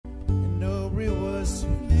Aubrey was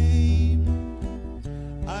her name.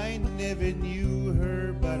 I never knew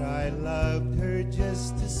her, but I loved her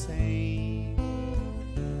just the same.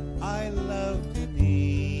 I loved the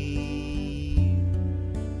name.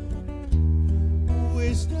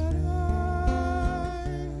 Wish that I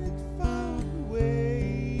had found a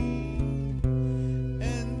way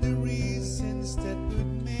and the reasons that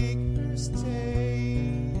would make her stay.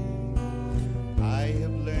 I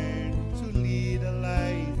have learned to lead a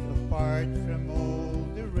life apart from all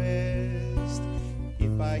the rest.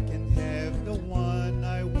 If I can have the one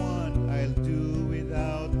I want, I'll do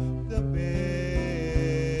without the best.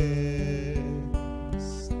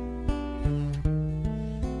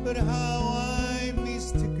 But how I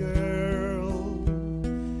missed a girl,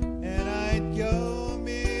 and I'd go a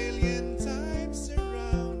million times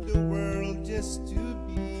around the world just to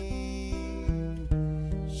be.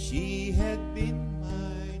 She had been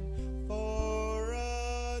mine for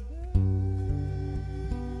a day.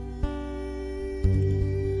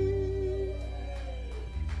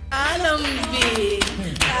 Alambing.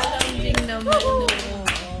 Alambing naman. No.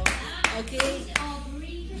 Okay.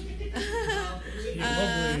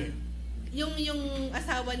 Yung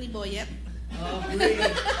asawa ni Boyet.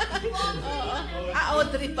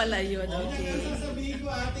 Audrey pala yun. Okay. Sasabihin ko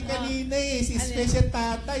ate kanina si special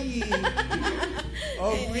tatay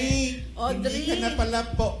Aubrey, hindi ka na pala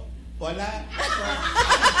po. Wala.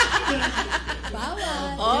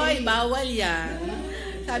 Bawal. Oy, bawal yan.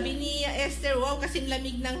 Sabi ni Esther, wow, kasing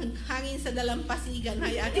lamig ng hangin sa dalampasigan.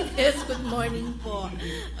 Hi, Ate Tess, good morning po.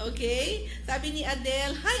 Okay? Sabi ni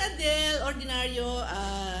Adele, hi Adele, ordinaryo,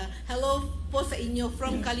 hello po sa inyo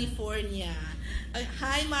from California.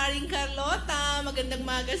 Hi, Maring Carlota, magandang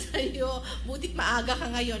maga sa iyo. Butik maaga ka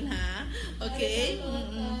ngayon, ha? Okay?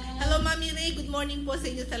 Hello, Mami Ray, good morning po sa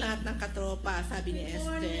inyo sa lahat ng katropa, sabi ni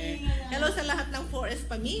Esther. Hello sa lahat ng Forest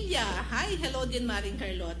Pamilya. Hi, hello din, Maring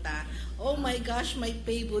Carlota. Oh my gosh, my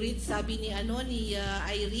favorite, sabi ni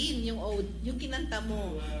Irene, yung kinanta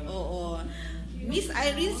mo. Oo. Miss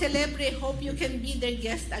Irene Celebre, hope you can be their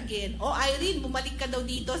guest again. Oh, Irene, bumalik ka daw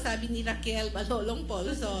dito, sabi ni Raquel Balolong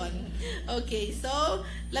Paulson. Okay, so,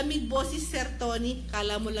 lamig boses Sir Tony,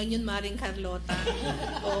 kala mo lang yun, Maring Carlota.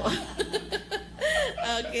 Oh.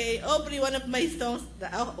 Okay, Aubrey, one of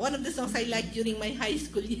the songs I like during my high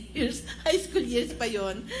school years. High school years pa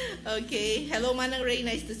yon. Okay, hello Manang Ray,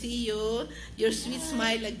 nice to see you. Your sweet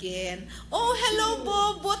smile again. Oh, hello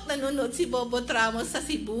Bobot, nanonood si Bobot Ramos sa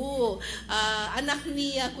Cebu. Anak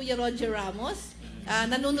ni Kuya Roger Ramos.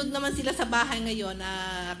 Nanonood naman sila sa bahay ngayon,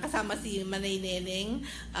 kasama si Manay Neneng,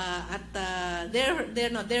 at they're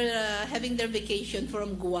having their vacation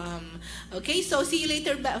from Guam. Okay, so see you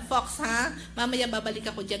later, Fox, ha? Mamaya babalik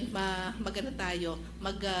ako dyan, magano tayo,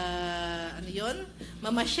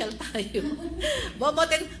 mamasyal tayo. Bobot,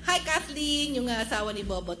 and hi Kathleen, yung asawa ni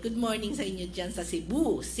Bobot. Good morning sa inyo dyan sa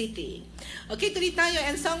Cebu City. Okay, tuloy tayo,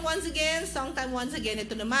 and song time once again.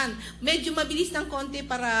 Ito naman, medyo mabilis ng konti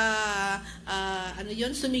para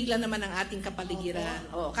sumigla naman ang ating kapaligiran.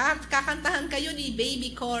 Oh, kakantahan kayo ni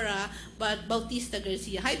Baby Cora Bautista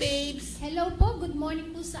Garcia. Hi, babes! Hello po, good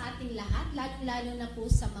morning po sa ating lahat, lalo na po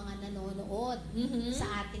sa mga nanonood sa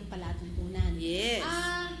ating palatuntunan. Yes.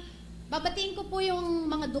 Babatiin ko po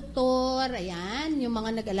yung mga doktor, ayan, yung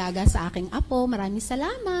mga nag-alaga sa aking apo. Maraming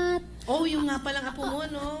salamat. Oh, yung nga palang apo mo,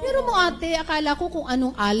 no? Pero mo ate, akala ko kung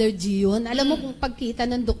anong allergy yun. Alam mo kung pagkita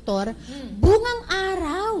ng doktor, bungang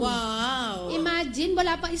araw. Wow. Imagine,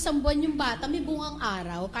 wala pang isang buwan yung bata, may bungang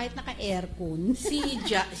araw, kahit naka-aircon. Si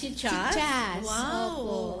Chas? Si Chas. Wow.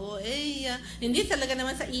 Opo. Hindi talaga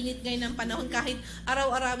naman sa init ngayon ng panahon, kahit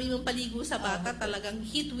araw-arawin mong paligo sa bata, talagang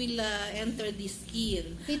heat will enter the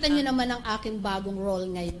skin. Kita nyo naman ang aking bagong role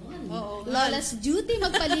ngayon. Oo. Lola's duty,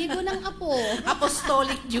 magpaligo ng apo.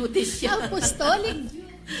 Apostolic duties yan. Apostolic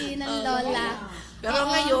duty ng lola. Pero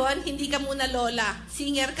ngayon, hindi ka muna lola.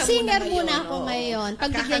 Singer ka Singer muna ngayon. Muna ako ngayon.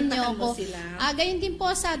 Pagbigyan niyo ako. Gayon din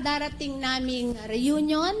po sa darating naming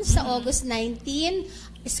reunion sa August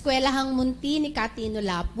 19, Eskwelahang Munti ni Katino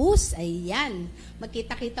Lapus. Ayan.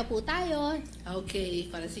 Magkita-kita po tayo. Okay.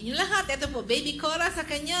 Para sa inyo lahat, ito po, Baby Cora sa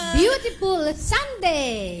kanya. Beautiful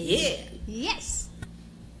Sunday! Yeah! Yes!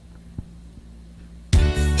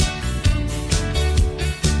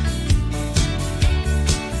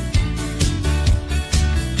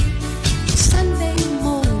 Sunday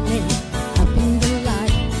morning, up in the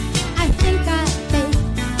light, I think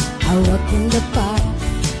I walk in the park.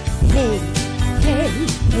 Hey, hey,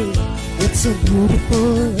 hey, it's a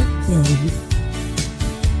beautiful day.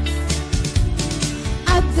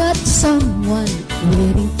 I've got someone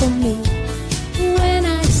waiting for me. When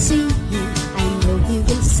I see you, I know he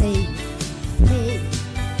will say, hey,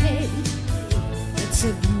 hey, hey.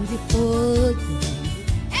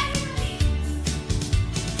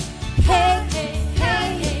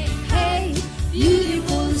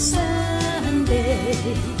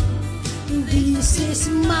 This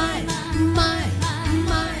is my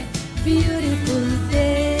beautiful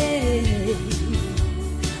day.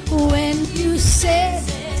 When you said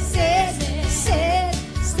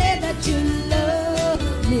that you love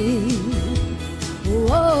me.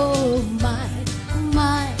 Oh, my,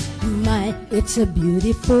 it's a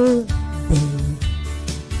beautiful day.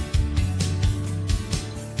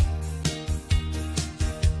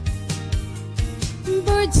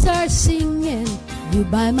 Birds are singing, you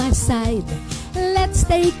by my side. Let's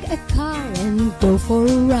take a car and go for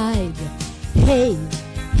a ride. Hey,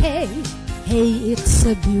 hey, hey, it's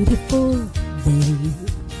a beautiful day.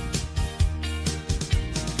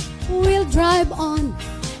 We'll drive on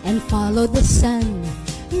and follow the sun,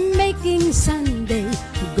 making Sunday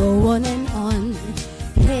go on and on.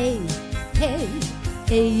 Hey, hey,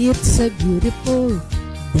 hey, it's a beautiful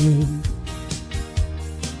day.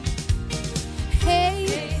 Hey,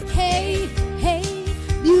 hey, hey,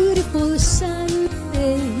 beautiful Sunday.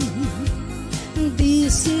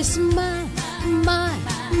 This is my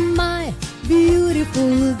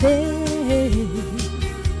beautiful day.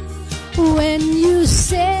 When you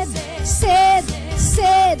said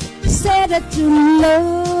that you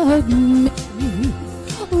love me.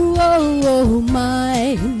 Oh,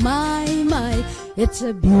 my, it's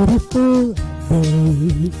a beautiful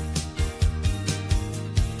day.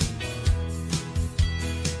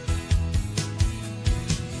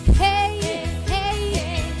 Hey, hey,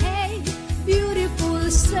 hey,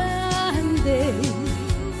 beautiful Sunday.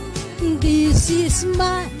 This is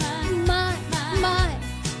my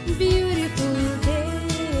beautiful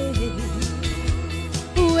day.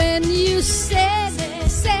 When you said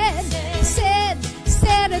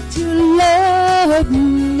that you love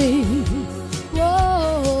me.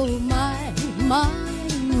 Oh, my,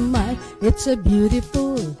 it's a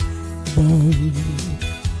beautiful day.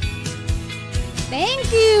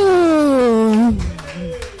 Thank you.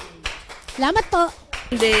 Salamat po.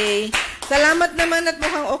 Day. Salamat naman at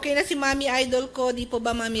mukhang okay na si Mami Idol ko. Di po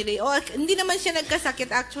ba, Mami Ray? Oh, hindi naman siya nagkasakit.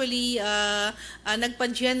 Actually,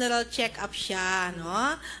 nagpa-general check-up siya,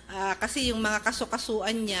 no? Kasi yung mga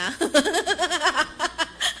kasukasuan niya,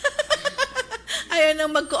 ayaw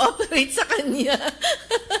nang mag-cooperate sa kanya.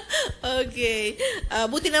 Okay.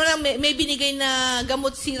 Buti naman lang may binigay na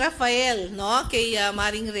gamot si Rafael, no? Kay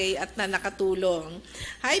Maring Ray at na nakatulong.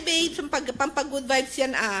 Hi, babes. Pampag-good vibes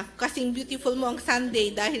yan, Kasing beautiful mo ang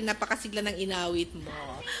Sunday dahil napakasigla ng inawit mo.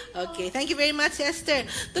 Okay. Thank you very much, Esther.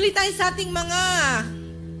 Tuloy tayo sa ating mga...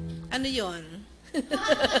 Ano yon?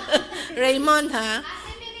 Raymond, ha?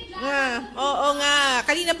 Oo nga.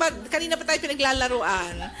 Kanina pa tayo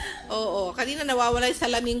pinaglalaruan. Oo. Kanina nawawala yung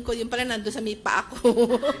salamin ko. Yung pala nandun sa may pa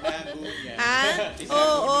ako. Ha?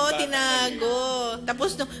 Oo, tinago.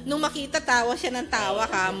 Tapos nung makita, tawa siya ng tawa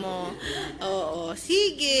kamo. Oo.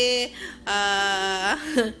 Sige.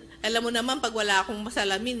 Alam mo naman, pag wala akong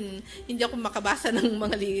masalamin, hindi ako makabasa ng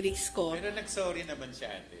mga lyrics ko. Pero nag-sorry naman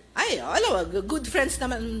siya, ate. Ay, alam mo, good friends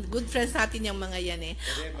naman. Good friends natin yung mga yan eh.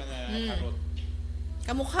 Kasi mga karot.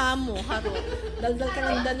 Kamukha mo, haro. Daldal ka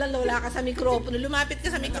ng daldal, wala ka sa mikropono. Lumapit ka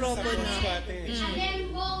sa mikropono.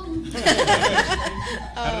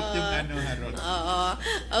 Harot yung harot. Oo.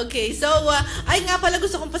 Okay, so, ay nga pala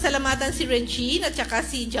gusto kong pasalamatan si Renchine at saka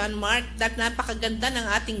si John Mark. Napakaganda ng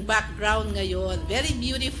ating background ngayon. Very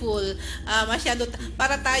beautiful. Masyado,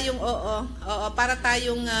 para tayong, para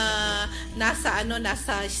tayong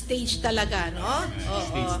nasa stage talaga, no?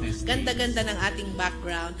 Oo. Ganda-ganda ng ating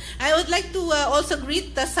background. I would like to also greet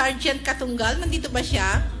Sergeant Katunggal. Nandito ba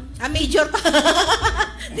siya? Major pa.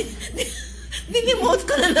 Dinimote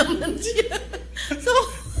ko na naman siya.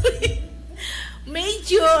 Sorry.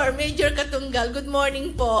 Major Katunggal, good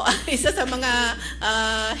morning po. Isa sa mga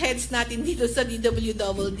heads natin dito sa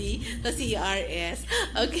DWDD, sa CRS.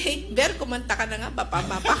 Okay, Ber, kumanta ka na nga,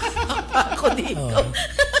 papamapa ako dito.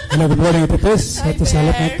 Hello, good morning, Titis. Ito sa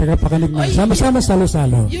lahat ng tagapakinig na. Sama-sama,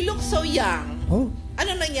 salo-salo. You look so young. Oh.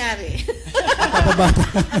 Ano nangyari? Kapabata.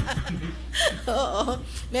 Oo.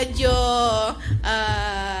 Medyo,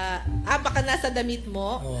 baka nasa damit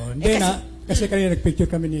mo. Oh, hindi na. Kasi kanina nagpicture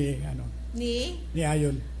kami ni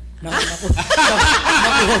Ayon.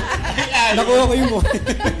 Nakuha ko yung mo.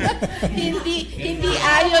 Hindi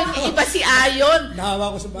Ayon, iba si Ayon.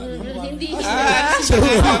 Nahawa ko sa bago. Hindi siya.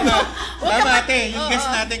 Tama, ate. Yung guest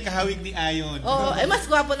natin kahawig ni Ayon. Oo, mas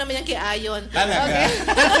gwapo naman yan kay Ayon. Talaga? Okay.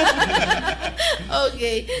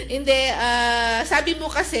 Okay. Hindi, sabi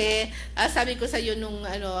mo kasi, sabi ko sa iyo nung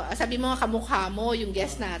sabi mo kamukha mo yung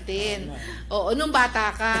guest natin. Oo, nung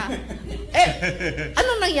bata ka.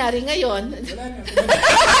 Anong nangyari ngayon?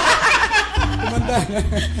 Tumanda na.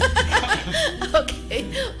 Okay.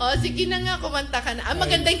 O, sige na nga, kumanta ka na.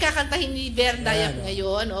 Maganda yung kakantahin ni Verdayap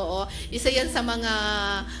ngayon. Oo. Isa yan sa mga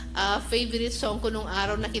favorite song ko nung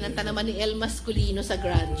araw na kinanta naman ni El Masculino sa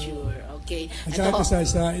Grandeur. Okay.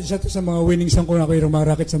 Isa to sa mga winning song ko na ako'y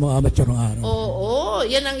rumarakit sa mga amateur ng araw. Oo.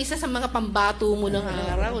 Yan ang isa sa mga pambato mo ng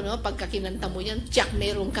araw. No? Pagka kinanta mo yan, tsak,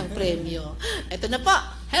 meron kang premyo. Ito na po.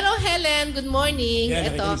 Hello, Helen. Good morning.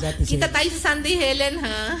 Yeah, ito. Kita tayo sa Sunday, Helen,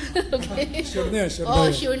 ha? Okay. Sure na, sure Oh,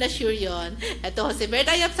 na. sure na, sure yun. Ito, si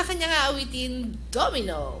Verdayap sa kanya nga awitin,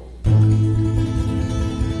 Domino.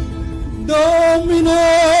 Domino,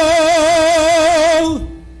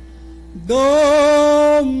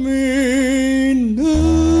 Domino,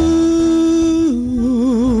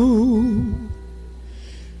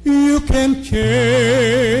 you can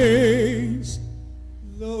chase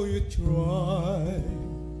though you try.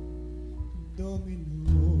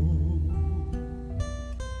 Domino,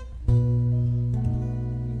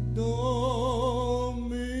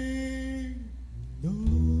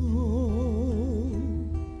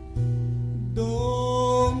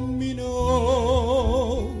 Domino,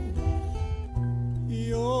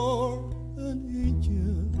 you're an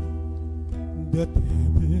angel that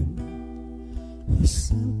heaven has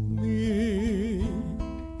sent me.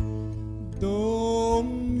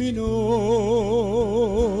 Domino,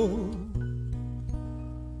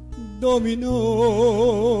 Domino,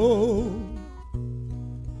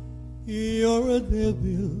 you're a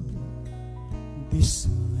devil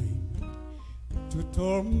designed to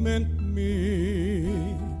torment me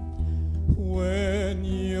when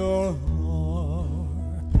your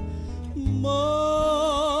heart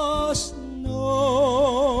must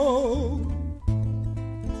know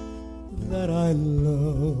that I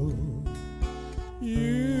love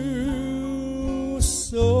you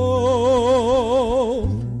so.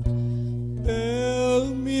 Tell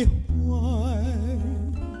me why,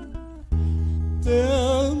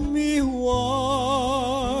 tell me why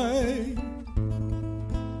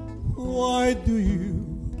do you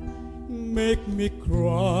make me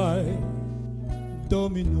cry,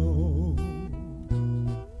 Domino?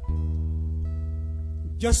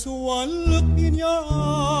 Just one look in your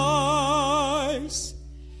eyes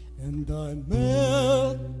and I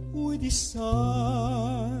melt with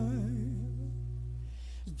desire.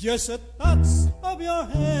 Just a touch of your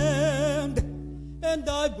hand and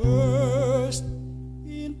I burst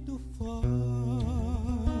into fire.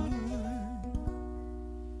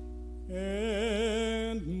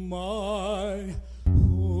 And my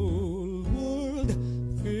whole world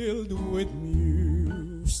filled with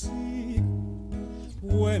music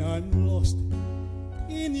when I'm lost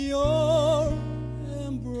in your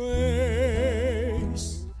embrace.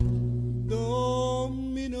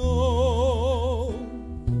 Domino,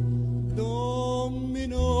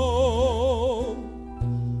 Domino,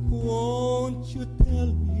 won't you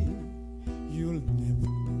tell me you'll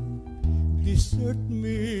never desert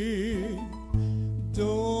me?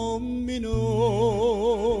 Domino,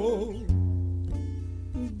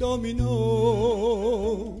 Domino,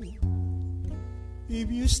 if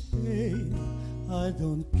you stay, I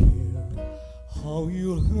don't care how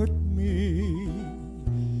you hurt me.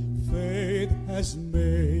 Fate has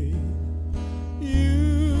made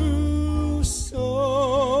you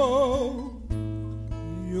so.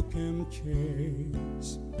 You can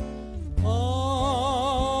change,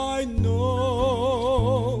 I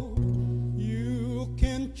know. You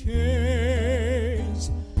can change,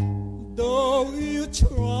 though you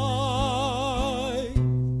try,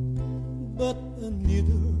 but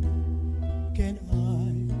neither can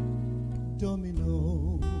I,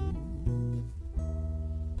 Domino.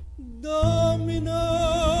 Domino,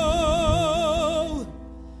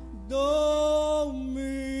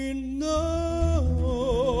 Domino,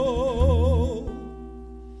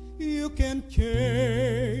 you can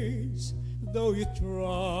change, though you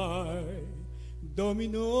try,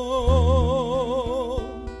 Domino,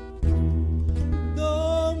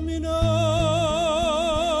 Domino,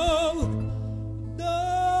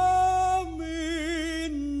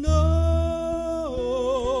 Domino,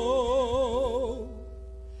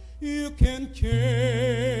 you can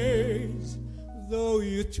change, though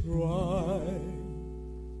you try,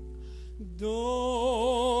 Domino.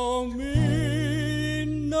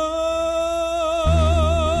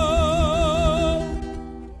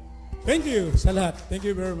 Thank you sa lahat. Thank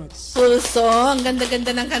you very much. Pulso, ang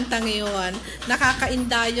ganda-ganda ng kanta ngayon.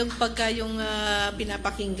 Nakakaindayog pagka yung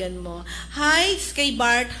pinapakinggan mo. Hi, kay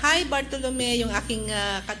Bart. Hi, Bartolome, yung aking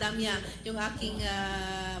kadamya, yung aking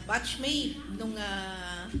batchmate nung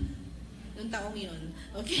taong yun.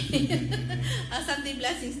 Okay? Sunday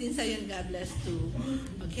blessings din sa'yo and God bless too.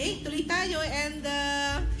 Okay? Tuloy tayo and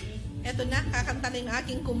Eto na, kakanta na yung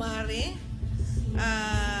aking kumare.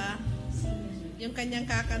 Yung kanyang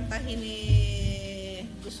kakantahin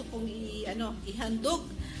gusto kong ihandog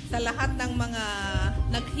sa lahat ng mga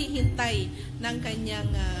naghihintay ng kanyang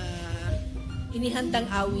inihandang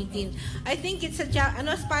awitin. I think it's a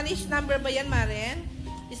Spanish number ba yan, Maren?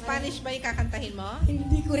 Spanish ba yung kakantahin mo?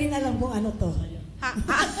 Hindi ko rin alam kung ano to.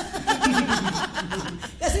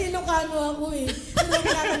 Kasi Ilocano ako eh. Ito lang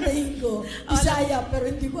kakantahin ko. Bisaya, pero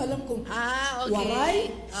hindi ko alam kung okay. Waray,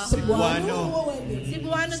 Cebuano.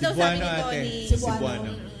 Cebuano daw sabi ni Tony.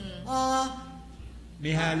 Cebuano.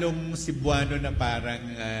 May Ah. halong Cebuano na parang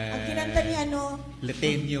Ang kinanta ni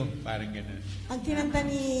Latenyo, parang gano'n. ang kinanta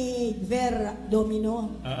ni Ver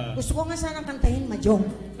Domino. Oo. Gusto ko nga sanang kantahin Mahjong.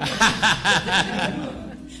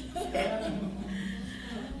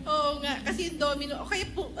 Oo nga, kasi yung domino, okay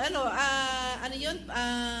po, ano yun,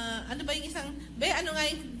 ano ba yung isang, ano nga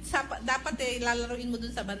yung, dapat lalaruin mo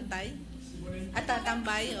dun sa bantay? At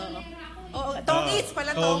tatambay, oo. Oo, tongits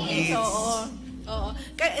pala, tongits, oo. Oo.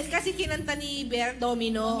 Kasi kinanta ni Bear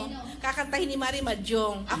Domino, kakantahin ni Mari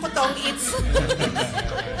Mahjong. Ako tongits.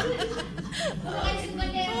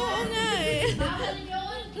 Oo nga eh.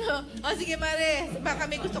 Sige Mare, baka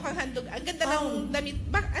may gusto kang handog. Ang ganda ng damit.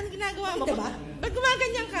 Ano ginagawa mo? Diba? Ba't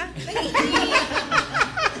gumaganyan ka?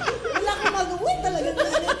 Wala akong magawa talaga.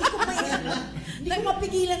 Hindi ko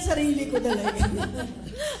mapigilan sarili ko talaga.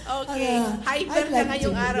 Okay. Hyper ka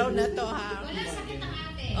ngayong araw na to, ha? Walang sakit ang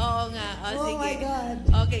ate. Oo nga. Oh Sige. my God.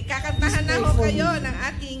 Okay, kakantahan na ho kayo ng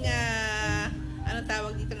ating, anong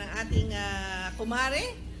tawag dito, ng ating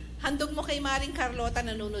kumare. Handog mo kay Maring Carlota,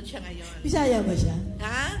 nanonood siya ngayon. Bisaya ba siya?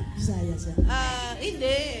 Ha? Bisaya siya.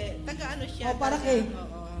 Hindi. Taga-ano siya. Para kay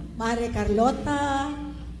Oo. Mare Carlota.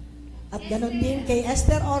 At ganon din kay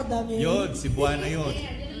Esther Orda. Yun, Cebuano yun.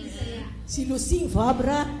 Si Lucing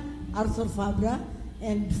Fabra, Arthur Fabra,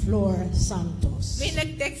 and Flor Santos. May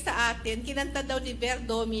nag-text sa atin, kinanta daw ni Ver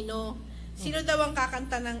Domino. Sino daw ang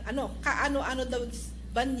kakanta ng, kaano-ano daw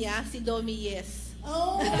ba niya? Si Domi Yes.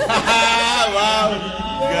 Oh! Wow!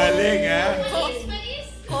 Galing, ha?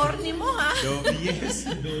 Corny mo, ha? Yes.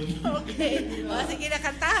 Okay. Sige na,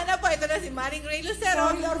 kantahan na po. Ito na si Maring Ray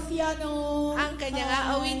Lucero. Sorry, Orfiano. Ang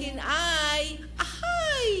kanyang aawitin ay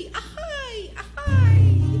Ahay! Ahay! Ahay!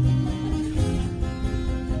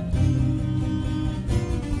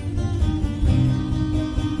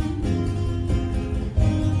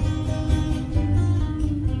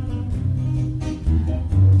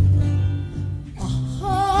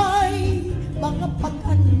 Mga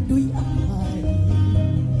pag-andoy ahay,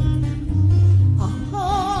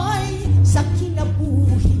 ahay, sa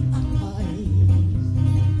kinabuhi ahay,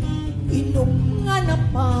 inom nga na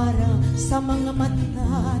para sa mga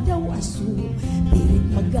mata daw aso, pilit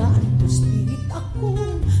mag-aantos, pilit ako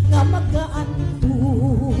nga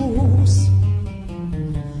mag-aantos.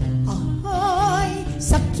 Ahay,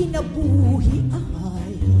 sa kinabuhi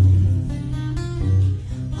ahay,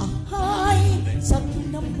 ahay, sa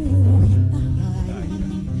kinabuhi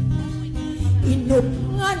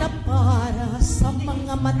inom nga na para sa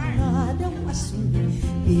mga mata daw aso,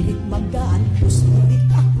 pilit mag-aantos, pilit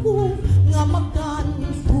ako nga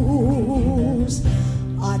mag-aantos.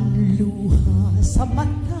 Ang luha sa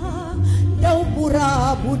mata daw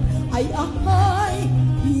burabod ay ahay,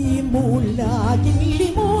 di mo laging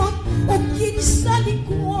limot o kinsa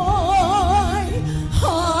likway.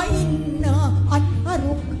 Hain na at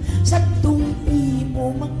harok sa tungti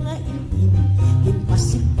mo mga itim,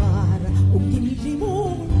 impasipara o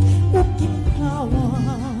kinlimon o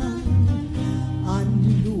kintawan. Ang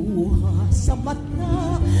luha sa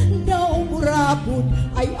mata daw burabod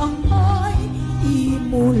ay ahay, di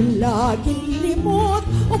mo laging limot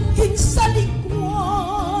o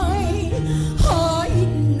kinsalikway.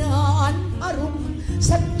 Hain na ang harok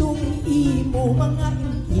sa tungti mo mga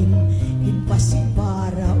itim,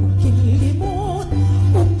 impasipara o kinlimot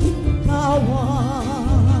o kintawan.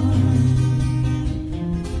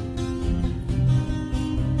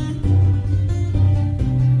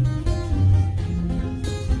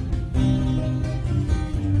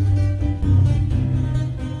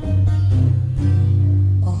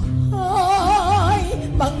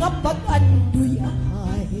 Mga pag-andoy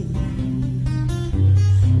ahay,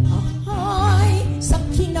 ahay, sa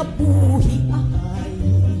kinabuhi ahay,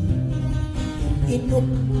 inom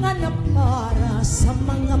nga na para sa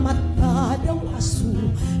mga mata daw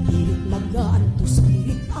aso, pilit mag-aantos,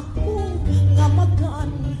 pilit ako nga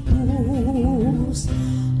mag-aantos.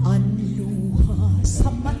 Ang luha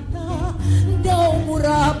sa mata daw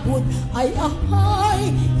murabot ay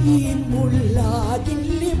ahay, di mo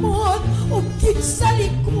laging limot o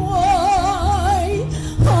kinsalikway.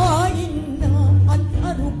 Hain na ang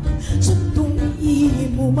harok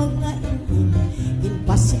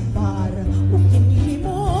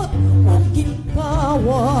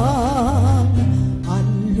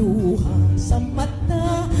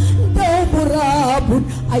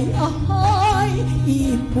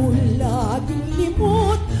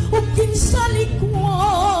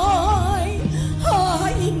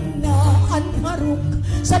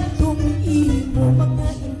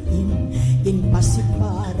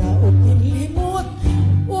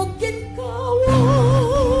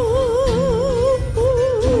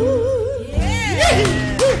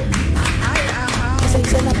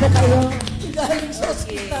na kayo. Galing sa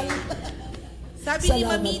ospital. Sabi ni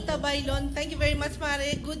Salamat. Mamita Bailon, thank you very much,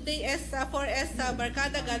 Mare. Good day, for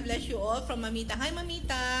Barkada. God bless you all from Mamita. Hi,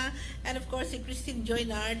 Mamita. And of course, si Christine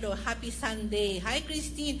Joynardo. Happy Sunday. Hi,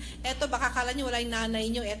 Christine. Eto, baka kala nyo wala yung nanay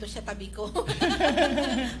nyo. Eto siya tabi ko.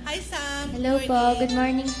 Hi, Sam. Hello Good po. morning. Good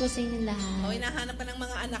morning po sa inyo lahat. Oh, hinahanap pa ng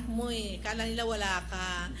mga anak mo eh. Kala nila wala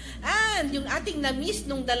ka. And yung ating na-miss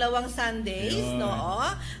nung dalawang Sundays, Ayun. no?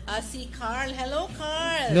 Si Carl. Hello,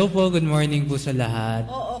 Carl. Hello po, good morning po sa lahat.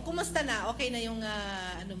 Oo, kumusta na? Okay na yung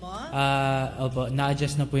ano mo? Opo,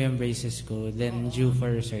 na-adjust na po yung braces ko, then due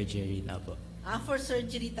for surgery na po. For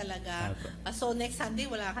surgery talaga. Apo. So next Sunday,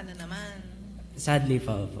 wala ka na naman. Sadly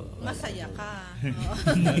po. Masaya ka. Oo.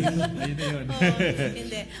 Ayun na yun. Oo,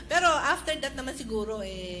 hindi. Pero after that naman siguro,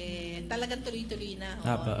 talagang tuloy-tuloy na.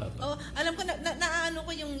 Oo. Apo. Alam ko, naano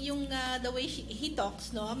ko yung the way he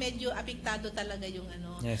talks, no? Medyo apektado talaga yung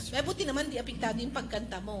ano. Yes. May buti naman di apektado yung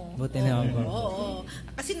pagkanta mo. Buti naman po. Oo.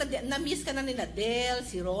 Kasi na-miss ka na nila Del,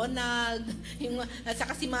 si Ronald, at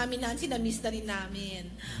saka si Mami Nancy, na-miss na rin namin.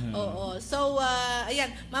 Oo. So, ayan,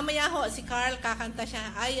 mamaya ho, si Carl kakanta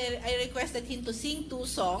siya. I requested him to sing 2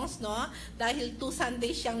 songs, no? Dahil 2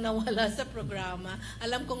 Sundays siyang nawala sa programa.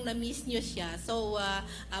 Alam kong na-miss niyo siya. So,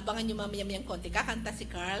 abangan niyo mamaya-mayang konti. Kakanta si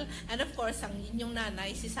Carl. And of course, ang inyong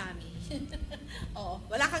nanay, si Sammy. Oo.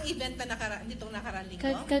 Wala kang event na nitong nakaraan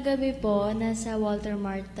linggo? Kagabi po, nasa Walter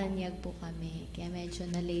Martanyag po kami. Kaya medyo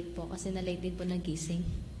na-late po kasi na-late din po nagising.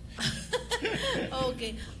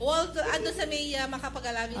 Okay. Walter, ando sa may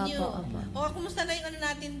Makapag-Alawin niyo. Opo. Kumusta na yung ano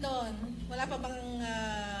natin doon? Wala pa bang...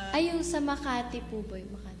 Ay, yung sa Makati po ba?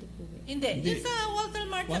 Makati po ba? Hindi. Yung sa Walter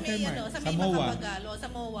Mart, sa may, Walter Mart. sa Sa may MOA. Makapagalo,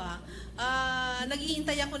 sa MOA.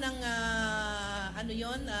 Naghihintay ako ng,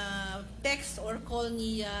 text or call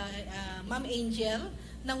ni Ma'am Angel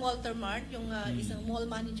ng Walter Mart, yung isang mall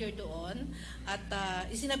manager doon. At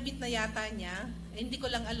isinabit na yata niya. Hindi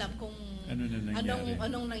ko lang alam kung Ano na nangyari?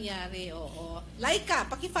 Anong nangyari, oo. Laika,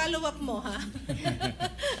 paki-follow up mo, ha?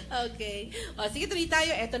 Okay. Sige, tuloy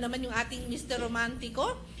tayo. Ito naman yung ating Mr. Romantico.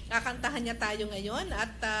 Kakantahan niya tayo ngayon.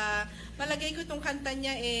 At palagay ko itong kanta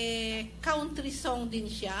niya, country song din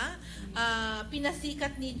siya.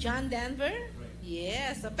 Pinasikat ni John Denver.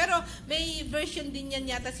 Yes. Pero may version din yan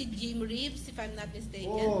yata si Jim Reeves, if I'm not mistaken.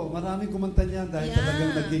 Oo, maraming kumanta niya dahil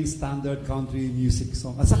talagang naging standard country music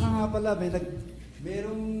song. At saka nga pala,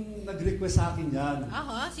 merong nag-request sa akin yan.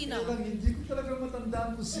 Aha, sino? Kaya lang, hindi ko talaga matandaan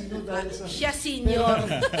kung sino dahil sa... Siya senior.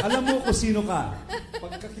 Pero, alam mo kung sino ka.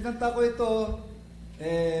 Pagka kinanta ko ito,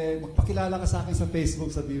 magpakilala ka sa akin sa Facebook,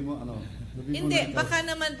 sabihin mo, Hindi,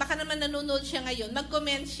 baka naman nanonood siya ngayon,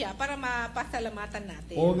 mag-comment siya para mapasalamatan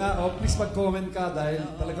natin. Oo nga, please mag-comment ka dahil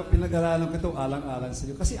talagang pinag-aralan ko itong alang-alang sa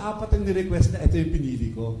iyo. Kasi 4 yung ni-request na ito yung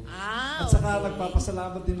pinili ko. At saka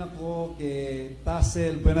nagpapasalamat din ako kay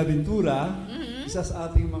Tassel Buenaventura, isa sa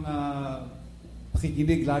ating mga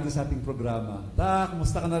pakikinig lagi sa ating programa.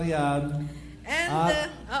 Kumusta ka na riyan? And,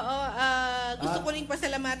 gusto ko rin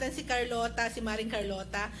pasalamatan si Carlota, si Maring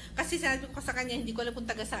Carlota, kasi sabi ko sa kanya, hindi ko alam kung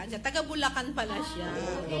taga saan siya. Taga Bulacan pala siya.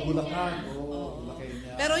 Taga Bulacan. Bulacan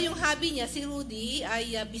niya. Pero yung hobby niya, si Rudy,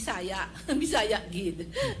 ay Bisaya. Bisaya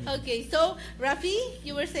Gid. Okay, so, Rafi,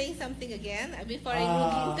 you were saying something again before I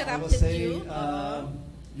rudely interrupted you.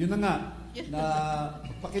 Yun na nga, na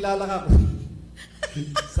pakilala ka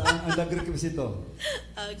saan ang nag-request ito.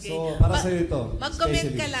 Okay. So, para sa'yo ito. Mag-comment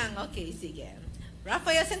especially. ka lang. Okay, sige.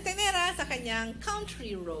 Rafael Centenera sa kanyang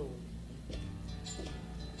Country Road.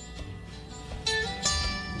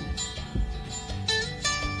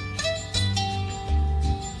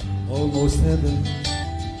 Almost heaven,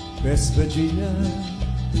 West Virginia,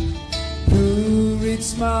 Blue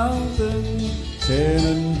Ridge Mountain,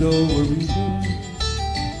 Shenandoah River.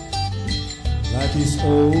 Life is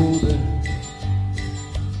older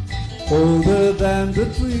than the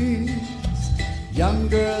trees,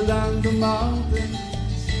 younger than the mountains,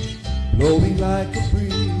 blowing like a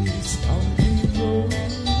breeze. Country roads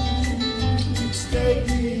take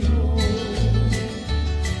me home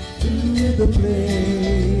to the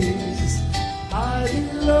place I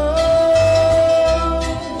belong.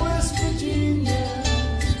 West Virginia,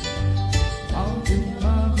 mountain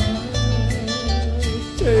mama,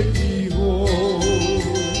 take me home.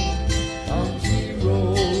 Country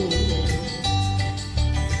roads,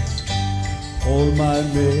 all my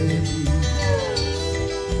memories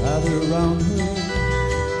gather around her.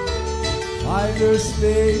 Tiger's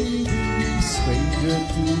baby, stranger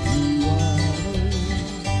to the water.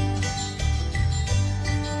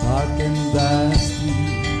 Dark and dusty,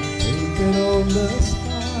 painted on the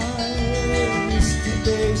sky. Misty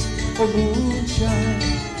days of moonshine,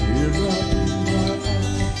 teardrop in my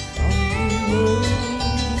eye. Country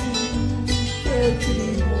roads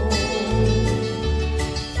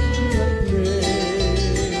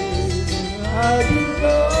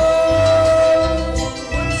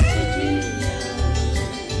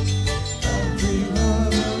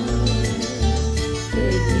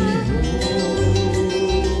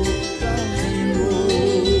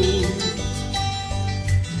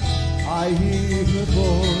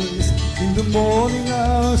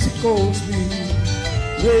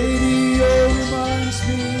radio reminds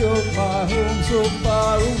me of my home so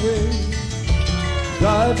far away.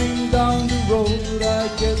 Driving down the road, I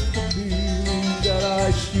get the feeling that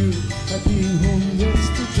I should have been home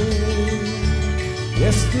yesterday.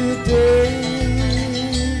 Yesterday,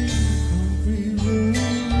 country roads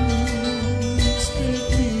take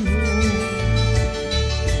me home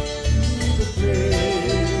to the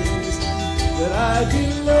place that I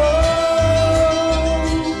belong.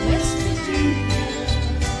 West Virginia,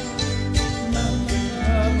 mama,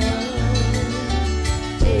 mama,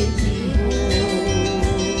 take me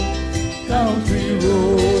home. Country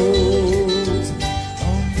roads,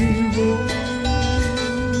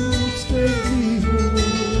 take me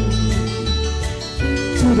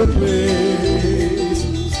to the place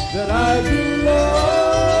that I belong.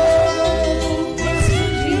 West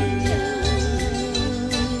Virginia,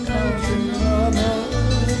 country mama,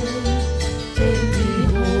 take me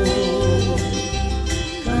home.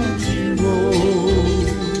 Country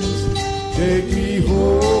roads, take me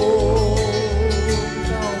home.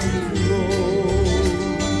 Country roads,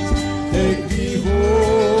 take me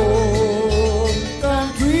home.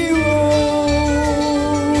 Country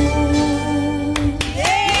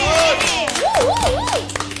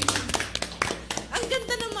Ang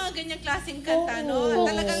ganda ng mga ganyang klaseng kanta, no?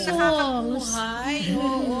 Talagang nakakabuhay.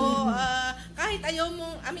 Oo. Kahit ayaw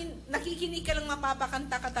mong, nakikinig ka lang,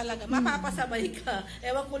 mapapakanta ka talaga. Mapapasabay ka.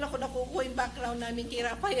 Ewan ko lang kung nakukuha yung background namin kay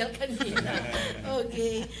Rafael kanina.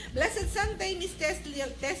 Okay. Blessed Sunday, Miss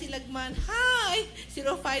Tessie Lagman. Hi! Si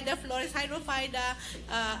Rofaida Flores. Hi, Rofaida.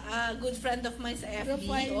 Good friend of mine sa FB.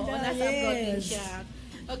 Oo, nasa abroad din siya.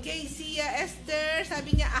 Okay, si Esther,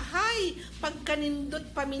 sabi niya, ahay,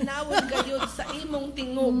 pagkanindot paminawon gayod sa imong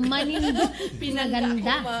tingog. Manindot,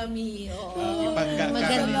 pinaganda. Mami. Oo.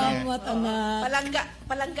 Maganda.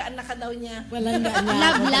 Palanggaan na ka daw niya. Palangga na.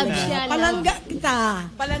 Love siya. Palangga kita.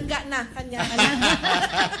 Palangga na kanya.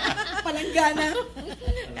 Palangga na.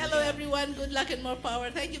 Hello everyone, good luck and more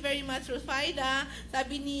power. Thank you very much, Rofaida.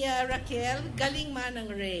 Sabi ni Raquel, galing manang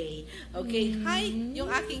Ray. Okay, hi, yung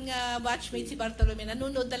aking batchmate si Bartolome,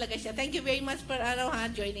 nanonood talaga siya. Thank you very much for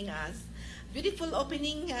joining us. Beautiful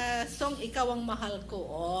opening song, Ikaw ang Mahal Ko.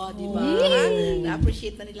 Oh, di ba?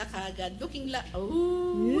 Na-appreciate na nila kagad. Looking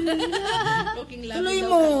lovely. Tuloy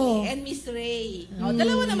mo. And Miss Ray. Oh,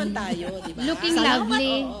 dalawa naman tayo, di ba? Looking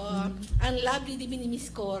lovely. Ang lovely din ni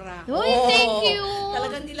Miss Cora. Thank you.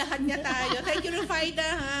 Talagang nilahat niya tayo. Thank you, Rufaida,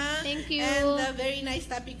 ha? Thank you. And very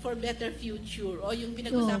nice topic for better future. O yung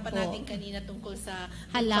pinag-usapan natin kanina tungkol sa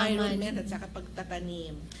environment at saka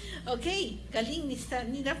pagtatanim. Okay, galing ni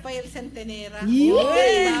Rafael Centenera.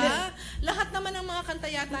 Diba? Lahat naman ng mga kanta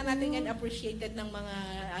yata natin ngayon appreciated ng mga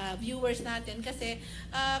viewers natin kasi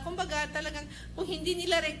kumbaga talagang kung hindi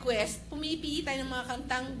nila request, pumipili tayo ng mga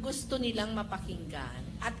kantang gusto nilang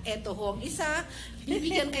mapakinggan. At eto ho, isa,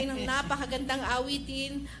 bibigyan kayo ng napakagandang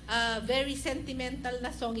awitin, very sentimental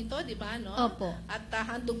na song ito, di ba? No? Opo. At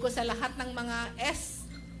handog ko sa lahat ng mga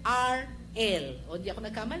SRL. O, di ako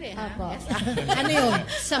nagkamali, ha? Opo. Ano yun?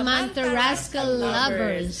 Samantha Rascal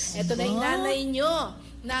Lovers. Ito na yung nanay nyo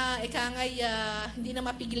na ikangay hindi na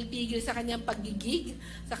mapigil-pigil sa kanyang paggigig,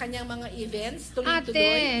 sa kanyang mga events, tuloy-tuloy.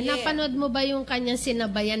 Ate, napanood mo ba yung kanyang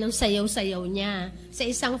sinabayan ng sayaw-sayaw niya sa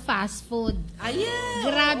isang fast food? Ayan!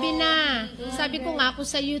 Grabe na. Sabi ko nga, kung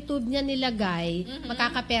sa YouTube niya nilagay,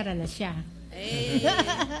 makakapera na siya.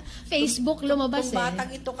 Facebook lumabas Kung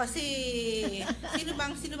batang ito kasi, sino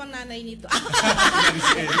bang nanay nito?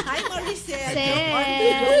 Hi, Maricel.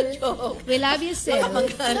 Joke. We love you, Sel.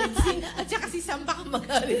 At saka si Sam baka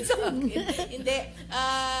magalit sa akin. Hindi.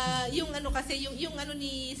 Yung ano kasi, yung ano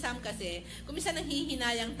ni Sam kasi, kuminsan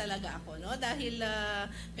nanghihinayang talaga ako, no? Dahil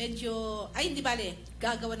medyo, hindi bale,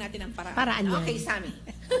 gagawa natin ang paraan. Yan. Okay, Sammy.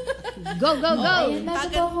 Go! Ayun, bago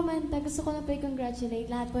po ako kumanta, gusto ko na po i-congratulate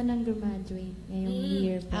lahat po ng graduate ngayong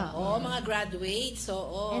year po. Mga graduates.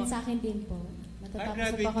 And sa akin din po.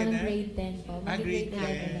 Matatapos po ako ng grade 10 po. Mag-grade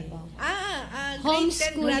 11 na po.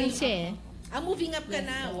 Homeschooling siya eh. Moving up ka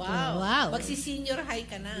na. Wow. Magsi-senior high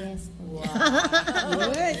ka na. Yes po.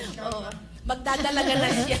 Wow. Magdadalaga na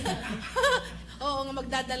siya. Oo nga,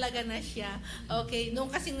 magdadalaga na siya. Okay, nung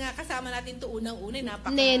kasi nga kasama natin to unang-una,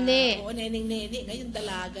 Nene. Oo, neneng-nene. Ngayon,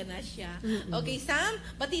 dalaga na siya. Okay, Sam,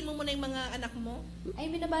 batiin mo muna yung mga anak mo. Ay,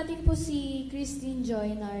 binabati ko po si Christine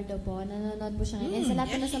Joy Nardo po. Nanonood po siya ngayon. And sa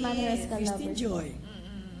lahat na sa Manny Rascal Lovers po.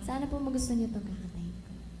 Sana po magustuhan niyo itong kakatayin ko.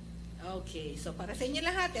 Okay, so para sa inyo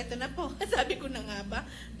lahat, eto na po. Sabi ko na nga ba,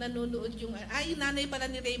 nanonood yung nanay pala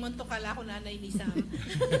ni Raymond to, kala ko nanay ni Sam.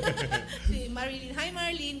 Si Marilyn. Hi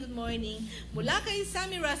Marilyn, good morning. Mula kay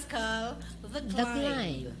Sammy Rascal, The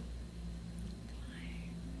Climb.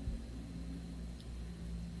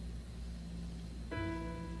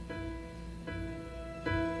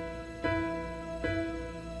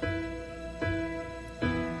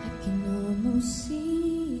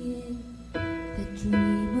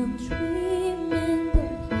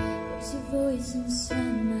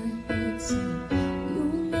 inside my head saying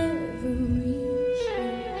you'll never reach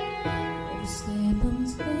me. Every step I'm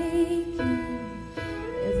taking,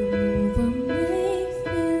 every move I make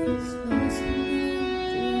feels lost without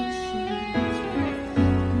direction.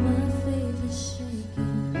 My faith is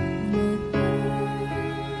shaking, but I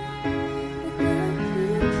keep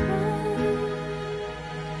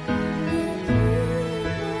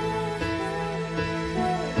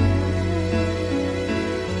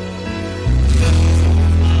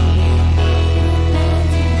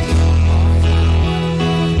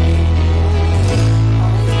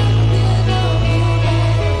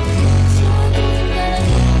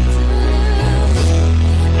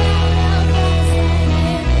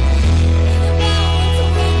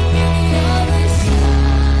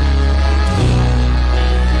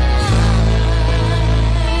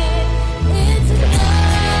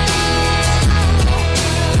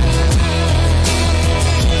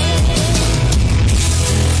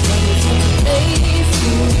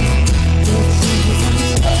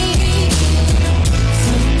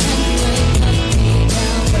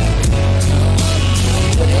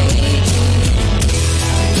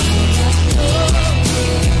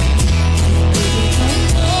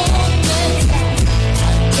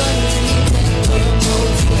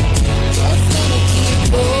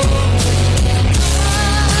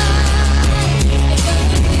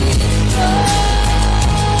trying.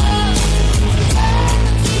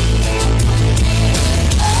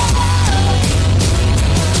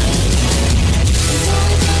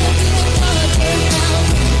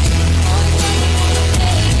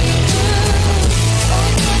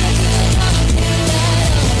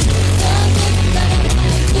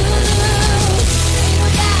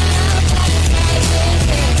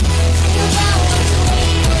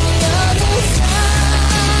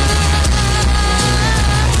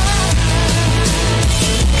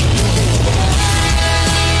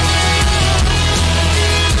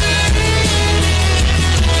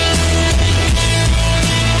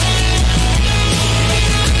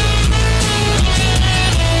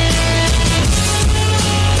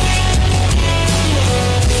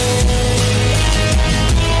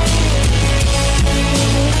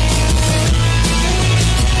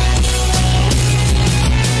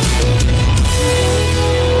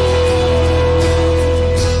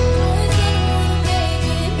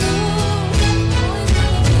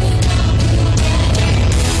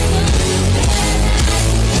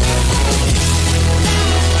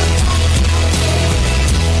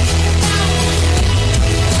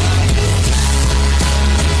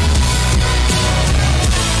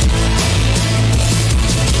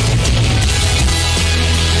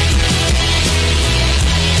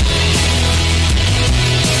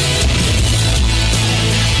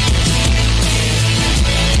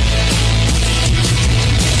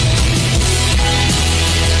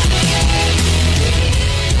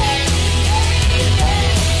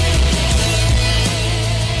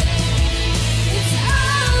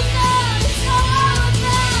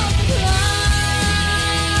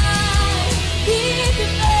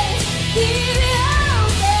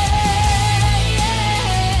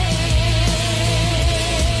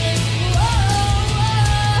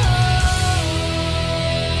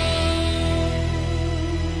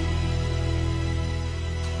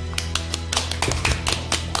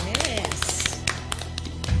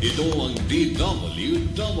 Ito ang DWW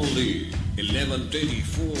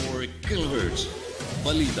 1134 kHz.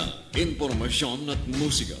 Balita, impormasyon at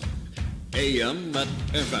musika. AM at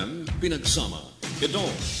FM pinagsama. Ito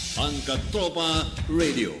ang Katropa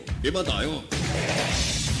Radio. Iba tayo.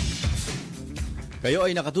 Kayo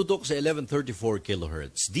ay nakatutok sa 1134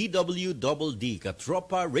 kHz. DWD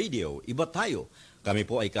Katropa Radio. Iba tayo. Kami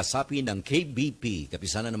po ay kasapi ng KBP,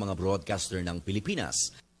 kapisanan ng mga broadcaster ng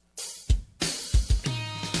Pilipinas.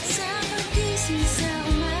 Sa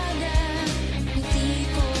umaga, ngiti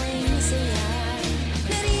ko'y masaya.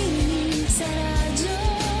 Narinig sa radyo,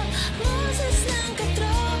 boses ng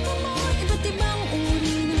katropa mo. Iba't ibang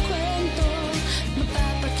uri ng kwento,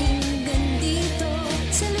 mapapakinggan dito.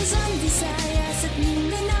 Sa Luzon, Visayas at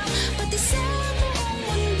Mindanao, pati sa buong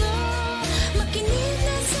mundo. Makinig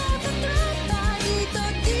na sa katropa, dito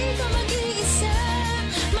di ka mag-iisa.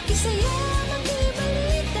 Makisaya,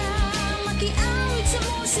 makibalita, makiawit sa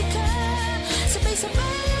musika. Sabay-sabay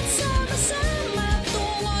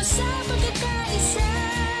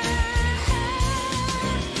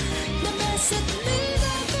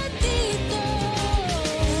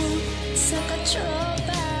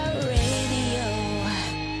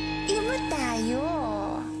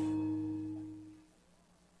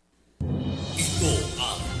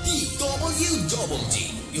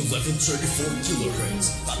 1134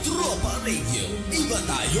 kilohertz. Katropa Radio. Iba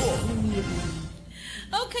tayo.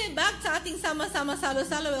 Okay, back sa ating sama-sama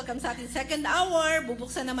salo-salo. Welcome sa ating second hour.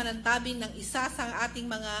 Bubuksan naman ang tabing ng isa sa ating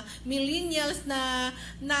mga millennials na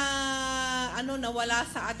nawala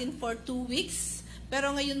sa atin for 2 weeks.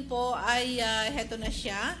 Pero ngayon po ay heto na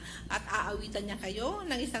siya at aawitan niya kayo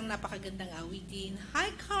ng isang napakagandang awitin.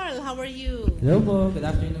 Hi Carl, how are you? Hello po, good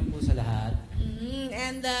afternoon po sa lahat.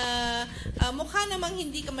 And mukha namang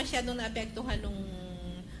hindi ka masyadong naapektuhan nung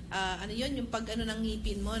yung pag-ano ng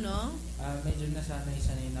ngipin mo, no? Medyo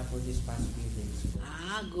nasanay na po this past few days.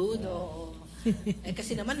 Good, oo.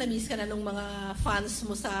 Kasi naman, na-miss ka na nung mga fans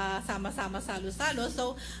mo sa sama-sama salo-salo.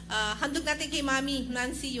 So, handog natin kay Mami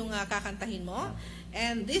Nancy yung kakantahin mo.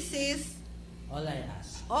 And this is All I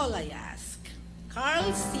Ask. All I Ask. Carl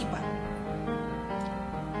Sipan.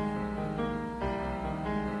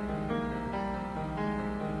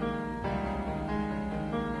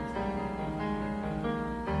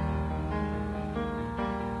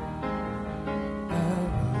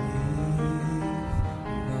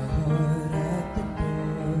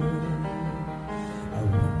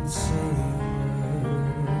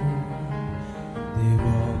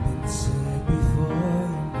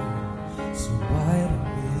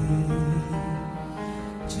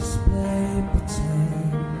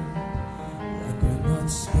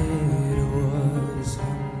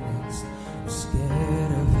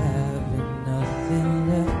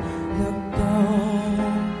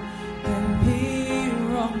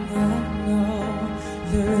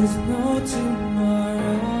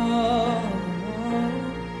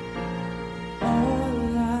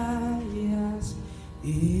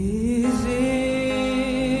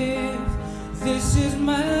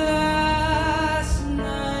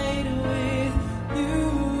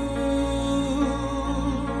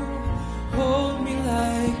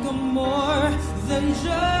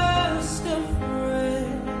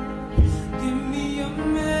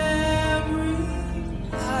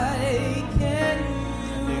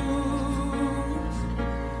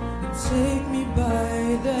 Take me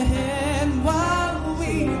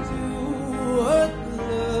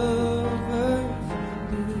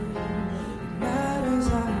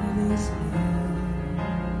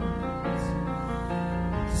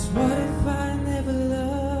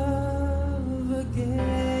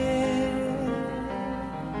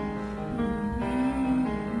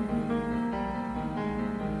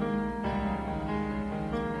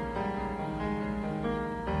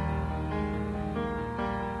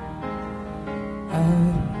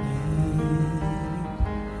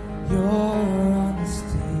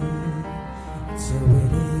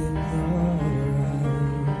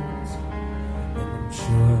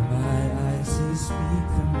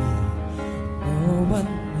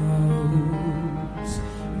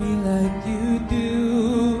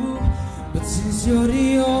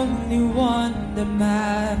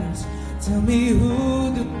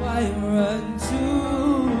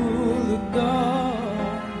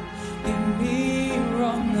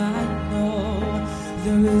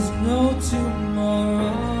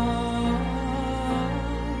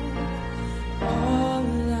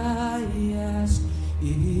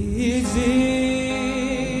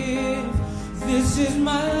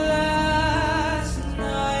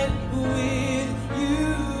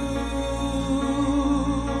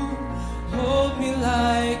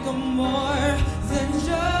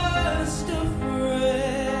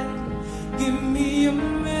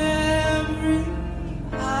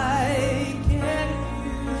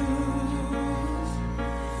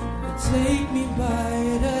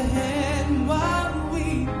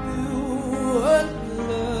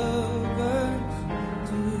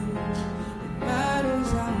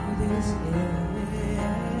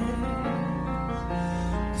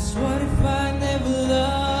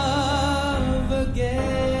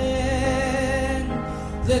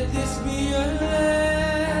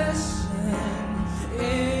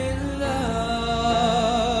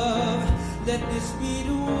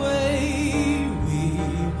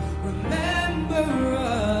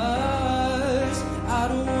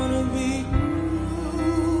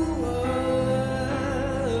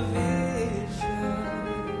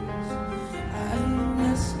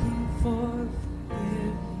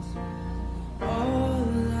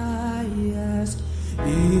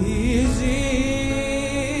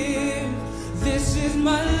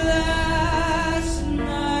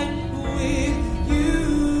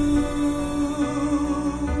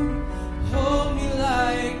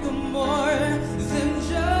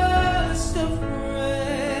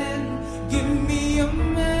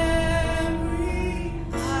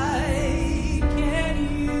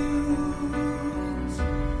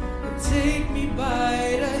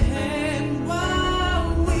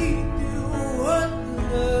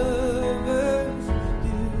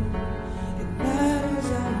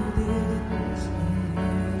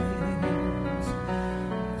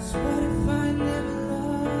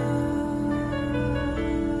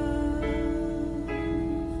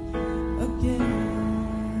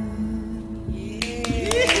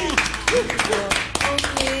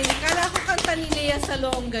Okay. Kala ko kanta ni Lea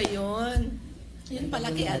Salonga yun. Yun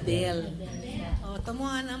pala kay Adele. Tamo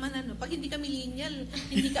nga naman pag hindi ka millennial,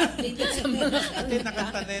 hindi ka updated sa mga Ate,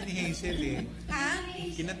 nakanta na yan ni Hazel Ha?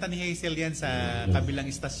 Kinanta ni Hazel yan sa kabilang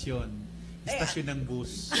istasyon. Istasyon ng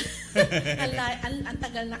bus. Ang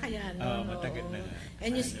tagal na kaya, no? Oo, matagal na.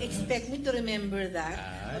 And you expect me to remember that?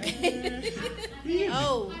 Okay.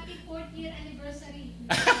 Happy 4th year anniversary.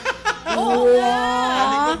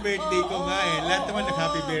 Sabi ko, birthday ko nga Lahat naman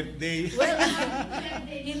nag-happy birthday. Well,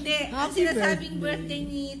 hindi. Ang sinasabing birthday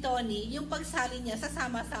ni Tony, yung pagsali niya,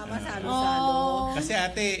 sasama-sama, salo-salo. Kasi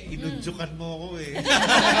ate, inudjukan mo ako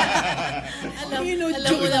alam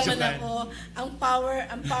mo naman ako, ang power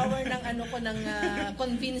ng ng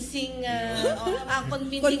convincing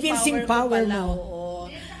power mo.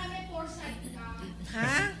 May foresight ka.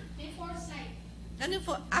 Ha? May foresight. Ano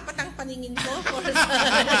po? Apat ang paningin ko.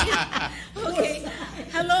 Okay.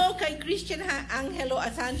 Hello kay Christian Angelo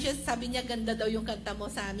Sanchez. Sabi niya, ganda daw yung kanta mo,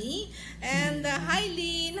 Sammy. And hi,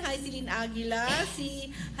 Lynn. Hi, si Lynn Aguila.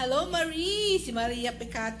 Hello, Marie. Si Marie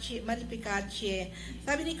Picache.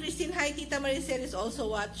 Sabi ni Christine, hi, Tita Maricel is also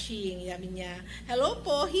watching. Sabi niya, hello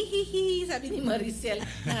po. Hihihi. Sabi ni Maricel,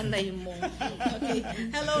 nanay mo. Okay.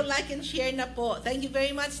 Hello, like and share na po. Thank you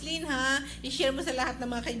very much, Lynn, ha. I-share mo sa lahat ng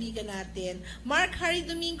mga kaibigan natin. Mark Harry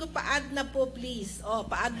Domingo, pa-add na po, please.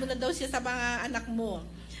 Pa-add mo na daw siya sa mga anak mo.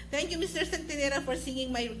 Thank you, Mr. Centenera, for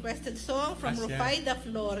singing my requested song from Rufaida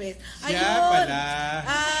Flores. Siya pala.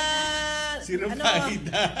 Si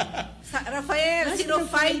Rufaida. Rafael, si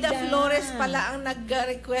Rufaida Flores pala ang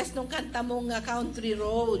nag-request ng kanta mong Country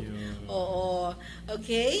Road. Oo.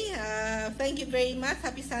 Okay. Thank you very much.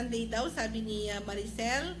 Happy Sunday daw, sabi ni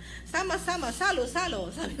Maricel. Sama-sama,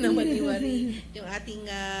 salo-salo, sabi ng Maliwari. Yung ating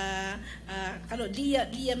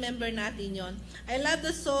Lia member natin yon. I love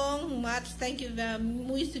the song much. Thank you,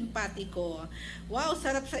 muy simpatiko. Wow,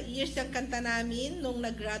 sarap sa ears yung kanta namin nung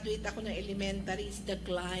nag-graduate ako ng elementary. It's The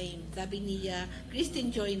Climb, sabi ni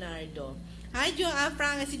Christine Joy Nardo. Hi,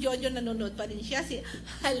 Frank, si Jojo nanonood pa rin siya.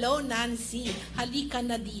 Hello, Nancy. Halika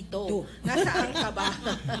na dito. Nasaan ka ba?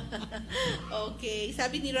 Okay.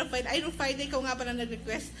 Sabi ni Rafael, Rafael, ikaw nga pala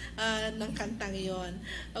nag-request ng kantang yon.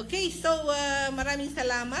 Okay, so maraming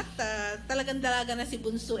salamat. Talagang dalaga na si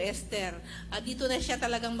Bunso Esther. Dito na siya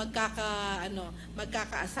talagang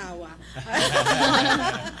magkakaasawa.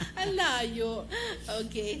 Ang layo.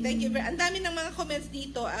 Okay, thank you. Ang dami ng mga comments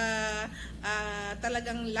dito.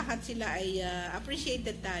 Talagang lahat sila ay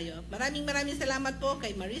appreciated tayo. Maraming salamat po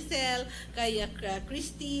kay Maricel, kay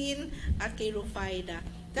Christine, at kay Rufaida.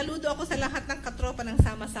 Saludo ako sa lahat ng katropa ng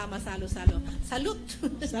sama-sama, salo-salo. Salute!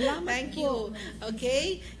 Salamat Thank po. you.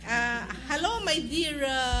 Okay? Hello, my dear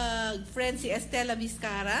friend, si Estela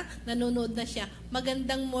Vizcara. Nanonood na siya.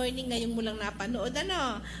 Magandang morning, ngayon mo lang napanood.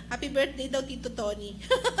 Happy birthday daw, Tito Tony.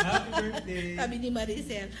 Happy birthday. Sabi ni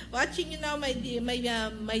Maricel. Watching you now, my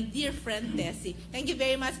dear friend, Tessie. Thank you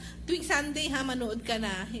very much. Tuwing Sunday, manood ka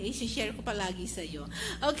na. I-share ko palagi sa'yo.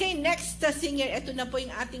 Okay, next singer. Ito na po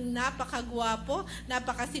yung ating napakagwapo,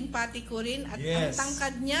 napakasimpatiko rin, at ang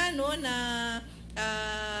tangkad niya, na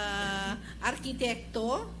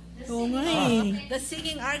arkitekto. The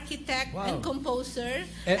singing architect and composer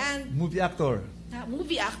and movie actor.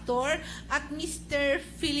 Movie actor at Mr.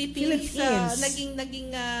 Philippines. Naging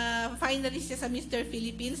finalist siya sa Mr.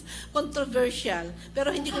 Philippines. Controversial.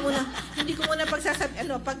 Pero hindi ko muna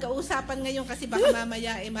pagkausapan ngayon kasi baka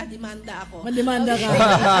mamaya madimanda ako. Madimanda ka.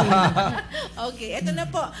 Okay, ito na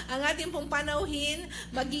po ang ating pong panauhin,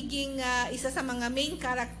 magiging isa sa mga main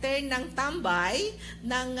character ng Tambay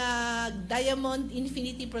ng Diamond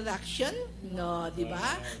Infinity Production, di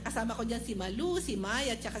ba? Kasama ko diyan si Malu, si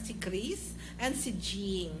Maya, at saka si Chris and si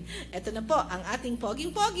Jing. Ito na po ang ating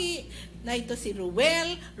poging-pogi na ito si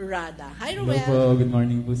Ruel Rada. Hi, Ruel. Hello po, good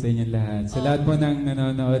morning po sa inyo lahat. Sa lahat po ng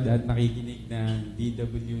nanonood at nakikinig ng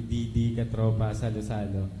DWDD Katropa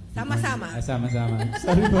Salo-Salo. Sama-sama. Sama-sama.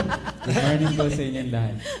 Sorry po. Good morning po sa inyo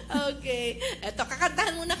lahat. Okay. Ito,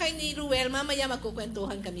 kakantahan muna kayo ni Ruel. Mamaya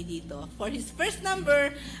magkukwentuhan kami dito. For his first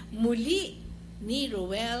number, Muli ni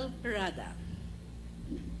Ruel Rada.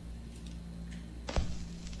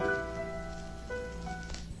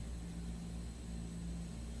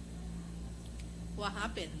 What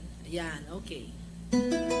happened? Ayan, okay.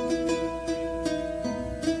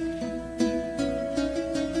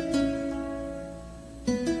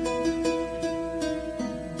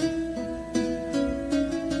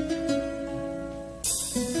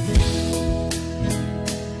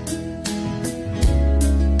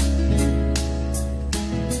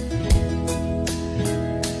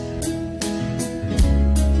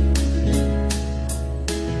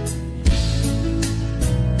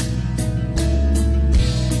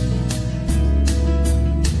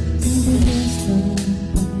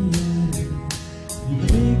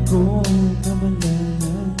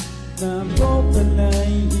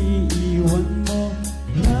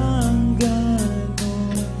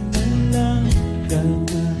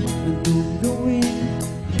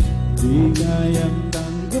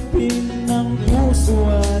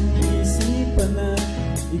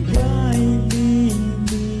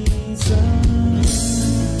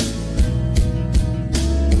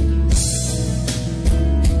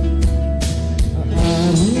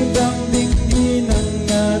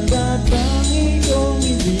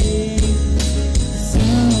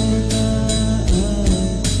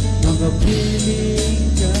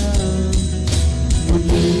 Makapiling ka,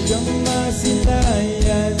 muli kang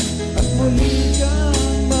masilayan, at muli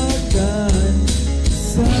kang magan.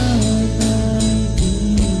 Sana'y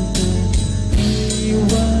di ka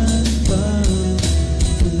iwan pa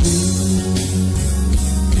muli.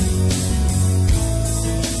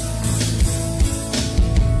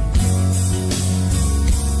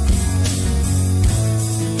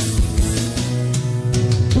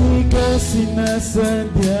 Di ko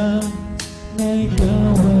sinasadya na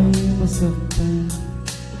ikaw ay masaktan,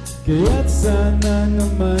 kaya't sana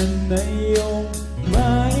naman na iyong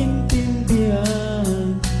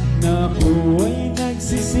maintindihan na ako ay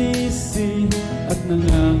nagsisisi at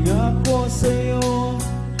nangangako sa'yo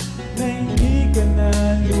na hindi ka na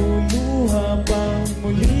luluha pang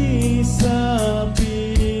muli sa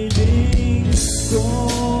piling ko.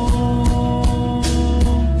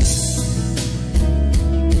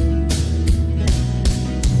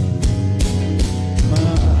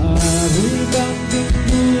 Maaari bang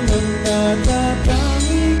tingin ang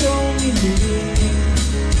natatangi kong hiling?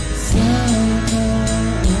 Sana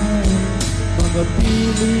ay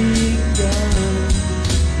makapiling ka,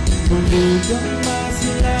 muli kang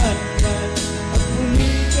masilayan, at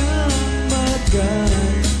muli kang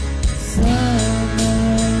magan.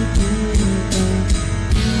 Sana'y di ka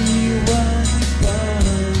iwan pa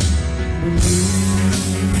muli.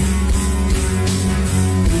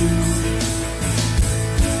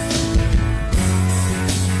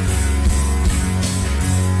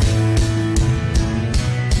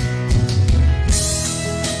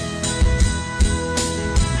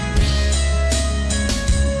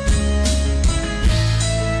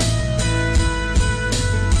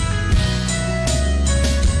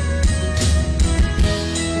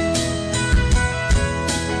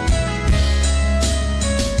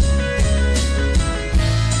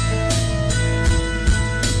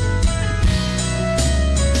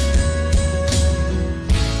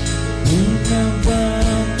 Di na ba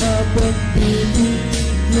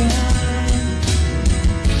mapagbibigyan?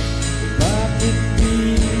 Bakit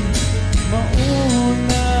di maunawaan?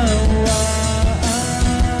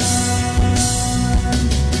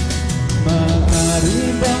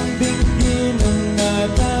 Maaari bang bigyan ang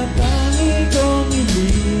natatangi kong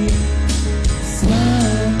hiling?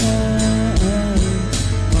 Sana ay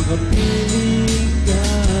makapiling ka,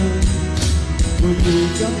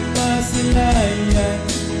 muli kang masilayan,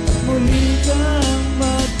 at muli kang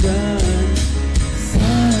magan.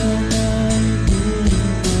 Sana'y di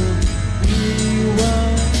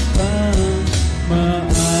maiwan pa.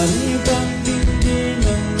 Maaari bang bigyan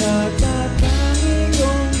ang natatangi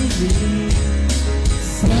kong hiling?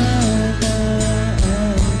 Sana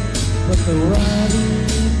ay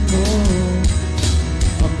patawarin mo.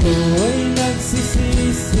 Ako ay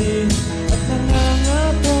nagsisisi at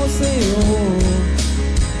nangangako sa'yo,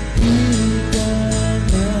 di ka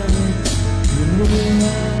na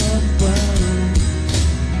luluha pa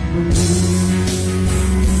muli.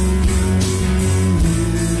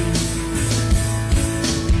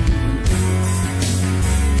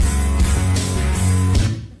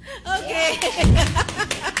 Okay.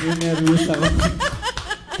 Yung nervous ako.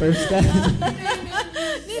 First time.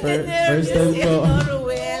 First time po.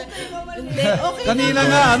 Hindi, okay Kanina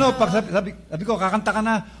na. nga, pag sabi ko, kakanta ka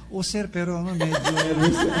na. Oh, sir, pero medyo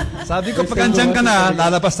nervous. Sabi ko, pag andyan ka na,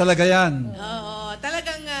 lalabas talaga yan. Oo,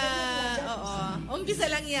 talagang, oo. Umpisa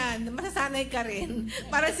lang yan. Masasanay ka rin.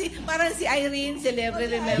 Parang si Irene,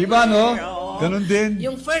 Celebrity Remember. Diba, no? Oo. Ganun din.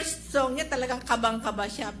 Yung first song niya, talagang kabang-kaba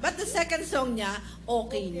siya. But the second song niya,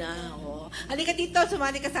 okay na. Oo. Halika dito,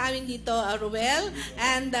 sumali ka sa amin dito, Ruel.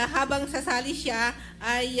 And habang sasali siya,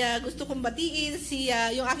 ay gusto kong batiin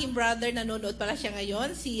yung aking brother, nanonood pala siya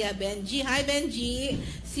ngayon, si Benji. Hi, Benji.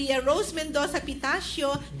 Si Rose Mendoza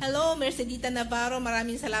Pitacio. Hello, Mercedita Navarro.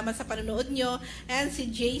 Maraming salamat sa panonood nyo. And si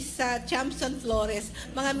Jaysa Champson Flores.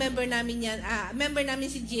 Mga member namin yan. Member namin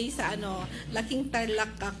si Jaysa, Laking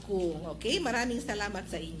Tarlac Kakung. Okay? Maraming salamat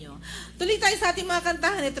sa inyo. Tuloy tayo sa ating mga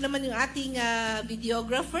kantahan. Ito naman yung ating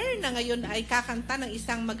videographer na ngayon ay kakanta ng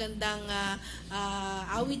isang magandang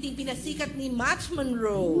awiting pinasikat ni Match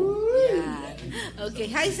Monroe. Yan. Okay.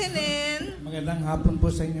 Hi, Senen. Magandang hapon po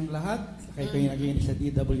sa inyong lahat. Kayo kayo nag-iinig sa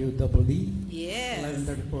DWDD. Yes.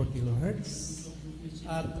 1134 kilohertz.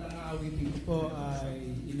 At ang awiting ko po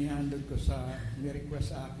ay inihandog ko sa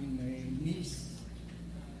ni-request sa akin na niece,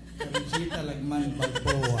 Regita Lagman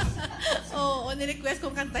Balboa. Oo, ni-request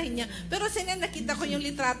kong kantahin niya. Pero Senen, nakita ko yung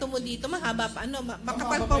litrato mo dito. Mahaba pa.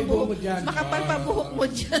 Makapal pa buhok. Makapal pa buhok mo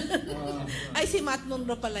dyan. Ay, si Matt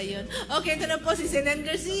Monroe pala yun. Okay, ito na po si Senen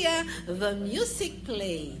Garcia. The Music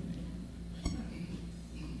Play.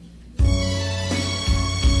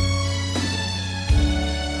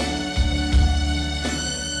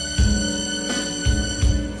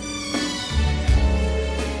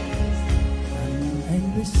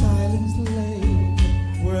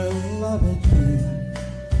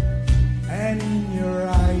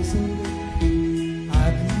 absolute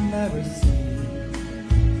I've never seen.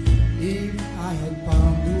 If I had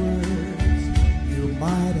found the words, you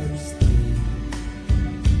might have stayed.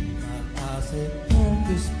 But as I turned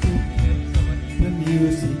to speak, the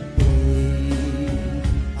music played.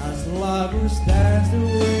 As lovers dance their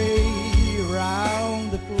way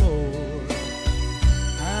round the floor,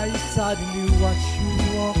 I suddenly watch you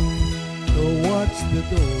walk towards the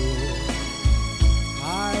door.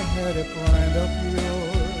 I heard a friend of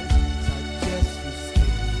yours suggest you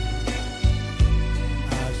stay.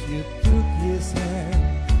 As you took his hand,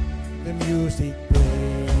 the music played.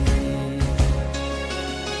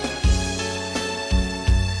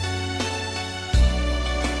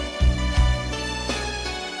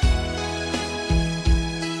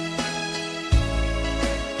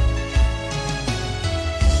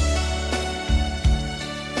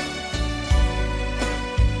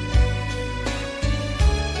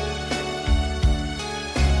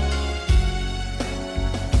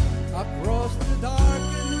 Across the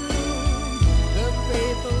darkened room, the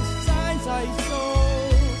fatal signs I saw.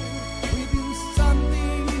 We've been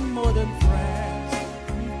something more than friends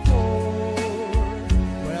before.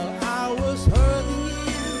 Well, I was hurting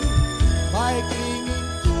you by clinging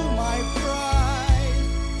to my pride.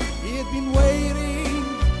 He'd been waiting,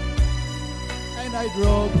 and I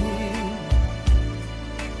drove him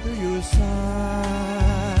to your side.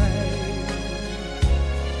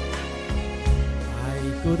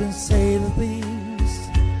 I couldn't say the things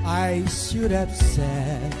I should have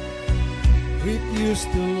said.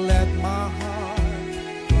 Refused to let my heart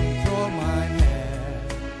control my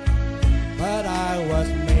head. But I was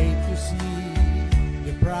made to see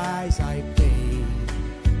the price I paid.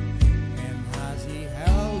 And as he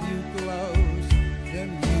held you close, the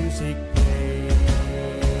music played.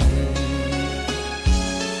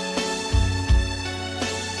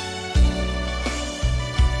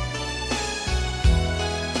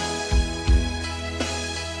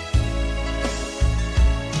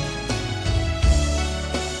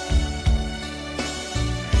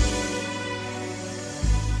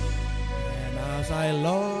 I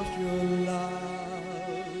lost your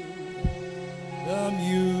love, the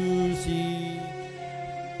music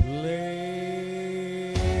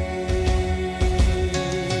played.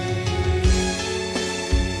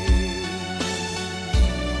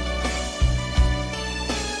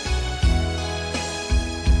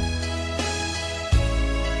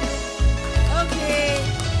 Okay.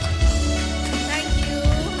 Thank you,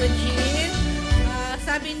 Regine.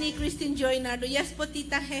 Sabi ni Christine Joy Nardo, yes po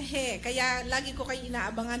tita, hehe. Kaya lagi ko kayo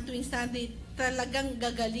inaabangan tuwing Sunday. Talagang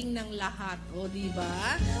gagaling ng lahat. O, di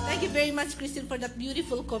ba? Thank you very much, Christine, for that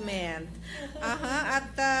beautiful comment.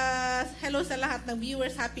 At hello sa lahat ng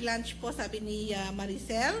viewers. Happy lunch po, sabi ni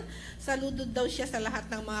Maricel. Saludo daw siya sa lahat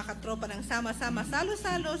ng mga katropa ng sama-sama.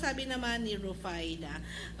 Salo-salo, sabi naman ni Rufaida.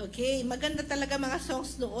 Okay, maganda talaga mga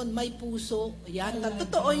songs noon. May puso. Yan,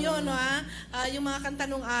 totoo yun, ha? Yung mga kanta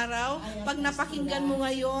nung araw, pag napakinggan mo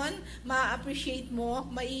ngayon, ma-appreciate mo,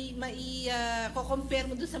 ko-compare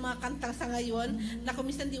mo doon sa mga kantang sa ngayon, na kung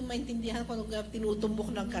minsan di mo maintindihan kung tinutumbok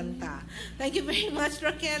ng kanta. Thank you very much,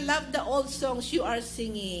 Raquel. Love the old songs you are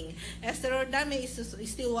singing. Esther Ordame is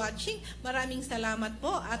still watching. Maraming salamat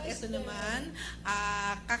po. At ito naman,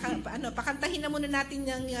 pakantahin na muna natin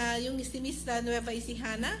yung si Miss Nueva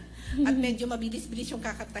Ecija. At medyo mabilis-bilis yung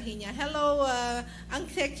kakantahin niya. Hello, ang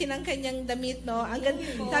sexy ng kanyang damit, no?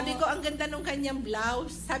 Sabi ko, ang ganda ng kanyang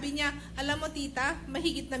blouse. Sabi niya, alam mo tita,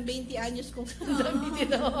 mahigit ng 20 anyos kung damit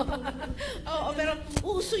ito. Oo, pero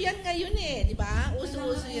uso yan ngayon eh, di ba?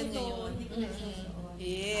 Uso-uso yan ngayon.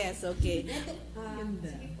 Yes, okay.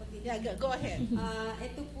 Yeah, go ahead.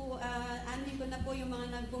 Ito po, anin ko na po yung mga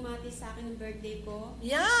nagbumati sa akin ng birthday ko.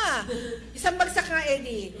 Yeah! Isang bagsak nga,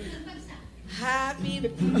 Eddie. Happy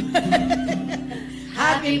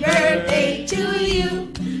birthday to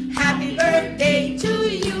you. Happy birthday to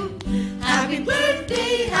you. Happy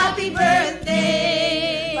birthday, happy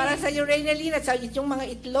birthday. Para sa iyo, Reynalyn, at sa yung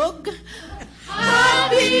mga itlog.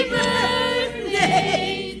 Happy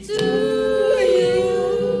birthday to you.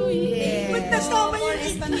 Yeah. Magkasama yung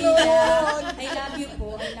itlog. I love you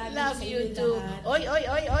po. I love you too. Oy,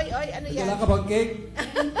 ano yan? Wala ka bang cake?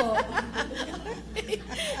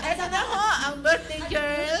 Ito na ho, ang birthday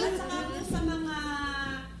girl. At saka po sa mga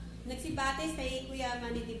nagsibates kay Kuya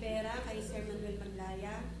Manny Di Vera, kay Sir Manuel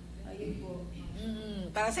Maglaya. Ayun po.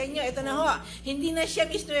 Para sa inyo, ito na ho. Hindi na siya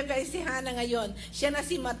Miss Nueva Ecija ngayon. Siya na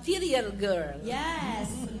si Material Girl.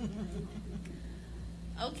 Yes.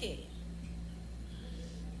 Okay.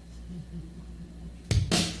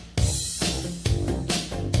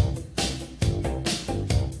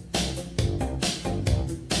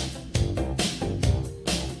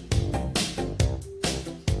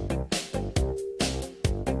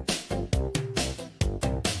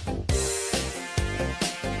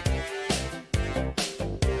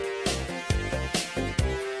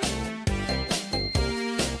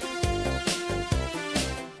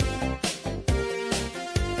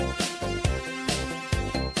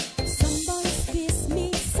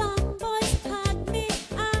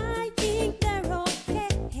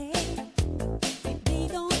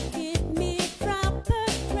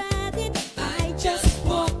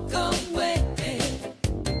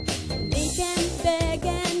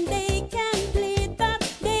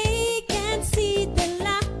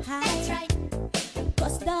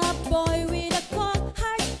 boy with a cold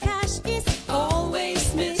hard cash is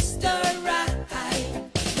always Mr. Right.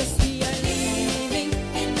 'Cause we are living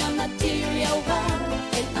in a material world,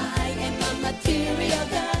 and I am a material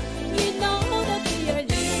girl. You know that we are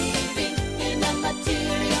living in a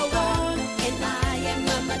material world, and I am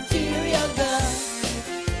a material girl.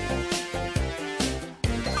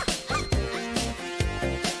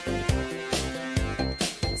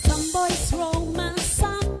 Some boys romance,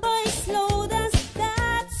 some boys slow dance,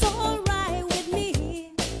 that's alright with me.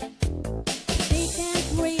 They can't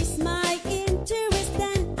raise my interest,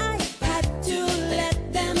 then I had to let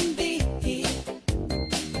them be.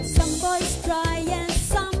 Some boys try and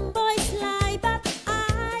some boys lie, but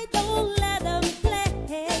I don't let them play.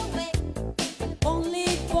 Only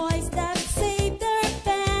boys that save their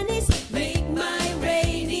pennies make my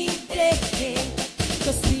rainy day.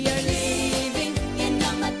 'Cause we are living in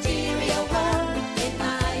a material world, and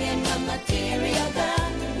I am a material girl.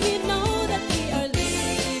 You know that we are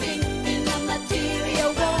living in a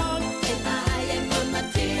material world, and I am a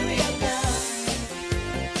material girl.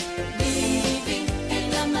 Living in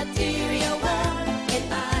a material world, and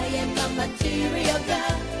I am a material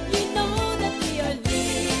girl. You know that we are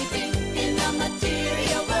living in a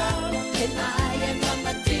material world, and I am a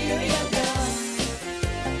material girl.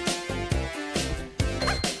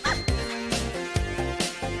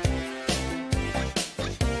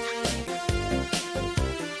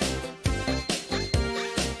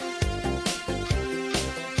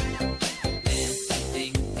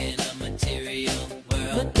 Living in a material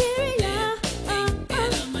world. Material,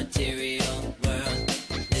 In a material world.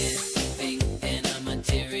 Living in a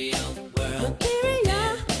material world.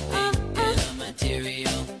 material, In a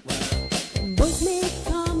material world. Boys may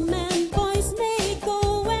come and boys may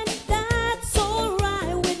go, and that's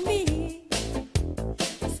alright with me.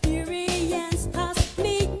 Experience has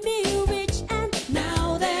made me rich, and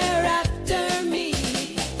now they're after me.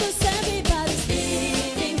 'Cause everybody's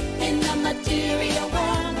living in a material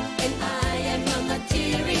world, and I am a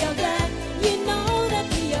material girl. You know that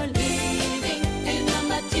we are living in a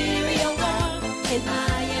material world, and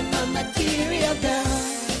I am a material girl.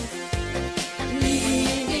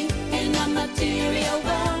 Living in a material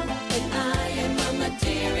world, and I am a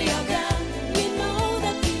material girl. You know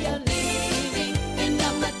that we are living in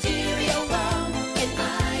a material world, and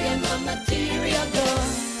I am a material girl.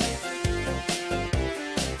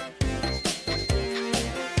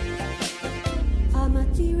 A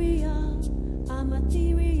material, a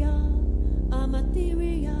material, a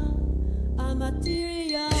material, a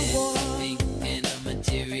material world. Living in a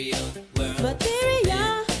material world.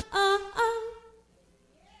 Material,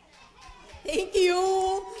 Thank you.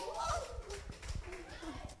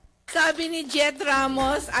 Sabi ni Jet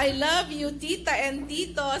Ramos, I love you, tita and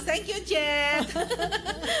tito. Thank you, Jet.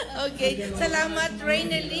 Okay. Salamat,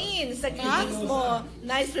 Reyneline, sa greetings mo.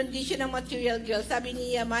 Nice rendition ng Material Girl. Sabi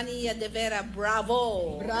ni Mania De Vera,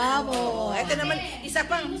 bravo. Bravo. Ito naman, isa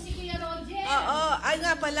pang... Oo, ay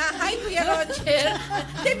nga pala. Hi, Kuya Roger.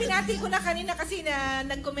 Hindi, binati ko na kanina kasi na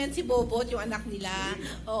nag-comment si Bobot, yung anak nila.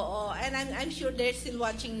 Oo, and I'm sure they're still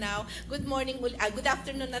watching now. Good morning, good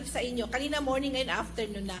afternoon na sa inyo. Kanina morning, ngayon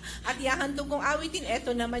afternoon na. At ihahantong kong awitin,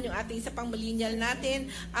 eto naman yung ating isa pang millennial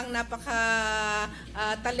natin, ang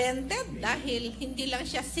napaka-talented dahil hindi lang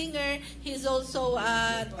siya singer, he's also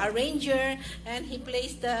arranger, and he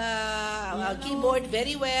plays the keyboard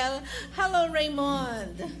very well. Hello,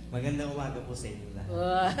 Raymond. Magandang umaga po sa inyo lahat.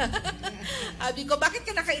 Abi ko, bakit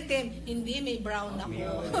ka nakaitim? Hindi, may brown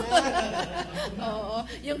ako. Oo.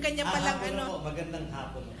 Yung kanya palang magandang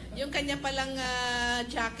hapon. Yung kanya palang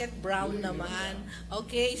jacket brown naman.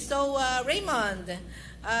 Okay, so Raymond,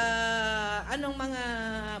 anong mga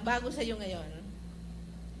bago sa iyo ngayon?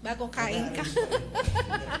 Bagong kain ka?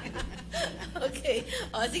 Okay.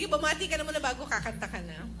 Sige, bumati ka na muna bago kakanta ka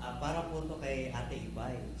na. Para po to kay Ate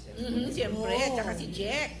Ibay. Siyempre, tsaka si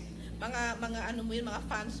Jack. Mga ano mo yun, mga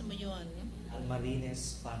fans mo yun.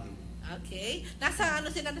 Almarines family. Okay. Nasa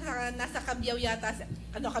sila nasa Kabyaw yata,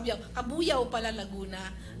 Kabuyaw pala, Laguna.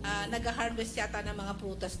 Nag-harvest yata ng mga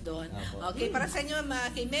prutas doon. Okay, para sa inyo,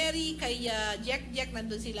 kay Mary, kay Jack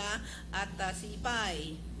nandun sila, at si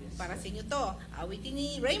Ipay. Para sa inyo to, awitin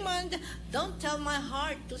ni Raymond, Don't Tell My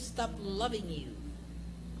Heart to Stop Loving You.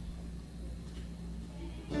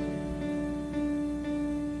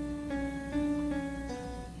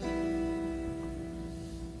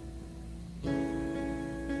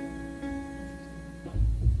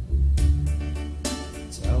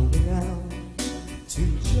 Tell me now to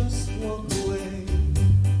just walk away.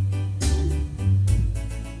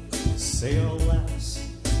 Say our lives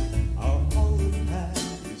are all the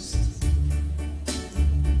past.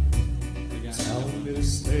 Tell me to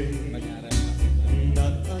stay.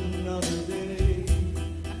 Not another day.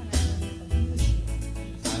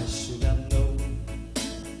 I should have known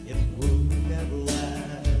it would never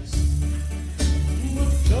last.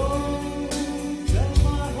 But don't tell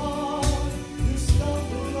my heart to stop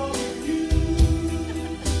loving you.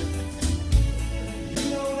 You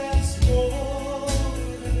know that's more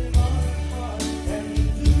than my heart can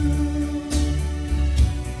do.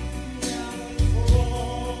 Now and for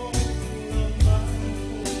all of my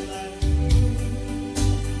whole life through.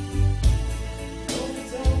 Don't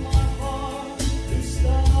tell my heart to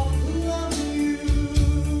stop loving you.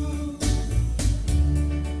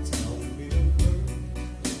 Tell me the bird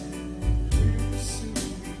will soon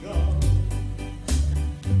be gone.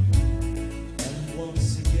 And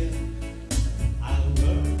once again I'll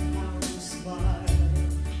learn how to smile.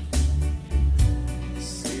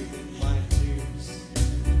 Saving my tears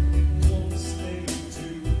won't stay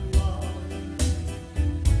too long.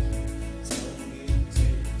 Tell me it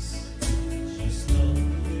takes just a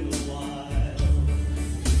little while.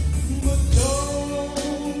 But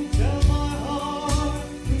don't tell my heart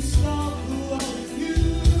to stop loving you.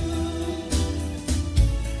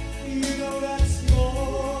 You know that's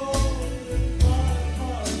more than my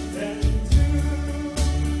heart can do.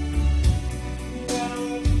 Now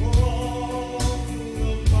and for all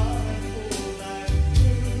of my whole life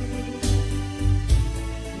through.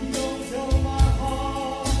 Don't tell my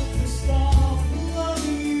heart to stop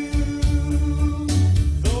loving you.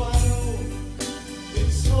 Though I know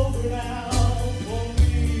it's over now, for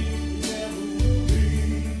me it never will be.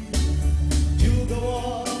 You'll go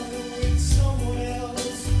on with someone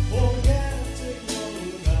else, forgetting all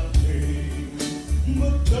about me.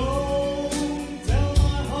 But don't tell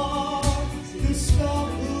my heart to stop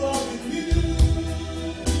loving you.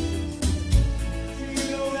 You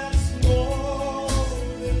know that's more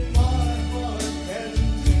than my heart can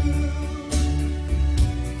do.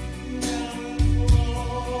 Now and for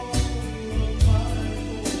all of my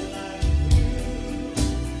whole life through.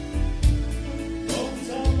 Don't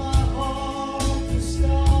tell my heart to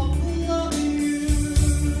stop loving you.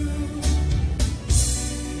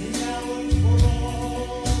 Now and for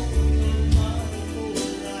all of my whole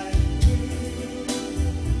life through.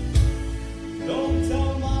 Don't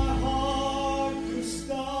tell my heart to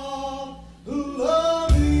stop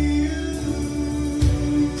loving you.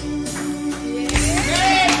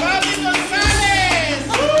 Hey, Bobby Gonzales!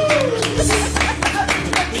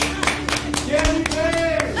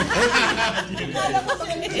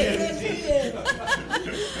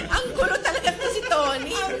 Ang gulo talaga na si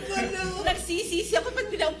Tony. Nagsisisi ako pag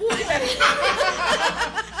pinaupuan na rin.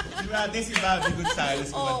 Dati si Bobby Gonzales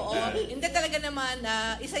Oo, kumanta. hindi talaga naman,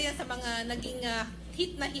 isa yan sa mga naging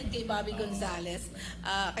hit na hit kay Bobby Gonzales.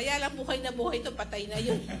 Kaya lang buhay na buhay ito, patay na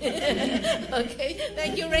yun. Okay,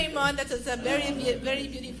 thank you Raymond. That's a very very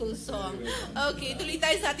beautiful song. Okay, tuloy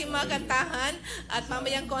tayo sa ating mga kantahan at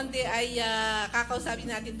mamayang konti ay kakausapin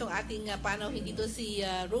natin tong ating panauhin dito si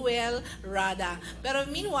Ruel Rada. Pero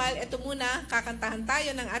meanwhile, ito muna, kakantahan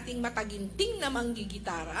tayo ng ating mataginting na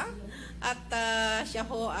manggigitara at siya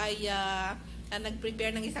ho ay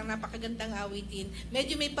nag-prepare ng isang napakagandang awitin.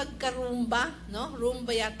 Medyo may pagka-rumba, no?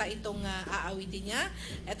 Rumba yata itong aawitin niya.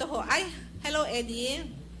 Ito ho, ay, hello Eddie.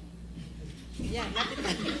 Yan, natin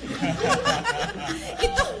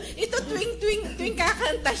ito tuwing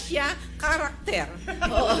kakanta siya, karakter.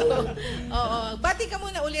 Oo. Bati ka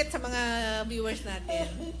muna ulit sa mga viewers natin.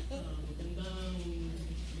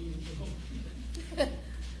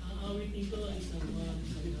 Awitin ko ay isang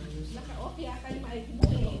Naka-okay, akay maayos mo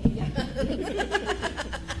eh.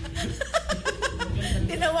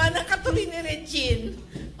 Tinawanan ka tuloy ni Regine.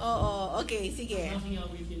 Oo, okay, sige. Ang aking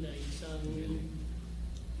awitin ay isang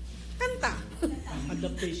Kanta.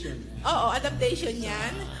 adaptation. Oo, adaptation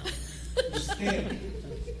yan.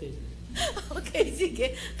 Okay,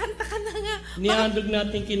 sige. Kanta ka na nga. Nihandog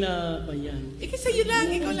natin kina Bayan. Sa'yo lang.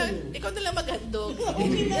 Ikaw na lang maghandog.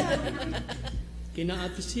 Kina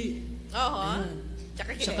Ate C. Oo.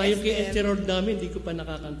 Tsaka kina Saka yung kay Esther. Esther Ordami, hindi ko pa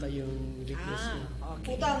nakakanta yung request niya.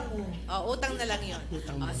 Okay. Utang na lang yun.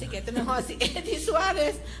 Sige, ito na ho si Eddie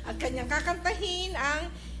Suarez at kanyang kakantahin ang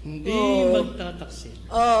Hindi magtataksil.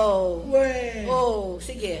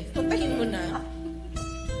 Sige, kantahin mo na.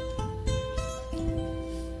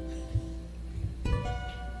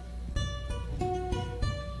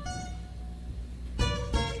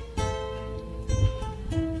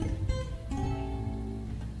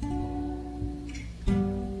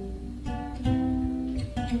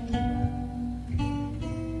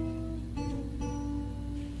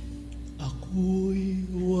 Ako'y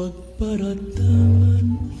huwag paratangan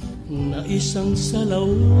na isang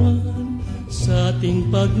salawan sa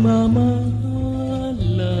ating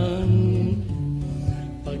pagmamahalan.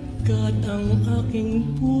 Pagkat ang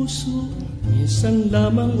aking puso minsan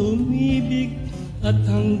lamang umibig at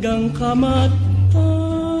hanggang kamatayan.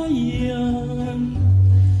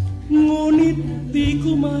 Ngunit di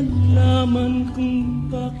ko malaman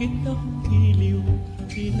kung bakit ako giliw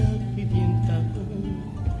pinagbibintangan.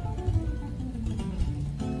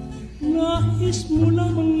 Nais mo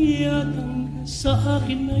lamang yatang sa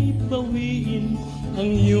akin ay bawiin ang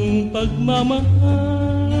iyong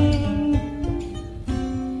pagmamahal.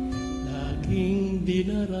 Laging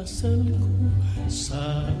dinarasal ko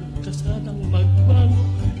sa kasalang magbago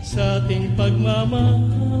sa ating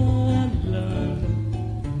pagmamahalan.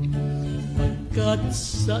 Pagkat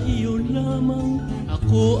sa iyo lamang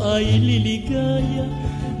ako ay liligaya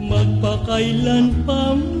magpakailan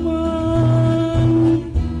pa man.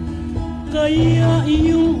 Kaya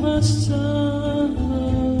iyong asahan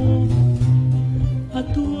at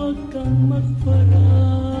huwag kang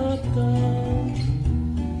magparatang.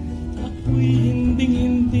 Ako'y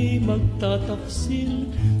hindi magtataksil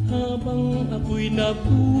habang ako'y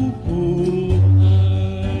nabubuhay.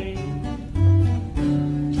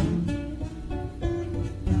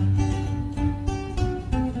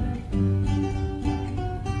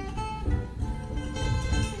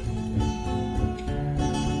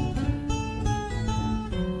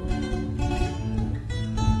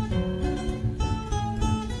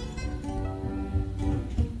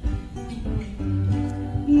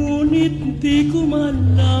 Ngunit di ko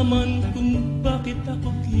malaman kung bakit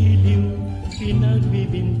ako giliw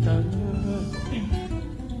pinagbibintangan.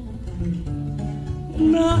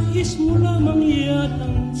 Nais mo lamang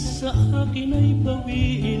yatang sa akin ay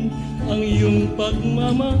bawiin ang iyong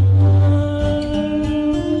pagmamahal.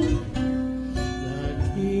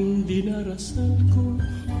 Laging dinarasal ko,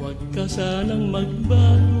 huwag ka sanang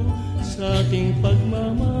magbago sa ating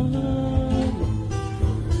pagmamahal.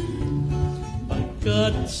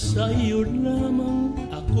 Pagkat sa iyo lamang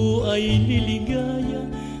ako ay liligaya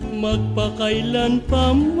magpakailan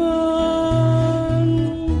pa man.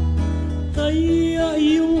 Kaya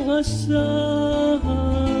iyong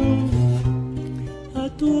asahan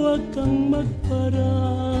at huwag kang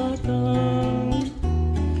magparatang.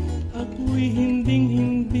 Ako'y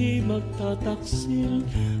hindi magtataksil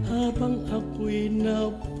habang ako'y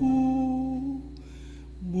nabubuhay.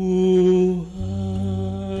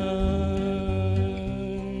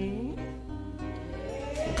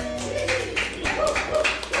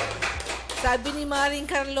 Sabi ni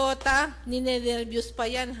Maring Carlota, ninenervyos pa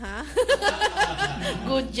yan, ha?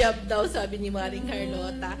 Good job daw, sabi ni Maring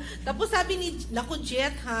Carlota. Tapos sabi ni, naku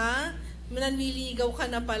Jet, ha? Nanliligaw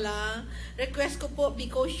ka na pala. Request ko po,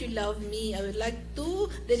 Because You Love Me, I would like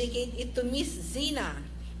to dedicate it to Miss Zina,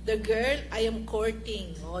 the girl I am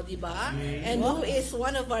courting. O, diba? And who is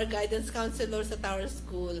one of our guidance counselors at our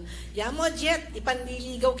school. Yamo, Jet,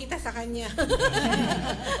 ipanliligaw kita sa kanya.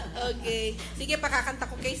 Okay. Sige, pakakanta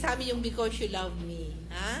ko kay Sammy yung Because You Love Me.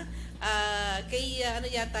 Ha? Ano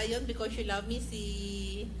yata yun? Because You Love Me,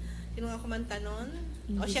 sino nga kumanta nun?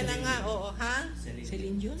 O, siya na nga, oo, ha?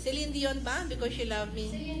 Celine Dion? Celine Dion ba? Because You Love Me?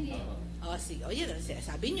 Celine Dion. O, sige. O, yun,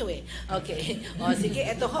 sabi nyo eh. Okay. O, sige,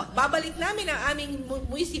 eto ho. Babalik namin ang aming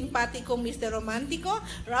muy simpatikong Mr. Romantico,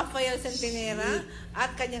 Rafael Centenera,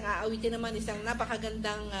 at kanyang aawitin naman isang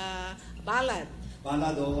napakagandang ballad.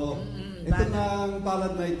 Ballad, oo. Ito ng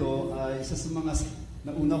ballad na ito ay isa sa mga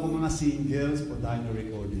nauna kong mga singles for Dino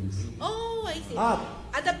Recordings. Oh, I see.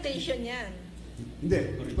 Adaptation yan.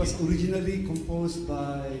 Hindi. It was originally composed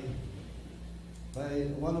by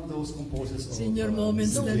one of those composers of Senior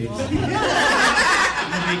moments na rin.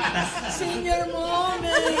 Senior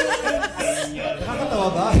moments! Nakakatawa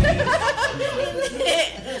ba?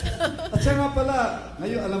 At siya nga pala,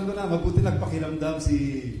 ngayon alam ko na, mabuti nagpakiramdam si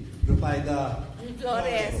Rufaida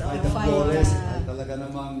Flores. Flores. Ay, talaga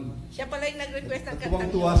namang siya pala yung nag-request ng kanta.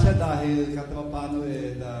 Tuwang-tuwa siya dahil Katropang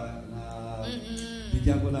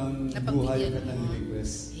bigyan ko ng buhay yung kanyang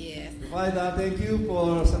request. Yes. Rufaida, thank you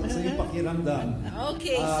for sa iyong pakiramdam.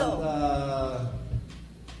 Okay,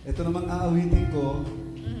 ito namang aawitin ko.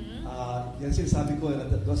 Yan sinasabi ko.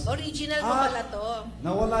 Original mo pala to.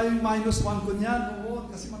 Nawala yung -1 ko niyan. Oo,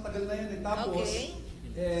 kasi matagal na yan. Tapos,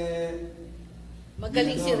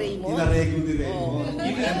 magaling si Raymond. Inarego ni Raymond.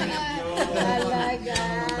 Talaga.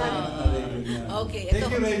 Okay. Thank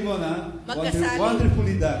you, Raymond, ha? Magkasaliw.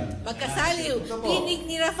 Wonderfully done. Magkasaliw. Tinig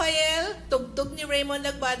ni Rafael, tugtog ni Raymond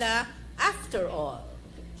Nagbada, After All.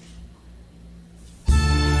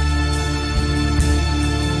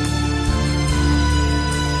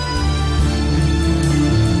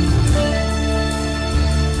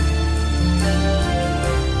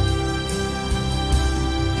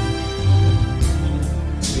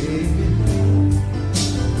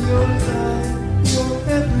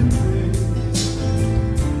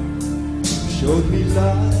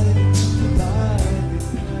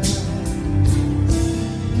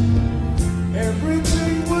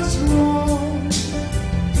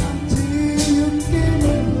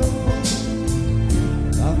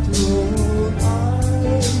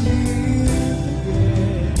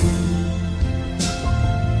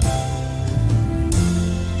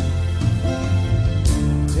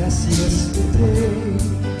 as yesterday.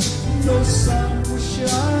 No sun was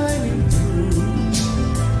shining through.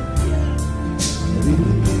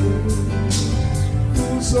 Little day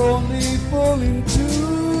was only falling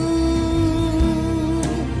too.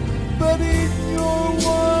 But in your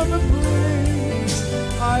warm embrace,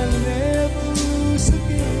 I'll never lose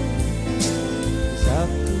again. 'Cause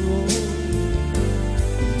after all,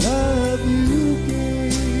 love you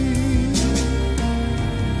gave.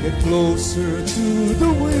 Get closer to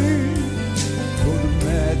the wind, for the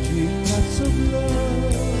magic touch of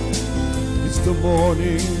love. It's the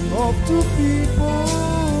morning of two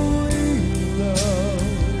people in love.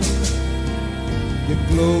 Get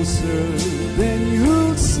closer, then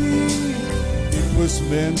you'll see it was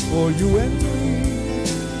meant for you and me.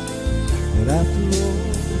 But after all,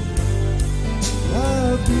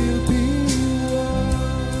 love will be one.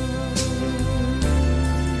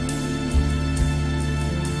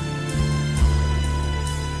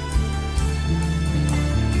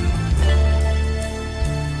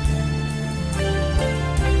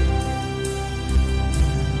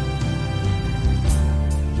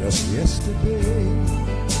 Just yesterday,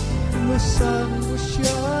 the sun was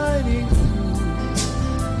shining through.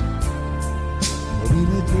 But in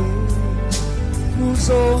a day, who's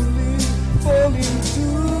only falling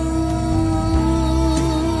too.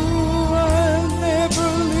 I'll never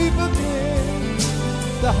leave again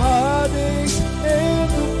the heartaches and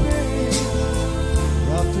the pain.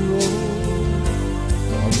 After all,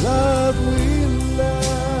 our love will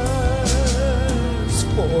last.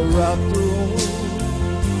 For after all,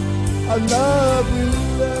 our love will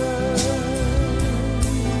last.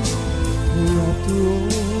 For after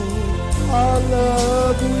all, our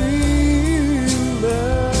love will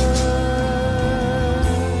last.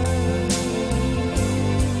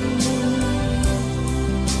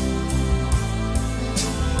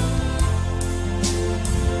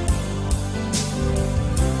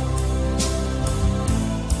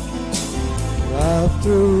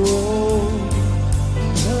 After all,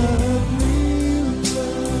 love will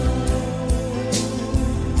last.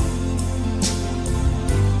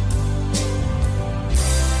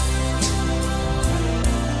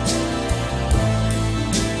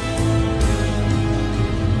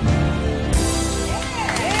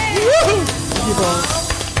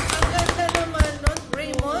 Ang ganda naman nun,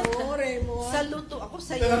 Raymond. Oo, Raymond. Saluto ako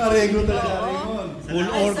sa iyo. Talagang areglo talaga, Raymond. Full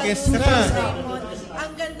Ay, orchestra. saluto, Raymond.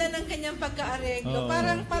 Ang ganda ng kanyang pagka-areglo. Oo.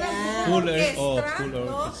 Parang Full orchestra, full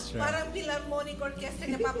no? orchestra. Parang Philharmonic Orchestra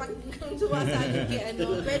na sumasali kay ano.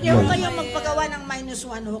 Pwede ho kayong magpagawa ng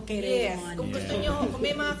 -1 ho kay Yes, Raymond. kung gusto nyo, kung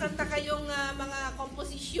may mga kanta kayong mga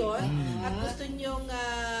komposisyon at gusto nyo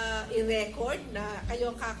i-record na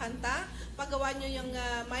kayo ang kakanta, pagawa nyo yung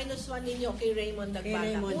 -1 ninyo kay Raymond Dagbata.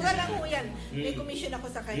 Raymond. Mura lang ho yan. May commission ako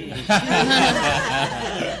sa kanya.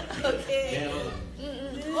 Okay.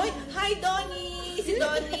 Hoy, hi Donnie! Si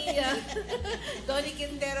Donnie. Donnie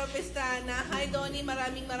Quintero Pestana. Hi Donnie,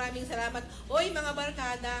 maraming salamat. Hoy mga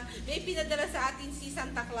barkada, may pinadala sa atin si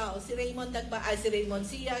Santa Claus, si Raymond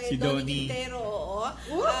si Si Donnie Donnie. Quintero, oo.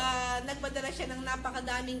 Nagpadala siya ng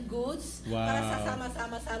napakadaming goods para sa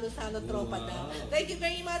sama-sama salo-salo tropa daw. Thank you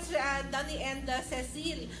very much Donnie and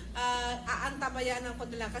Cecil. Aantabayanan ko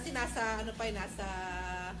nila kasi nasa nasa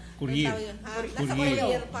Courier. Nasa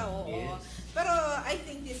courier pa, oo. Pero I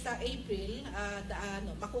think this April,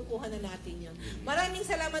 makukuha na natin yun. Maraming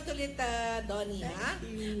salamat ulit, Donnie, ha?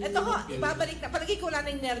 Ito ho, ibabalik na. Palagi ko lang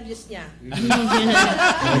yung nervous niya.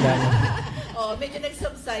 Oh, medyo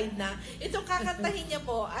nag-subside na. Itong kakantahin niya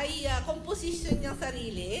po ay composition niyang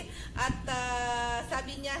sarili. At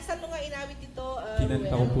sabi niya, saan mo nga inawit ito,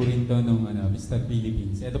 Kinanta ko po rin to nung Mr.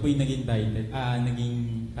 Philippines. Ito po yung naging title, naging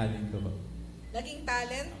talent ko po. Naging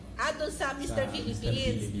talent? Doon sa Mr. Philippines.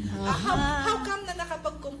 Philippines. How come na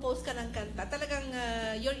nakapag-compose ka ng kanta? Talagang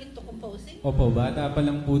you're into composing? Opo, bata pa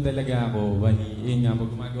lang po talaga ako. Bali, yun nga po,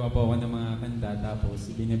 gumagawa po ako ng mga kanta.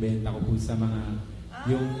 Tapos, binibenta ko po sa mga,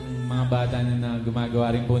 yung mga bata na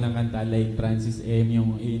gumagawa rin po ng kanta, like Francis M,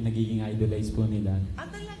 yung nagiging idolize po nila.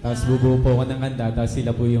 Tapos bubuo po ako ng kanta, tapos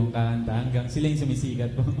sila po yung kakanta, hanggang sila yung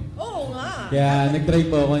sumisikat po. Oo nga. Kaya nag-try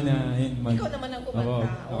po ako na, yun, Ikaw naman ang kumanta.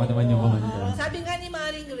 Ako naman yung kumanta. Sabi nga ni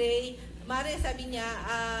Maring Ray, sabi niya,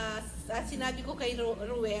 sinabi ko kay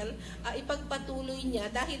Ruel, ipagpatuloy niya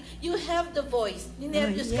dahil you have the voice.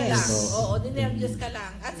 Ninervyos ka lang. Oo, ninervyos ka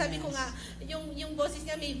lang. At sabi ko nga, yung boses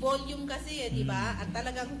niya may volume kasi, di ba? At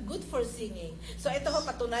talagang good for singing. So ito ho,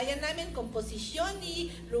 patunayan namin, komposisyon ni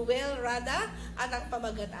Ruel Rada at ang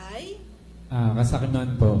pamagat ay?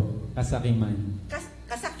 Kasakiman po. Kasakiman.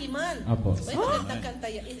 Kasakiman. Opo. May magandang kanta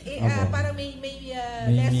yan. Opo. Parang may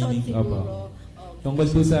lesson meaning, siguro. opo. Tungkol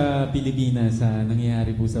po sa Pilipinas, sa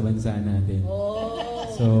nangyayari po sa bansa natin.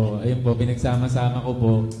 So, ayun po, pinagsama-sama ko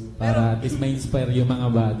po para at least ma-inspire yung mga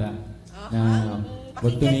bata na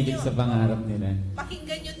huwag tumigil sa pangarap nila.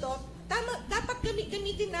 Pakinggan nyo to. Tama, dapat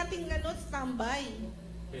gamitin natin standby.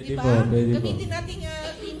 Pwede diba? po, pwede Gamitin po. natin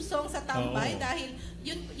theme song sa tambay dahil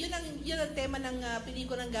yun ang tema ng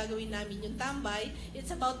pelikulang gagawin namin, yung tambay. It's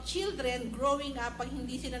about children growing up. Pag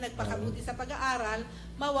hindi sila nagpakabuti sa pag-aaral,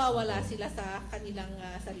 mawawala sila sa kanilang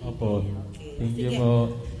sarili. Opo. Okay. Thank you Sige. po.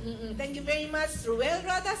 Thank you very much, Ruel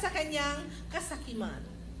Roda, sa kanyang kasakiman.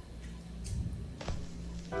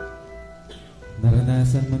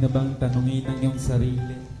 Naranasan mo na bang tanungin ang iyong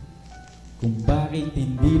sarili kung bakit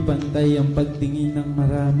hindi pantay ang pagtingin ng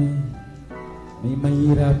marami? May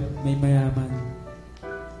mahirap, may mayaman.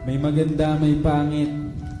 May maganda, may pangit.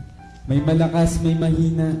 May malakas, may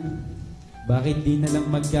mahina. Bakit di na lang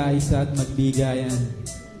magkaisa at magbigayan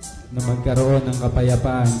na magkaroon ng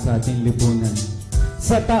kapayapaan sa ating lipunan?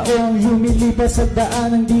 Sa taong lumilipas sa daan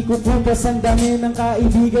ang di ko bukas, ang dami ng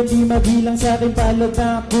kaibigan di mabilang sa akin palad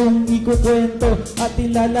na kung ikukwento at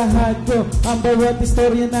ilalahad ko ang bawat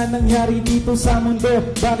istorya na nangyari dito sa mundo.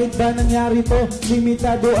 Bakit ba nangyari to?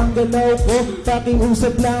 Limitado ang galaw ko,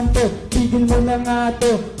 pakiusap lang to, tigil mo na nga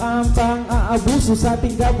to ang pang-aabuso sa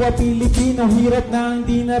ating kapwa Pilipino. Hirap na ang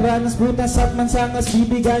di naranas, butas at mansangas,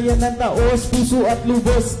 bibigayan ng taos, puso at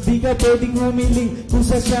lubos. Di ka pwedeng humiling kung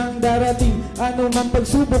sa siyang darating, ano man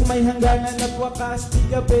pagsubok may hangganan at wakas. Di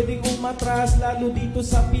ka pwedeng umatras, lalo dito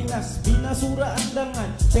sa Pinas. Binasura ang dangan,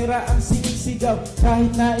 pera ang sinisigaw.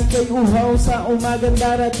 Kahit na ikay uhaw sa umagang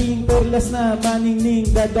darating, perlas na maningning,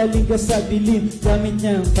 dadaling ka sa dilim, gamit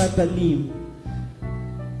niyang patalim.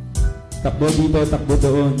 Takbo dito, takbo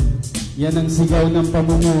doon, yan ang sigaw ng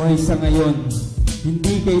pamumuhay sa ngayon.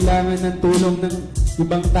 Hindi kailangan ng tulong ng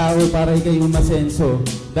ibang tao para ikay umasenso,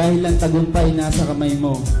 dahil ang tagumpay nasa kamay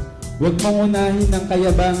mo. Huwag mong unahin ng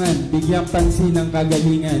kayabangan, bigyang pansin ng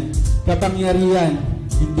kagalingan, kapangyarihan,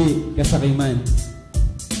 hindi kasakiman.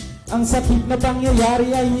 Ang sakit na pangyayari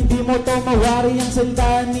ay hindi mo to mawari. Ang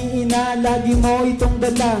salita ni ina, lagi mo itong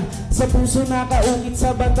dala sa puso, nakaungit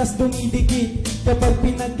sa batas dumidikit. Kapag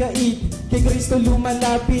pinagkait, kay Kristo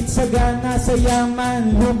lumalapit. Sagana sa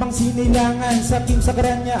yaman, lupang sinilangan, sakim sa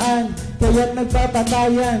karanyaan, kaya't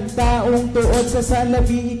nagpapatayan. Taong tuod sa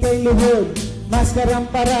salabi, ikay luhod, maskarang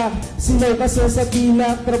parak, silaw kasi sa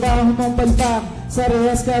kilak, trabaho mong palpak, sa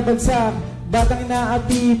rehas ka bagsak. Batang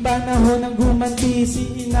inaati, panahon ng gumanti,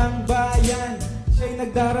 si inang bayan, siya'y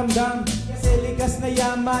nagdaramdam, kasi likas na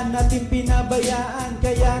yaman natin pinabayaan.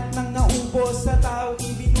 Kaya't nang naubos sa tao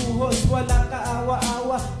ibinuhos, walang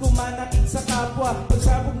kaawa-awa, kumanakit sa kapwa.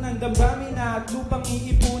 Pagsabog ng damdamin at lupang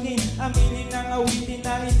iipunin, aminin ng awitin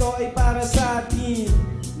na ito ay para sa atin.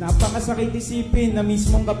 Napakasakit isipin na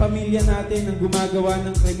mismong kapamilya natin ang gumagawa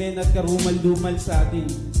ng krimen at karumal-dumal sa atin.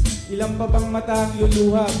 Ilang pa bang mata ang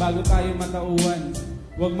luluha bago tayo matauhan?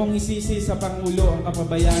 Huwag mong isisi sa Pangulo ang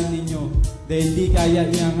kapabayaan ninyo, dahil di kaya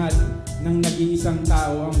iangat ng nag-iisang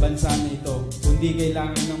tao ang bansa na ito, kundi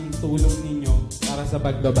kailangan ng tulong ninyo para sa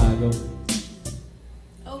pagbabago.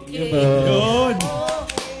 Okay. Yun!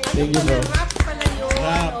 Thank you po. Rap pala yun.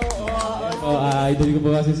 Rap. Idol ko po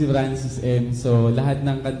kasi si Francis M. So, lahat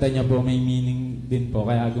ng kanta niya po may meaning din po.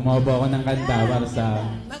 Kaya gumawa po ako ng kanta para sa...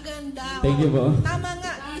 Maganda. Thank you po. Tama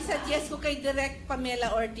nga, i-suggest ko kay Direct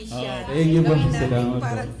Pamela Ortiz yan. Thank you po. Gawin natin Salamat po.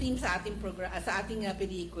 parang theme sa ating sa ating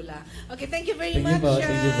pelikula. Okay, thank you very Thank you much, po.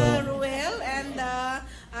 Thank you po. Ruel. And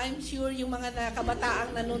I'm sure yung mga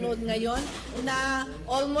kabataang nanonood ngayon na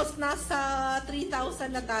almost nasa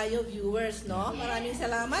 3,000 na tayo viewers, no? Maraming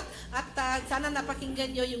salamat. At sana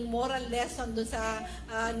napakinggan nyo yung moral lesson doon sa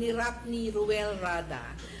ni-rap ni Ruel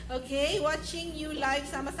Rada. Okay, watching you live,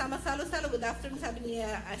 sama-sama, salo-salo. Good afternoon, sabi ni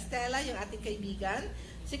Estela, yung ating kaibigan.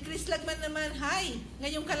 Si Chris Lagman naman, hi,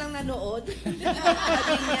 ngayon ka lang nanood.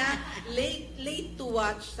 Sabi niya, late to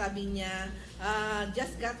watch, sabi niya.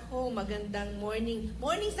 Just got home, magandang morning.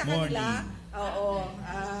 Morning sa kanila. Oo,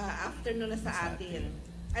 afternoon na sa atin.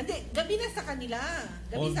 Hindi, gabi na sa kanila.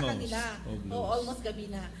 Gabi sa kanila. Almost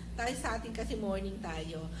gabi na. Tayo sa atin kasi morning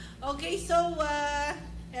tayo. Okay, so,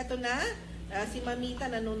 eto na. Si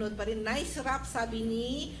Mamita nanonood pa rin. Nice rap, sabi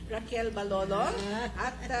ni Raquel Balolong.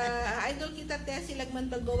 At idol kita, Tessie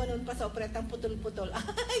Lagman Balboa noon pa sa opretang putol-putol.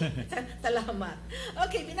 Ay, salamat.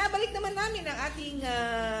 Okay, binabalik naman namin ang ating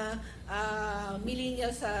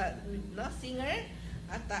millennial singer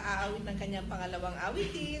at aawit ng kanyang pangalawang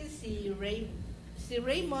awitin, si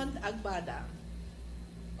Raymond Agbada.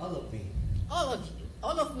 All of me. All of you.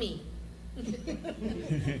 All of me.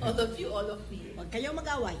 All of you, all of me. Huwag kayong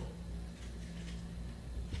mag-away.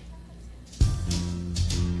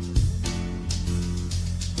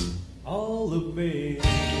 all of me.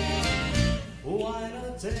 Why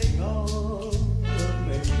not take all of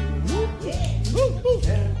me?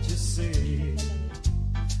 Can't you see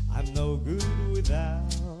I'm no good without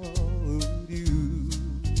you?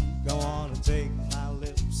 Go on and take my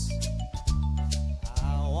lips.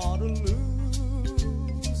 I want to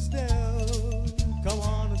lose them. Come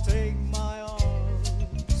on and take my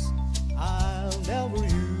arms. I'll never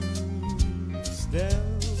use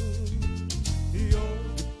them. Your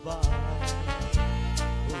goodbye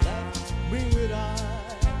left me with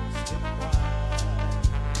eyes that cry.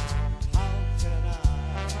 How can I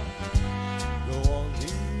go on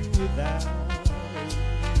here without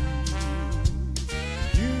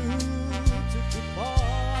you? You took the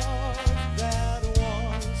part that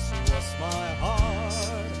once was my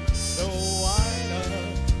heart. So why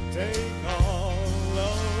not take all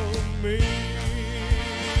of me?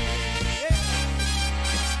 Yeah.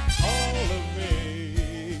 All of me.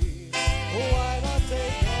 Why not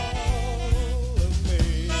take all of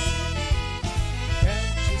me?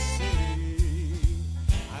 Can't you see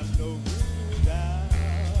I'm no good without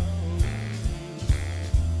you?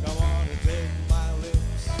 Come on and take my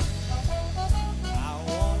lips. I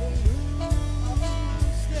wanna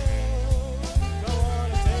lose them. Come on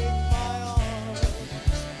and take my arms.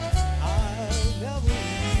 I'll never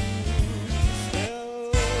lose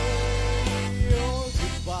them. Your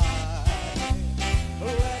goodbye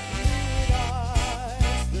left me with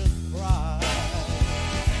eyes that cry.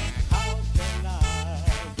 How can I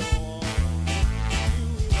go on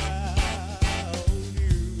without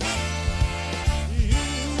you?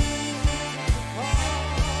 You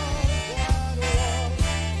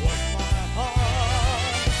was my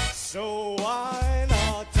heart. So why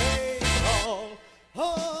not take all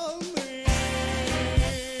of me?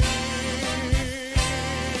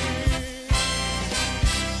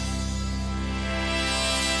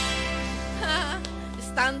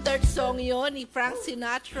 Standard song yon ni Frank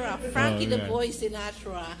Sinatra, Frankie Oh, the yeah. Boy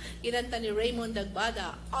Sinatra. Kinanta ni Raymond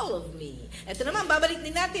Dagbada, All of Me. Ito naman, babalik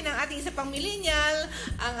din natin ang ating isa pang millennial,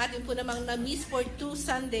 ang ating po namang na-miss for 2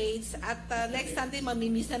 Sundays. At next Sunday,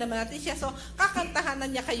 mamimiss na naman natin siya. So, kakantahan na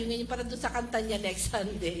niya kayo ngayon para doon sa kanta niya next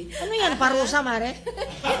Sunday. Ano yan, parusa, Mare?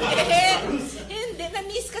 Hindi,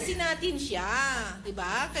 na-miss kasi natin siya.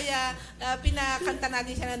 Diba? Kaya, pinakanta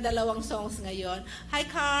natin siya ng 2 songs ngayon. Hi,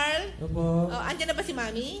 Carl! Opo. Andyan na ba si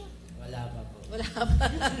Mami? Wala pa po. Wala pa.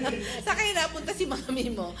 Saan kayo napunta si Mami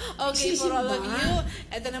mo? Okay, for all of you.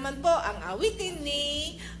 Ito naman po, ang awitin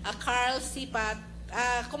ni Carl Sipat.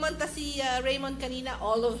 Kumanta si Raymond kanina,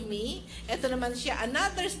 All of Me. Ito naman siya,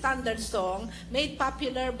 another standard song made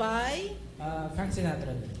popular by... Frank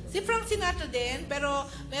Sinatra. Si Frank Sinatra din, pero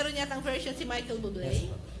meron yatang version si Michael Bublé.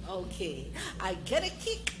 Okay. I get a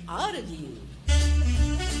kick out of you.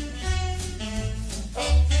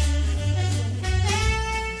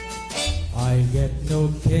 I get no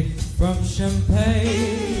kick from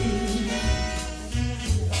champagne.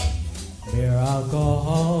 Mere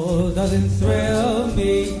alcohol doesn't thrill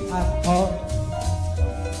me at all.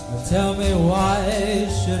 Tell me why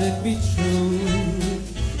should it be true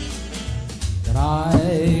that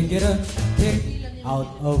I get a kick out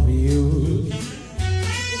of you?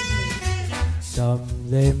 Some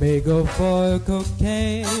they may go for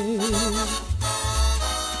cocaine.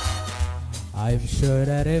 I'm sure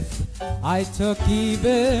that if I took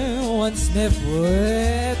even one sniff,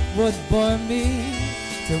 it would bore me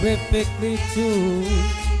terrifically too.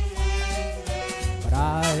 But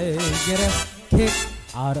I get a kick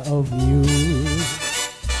out of you.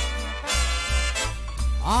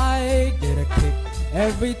 I get a kick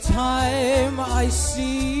every time I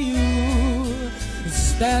see you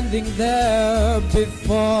standing there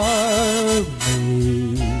before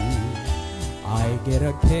me. I get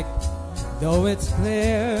a kick, though it's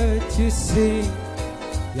clear to see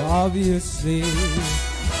you obviously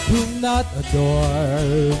do not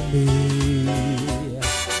adore me.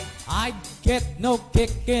 I get no kick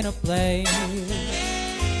in a plane,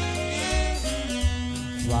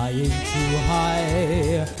 flying too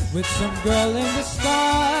high with some girl in the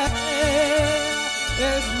sky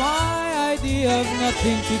is my idea of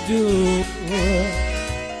nothing to do.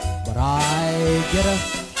 But I get a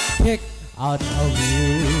kick out of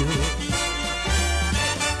you.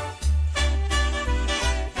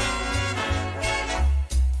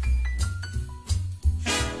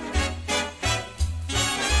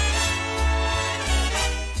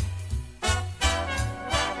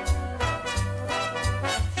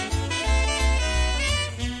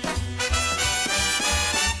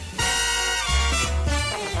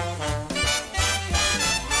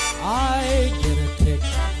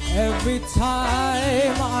 Every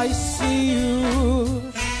time I see you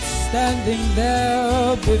standing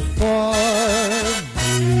there before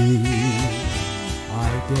me. I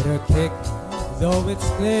get a kick, though it's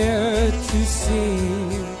clear to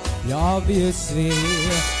see, you obviously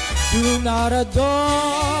do not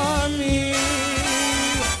adore me.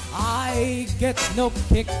 I get no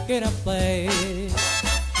kick in a play,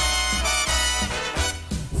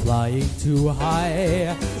 flying too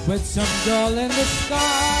high with some girl in the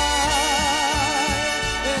sky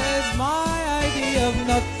is my idea of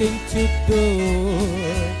nothing to do.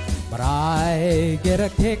 But I get a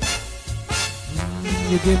kick,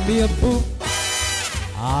 you give me a boot,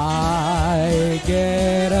 I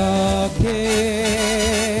get a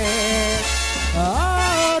kick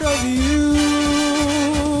out of you.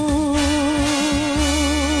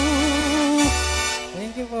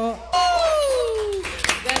 Thank you po.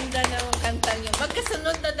 Ganda ng kanta niyo.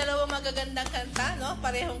 Magkasunod na dalawang magagandang kanta, no?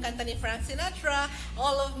 Parehong kanta ni Frank Sinatra,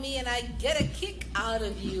 All of Me and I Get a Kick Out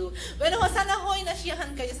of You. Bueno, sana ho'y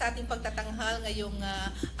nasiyahan kayo sa ating pagtatanghal ngayong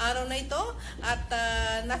araw na ito at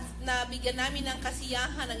nabigyan namin ng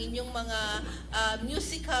kasiyahan ang inyong mga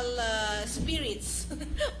musical spirits.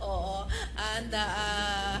 Oo. And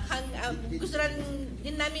gusto rin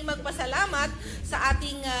din namin magpasalamat sa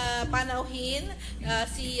ating panauhin,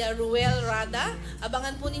 si Ruel Rada.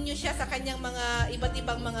 Abangan po ninyo siya sa kanyang mga iba't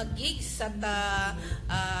ibang mga gigs at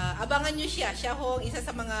abangan nyo siya. Siya ho ang isa sa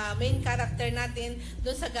mga main character natin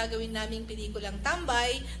doon sa gagawin naming pelikulang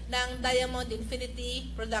Tambay ng Diamond Infinity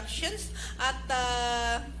Productions. At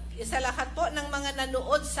sa lahat po ng mga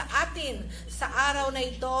nanood sa atin sa araw na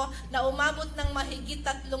ito na umabot ng mahigit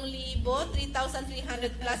 3,000,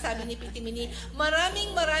 3,300 plus, sabi ni Piti Mini.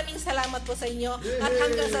 Maraming salamat po sa inyo. At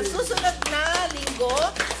hanggang sa susunod na linggo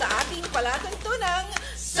sa ating palatuntunang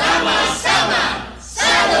Sama-sama!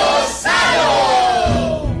 Salo-salo!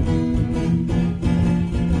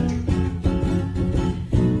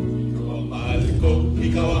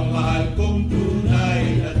 Ikaw ang mahal kong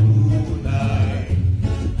tunay na tunay.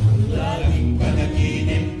 Ang laging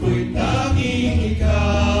panaginip ko'y tanging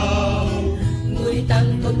ikaw. Ngunit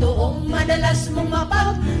ang totoong madalas mong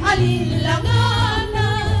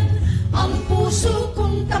mapag-alinlanganan, ang puso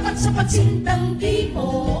kong tapat sa pagsintang di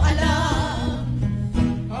mo alam.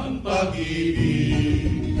 Ang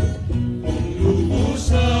pag-ibig kong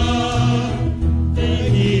lubusan,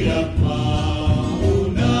 hirap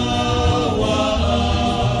maunawaan.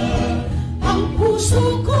 Ang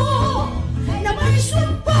puso ko na may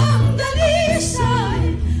sumpang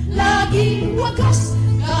dalisay, laging wagas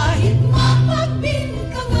kahit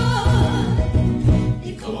mapagbintangan.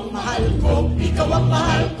 Ikaw ang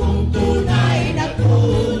mahal kong tunay na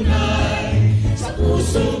tunay. Sa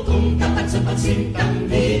puso kong tapat sa pagsintang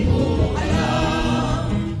di mo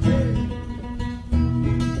alam.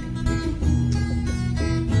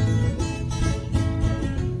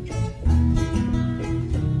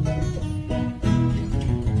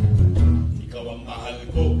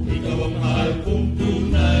 Ikaw ang mahal kong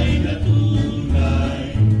tunay na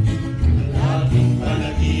tunay. Ang laging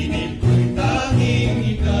panaginip ko'y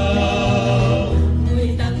tanging ikaw.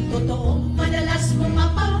 Ngunit ang totoong madalas mong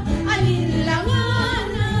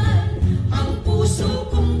mapag-alinlanganan, ang puso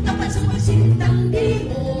kong tapat sa pagsintang di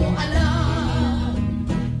mo alam.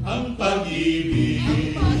 Ang pag-ibig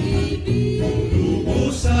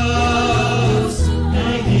lubusan,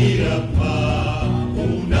 ay hirap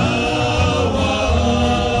maunawaan.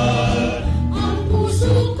 Ang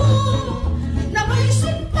puso ko na may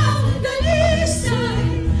sumpang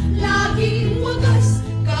dalisay, laging wagas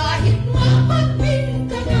kahit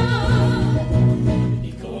mapagbintangan.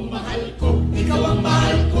 Ikaw ang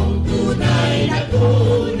mahal kong tunay na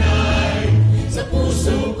tunay. Sa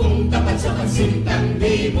puso kong tapat sa pagsintang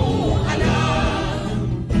di mo alam.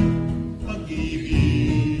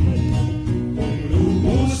 Pag-ibig kung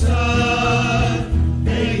lubusan,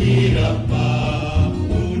 ay hirap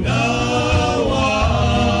maunawaan.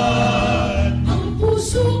 Ang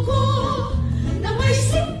puso ko na may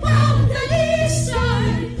sumpang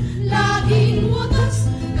dalisay, laging wagas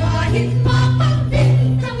kahit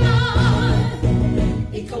mapagbintangan.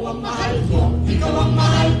 Ikaw ang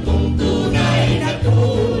mahal kong tunay na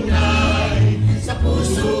tunay. Sa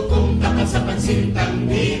puso kong tapat sa pagsintang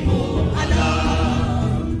di mo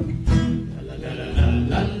alam.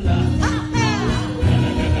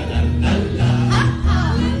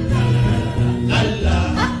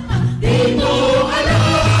 Di mo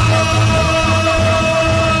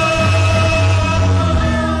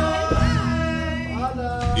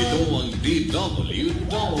Ito ang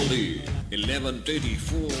DWWD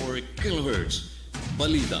 1134 kHz.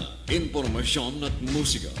 Balita, impormasyon at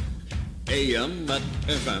musika. AM at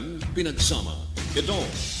FM pinagsama. Ito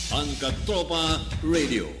Ang Katropa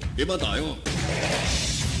Radio. Iba tayo.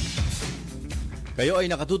 Kayo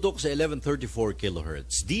ay nakatutok sa 1134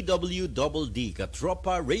 kHz. DWDD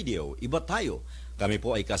Katropa Radio. Iba tayo. Kami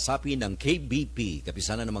po ay kasapi ng KBP,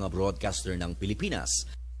 Kapisanan ng mga Broadcaster ng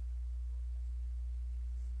Pilipinas.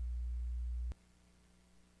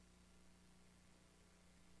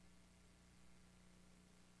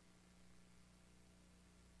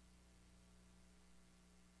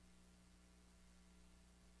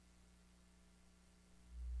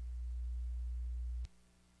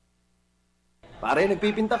 Pare,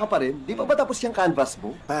 nagpipinta ka pa rin? Di pa ba tapos yung canvas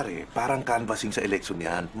mo? Pare, parang canvassing sa election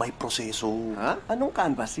yan. May proseso. Ha? Anong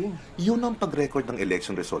canvassing? Yun ang pag-record ng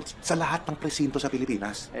election results sa lahat ng presinto sa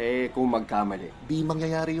Pilipinas. Kung magkamali. Di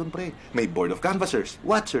mangyayari yun, pre. May board of canvassers,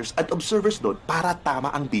 watchers, at observers doon para tama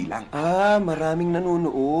ang bilang. Maraming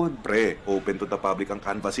nanonood. Pre, open to the public ang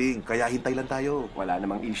canvassing, kaya hintay lang tayo. Wala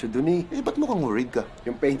namang issue dun ba't mukhang worried ka?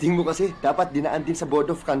 Yung painting mo kasi, dapat dinaan din sa board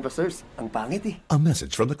of canvassers. Ang pangit A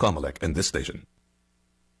message from the Comelec and this station.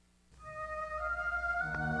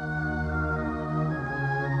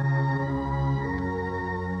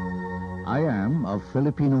 I am a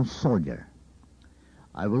Filipino soldier.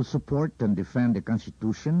 I will support and defend the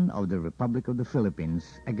Constitution of the Republic of the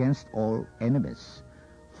Philippines against all enemies,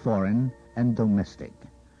 foreign and domestic.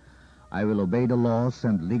 I will obey the laws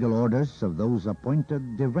and legal orders of those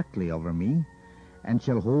appointed directly over me and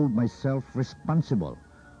shall hold myself responsible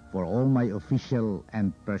for all my official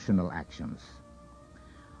and personal actions.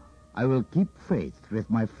 I will keep faith with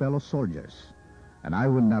my fellow soldiers, and I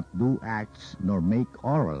will not do acts nor make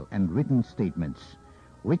oral and written statements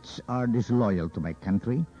which are disloyal to my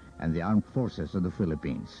country and the armed forces of the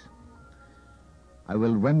Philippines. I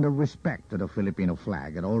will render respect to the Filipino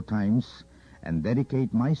flag at all times and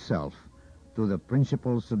dedicate myself to the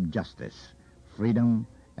principles of justice, freedom,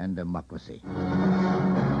 and democracy.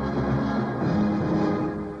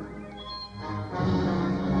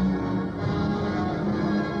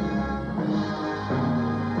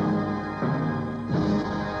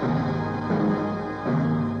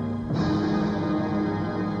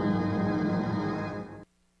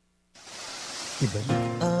 Ibalik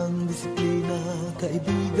ang disiplina,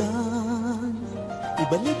 kaibigan.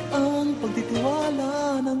 Ibalik ang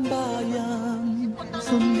pagtitiwala ng bayan.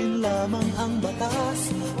 Sundin lamang ang batas,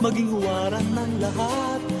 maging huwaran ng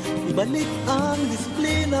lahat. Ibalik ang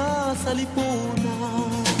disiplina sa lipunan.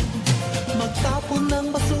 Magtapon ng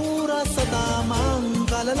basura sa tamang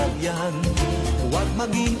kalalagyan. Huwag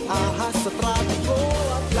maging ahas sa trapiko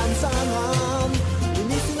at lansangan.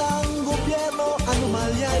 Linisin ang gobyerno,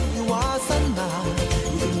 anomalya'y iwasan na.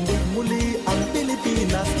 Itindig muli ang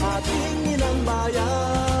Pilipinas, ating inang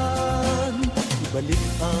bayan. Ibalik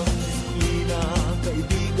ang disiplina,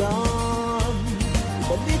 kaibigan.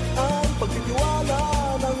 Ibalik ang pagtitiwala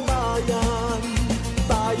ng bayan.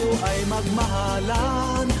 Tayo ay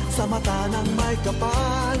magmahalan sa mata ng may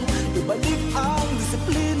kapal. Ibalik ang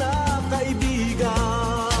disiplina,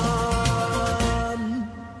 kaibigan.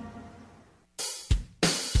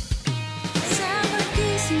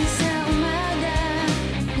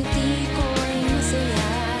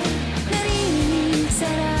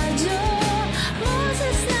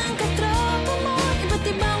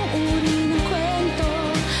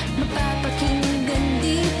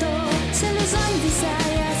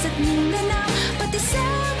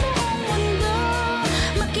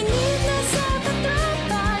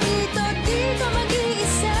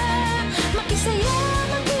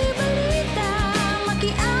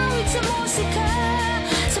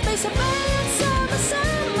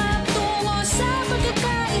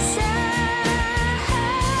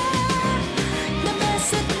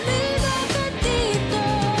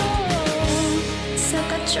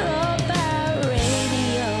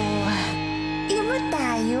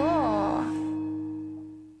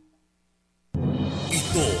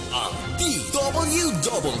 Ito ang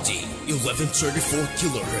DWDD 1134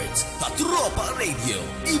 kHz Katropa Radio.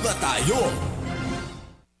 Iba tayo!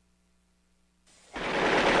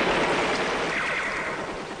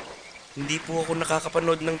 Hindi po ako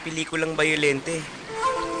nakakapanood ng pelikulang bayolente.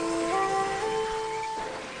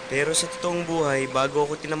 Pero sa totoong buhay, bago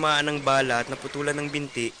ako tinamaan ng bala at naputulan ng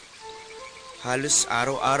binti, halos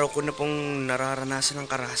araw-araw ko na pong nararanasan ng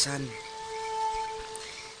karahasan.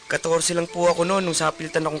 14 lang po ako noon nung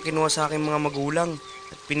sapiltan akong kinuha sa aking mga magulang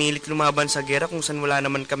at pinilit lumaban sa gera kung saan wala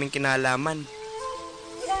naman kaming kinalaman.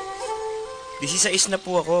 16 na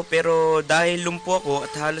po ako pero dahil lumpo ako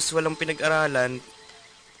at halos walang pinag-aralan,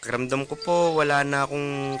 karamdam ko po wala na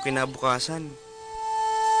akong kinabukasan.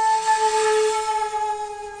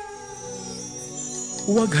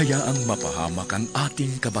 Huwag hayaang mapahamak ang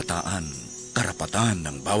ating kabataan. karapatan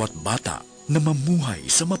ng bawat bata na mamuhay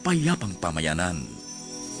sa mapayapang pamayanan.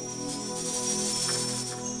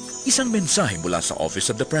 Isang mensahe mula sa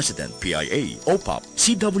Office of the President, PIA, OPAP,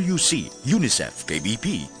 CWC, UNICEF,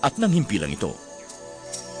 KBP at ng himpilang ito.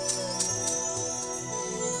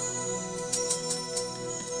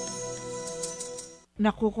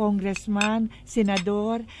 Naku, Congressman,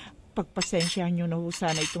 Senador, pagpasensyahan nyo na ho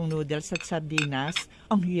sana itong noodles at sardinas.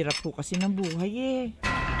 Ang hirap po kasi ng buhay eh.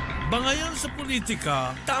 Bangayan sa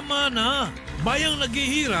politika, tama na. Bayang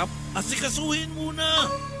naghihirap, asikasuhin muna.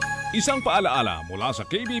 Isang paalaala mula sa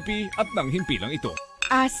KBP at ng himpilang ito.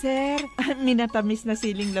 Sir, minatamis na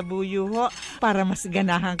siling labuyo ho para mas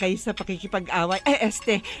ganahan kayo sa pakikipag-away.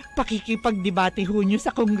 Pakikipagdebate ho nyo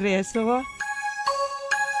sa Kongreso.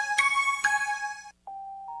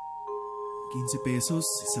 15 pesos,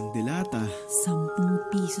 isang dilata.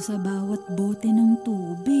 10 piso sa bawat bote ng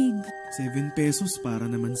tubig. 7 pesos para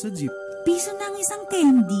naman sa jeep. Piso ng isang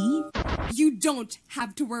candy. You don't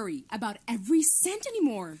have to worry about every cent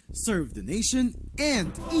anymore. Serve the nation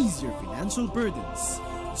and ease your financial burdens.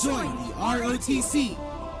 Join the ROTC.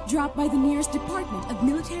 Drop by the nearest Department of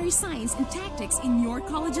Military Science and Tactics in your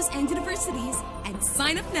colleges and universities and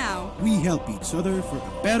sign up now. We help each other for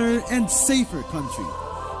a better and safer country.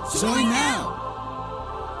 Join now!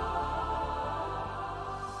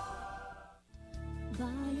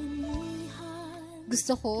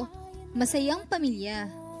 Gusto ko, masayang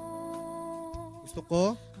pamilya. Gusto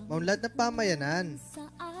ko, maunlad na pamayanan.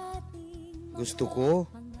 Gusto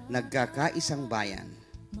ko, nagkakaisang bayan.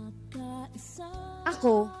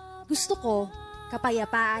 Ako, gusto ko,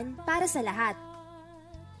 kapayapaan para sa lahat.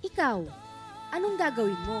 Ikaw, anong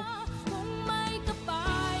gagawin mo?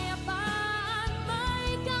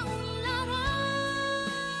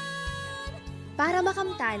 Para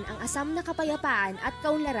makamtan ang asam na kapayapaan at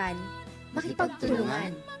kaunlaran, makipagtulungan,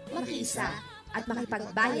 makiisa, at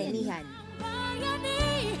makipagbayanihan.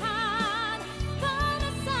 Para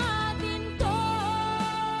sa atin to.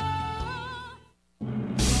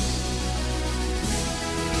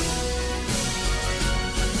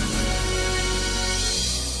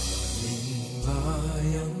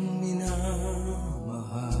 Bayang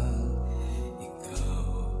minamahal,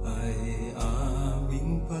 ikaw ay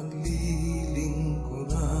aming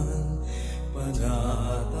paglilingkuran,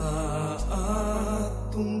 panata at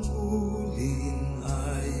tungkulin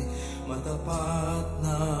ay matapat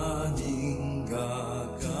naming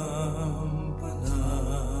gagampanan.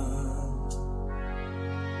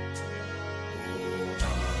 O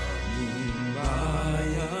aming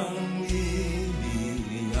bayang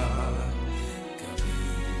iliyak, kami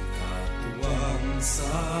katuwang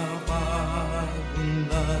sa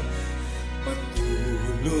pagunlad,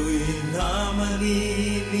 patuloy na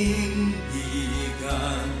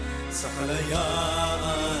maninindigan sa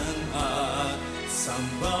kalayaan at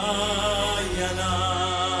sambayanan.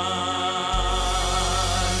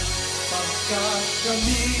 Pagkat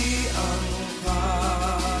kami ang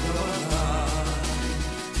kagawaran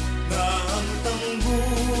ng tanggulang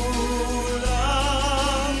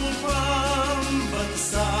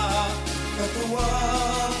pambansa,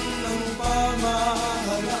 katuwang ng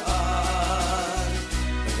pamahalaan,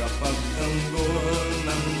 tagapagtanggol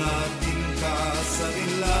ng ating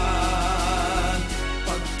kasarilan.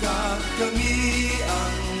 Pagkat kami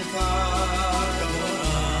ang kagawaran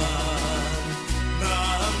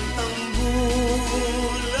ng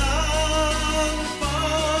tanggulang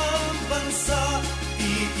pambansa,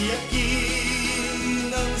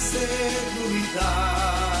 titiyakin ang seguridad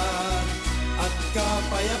at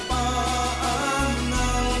kapayapaan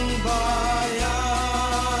ng bayan.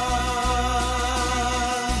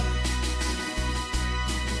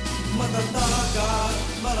 Matatag at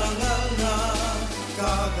marangal na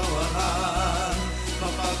kagawaran,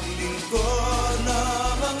 mapaglingkod na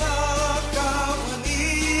mga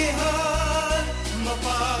kawanihan,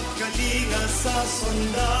 mapagkalinga sa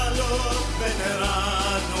sundalo at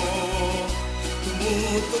veterano,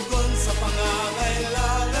 tumutugon sa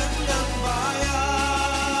pangangailangan ng bayan.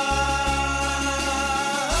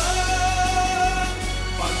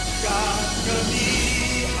 Pagkat kami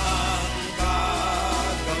ang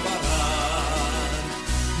kagawaran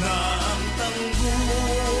ng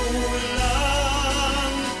tanggulang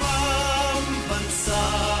pambansa,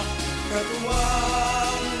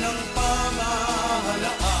 katuwang ng pamahalaan,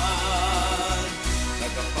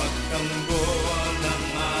 tagapagtanggol ng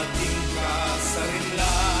ating kasarilan.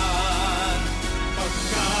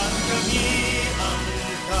 Pagkat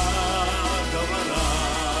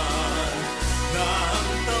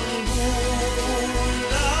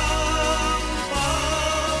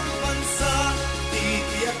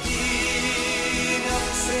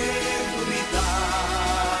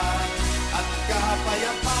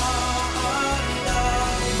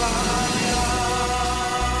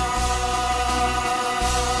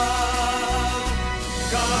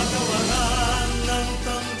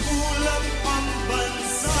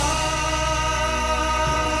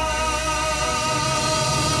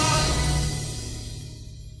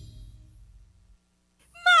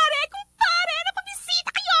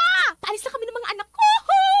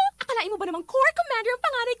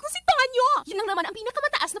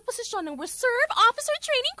Teacher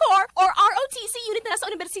Training Corps or ROTC unit na nasa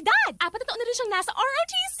universidad. 4 na taon na rin siyang nasa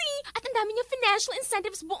ROTC at ang dami niyang financial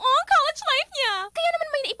incentives buong college life niya. Kaya naman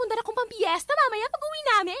may naipundar akong pampiesta mamaya pag-uwi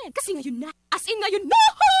namin. Kasi ngayon na, as in ngayon na,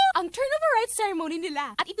 ang turnover rights ceremony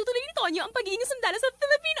nila. At itutuloy ni Tonyo ang pagiging sundalo sa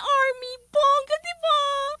Philippine Army. Bongga, diba?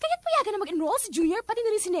 Kaya't payagan na mag-enroll si Junior pati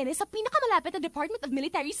na rin si Nene sa pinakamalapit na Department of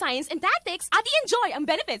Military Science and Tactics at i-enjoy ang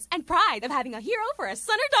benefits and pride of having a hero for a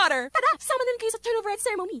son or daughter. Tara, sama na rin kayo sa turnover rights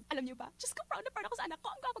ceremony. Alam niyo ba, just proud na proud ako sa anak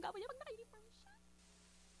ko. Ang gapa-gapa niya pag naka-uniform siya.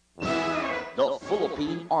 The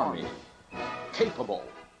Philippine Army. Capable,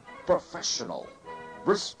 professional,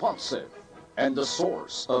 responsive, and the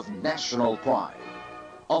source of national pride.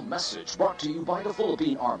 A message brought to you by the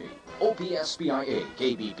Philippine Army, OPSPIA,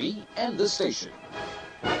 KBP, and the station.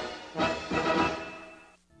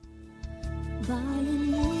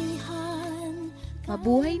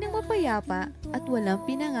 Mabuhay ng mapayapa at walang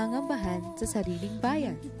pinangangambahan sa sariling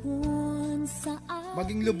bayan.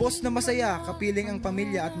 Maging lubos na masaya kapiling ang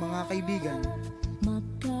pamilya at mga kaibigan.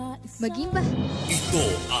 Maging Ito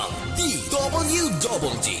ang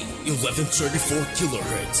DWDD 1134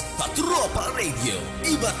 kHz Katropa Radio.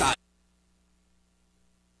 Iba tayo.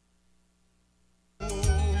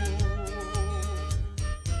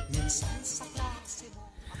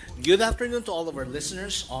 Good afternoon to all of our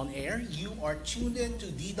listeners on air. You are tuned in to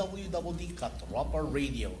DWDD Katropang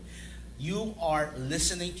Radio. You are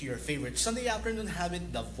listening to your favorite Sunday afternoon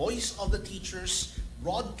habit, the voice of the teachers,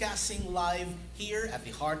 broadcasting live here at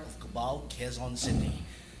the heart of Cubao, Quezon City.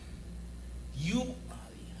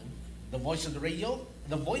 The voice of the radio,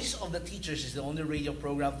 the voice of the teachers is the only radio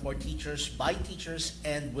program for teachers, by teachers,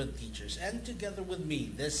 and with teachers. And together with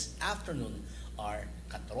me this afternoon are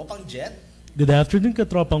Katropang Jet. Good afternoon,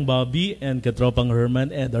 Katropang Bobby and Katropang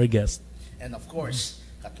Herman and our guest. And of course,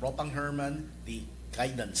 Katropang Herman, the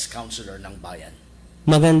guidance counselor ng bayan.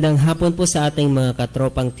 Magandang hapon po sa ating mga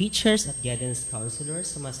katropang teachers at guidance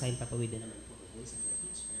counselors. Sumasayang papawidan naman po ang voice of the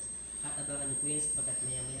teachers. At abangan niyo po yan sapagkat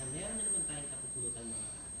maya-maya meron na naman tayong kapupulutan mga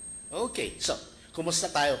Okay, so,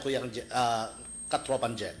 kumusta tayo, Kuya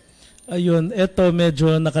Katropang Jet? Ayun, eto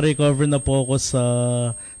medyo nakarecover na po ako sa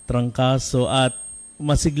trangkaso at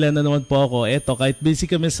masigla na naman po ako. Eto, kahit busy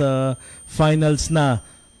kami sa finals na,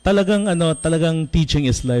 talagang teaching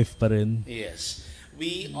is life pa rin. Yes.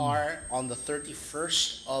 We are on the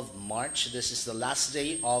 31st of March. This is the last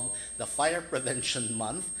day of the Fire Prevention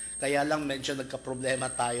Month. Kaya lang medyo nagka-problema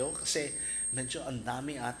tayo kasi medyo ang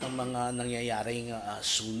dami atang mga nangyayaring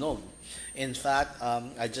sunog. In fact,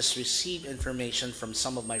 I just received information from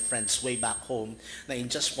some of my friends way back home na in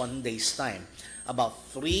just 1 day's time, about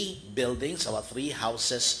 3 buildings, about 3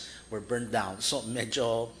 houses were burned down. So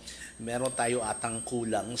medyo meron tayo atang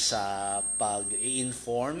kulang sa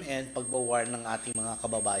pag-i-inform and pag-warn ng ating mga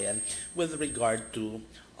kababayan with regard to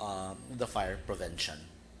the fire prevention.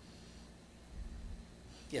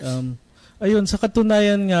 Yes. Ayun, sa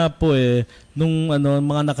katunayan nga po nung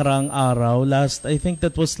mga nakaraang araw, I think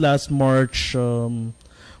that was last March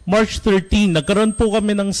 13, nagkaroon po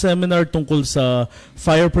kami ng seminar tungkol sa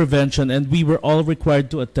fire prevention and we were all required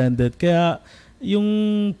to attend it. Kaya yung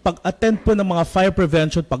pag-attend po ng mga fire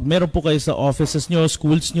prevention, pag meron po kayo sa offices nyo,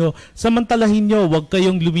 schools nyo, samantalahin nyo, huwag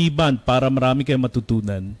kayong lumiban para marami kayong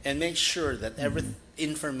matutunan. And make sure that every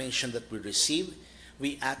information that we receive,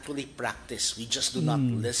 we actually practice. We just do not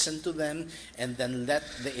listen to them and then let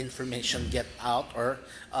the information get out or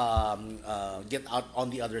get out on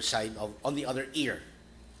the other side on the other ear.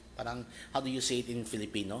 Parang, how do you say it in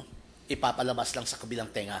Filipino? Ipapalabas lang sa kabilang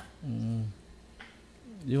tenga.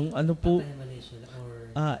 Yung po,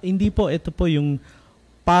 hindi po, ito po yung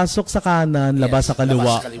pasok sa kanan, labas sa kaliwa.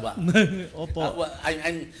 Labas sa kaliwa. Opo. Well,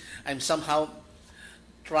 I'm somehow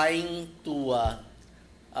trying to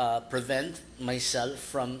prevent myself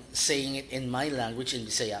from saying it in my language in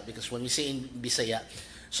Bisaya, because when we say in Bisaya,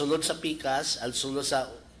 sulod sa pikas, al sulod sa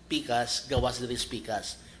pikas, gawas diri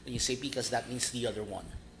pikas. When you say pikas, that means the other one.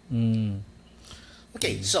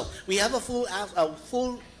 Okay, so we have a full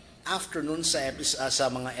afternoon sa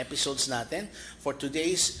mga episodes natin for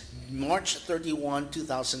today's March 31,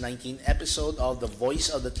 2019 episode of The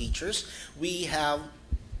Voice of the Teachers. We have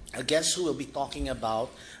a guest who will be talking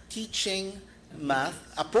about teaching math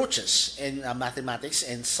approaches in mathematics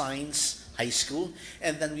and science high school,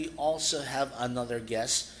 and then we also have another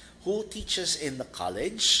guest who teaches in the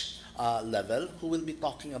college level, who will be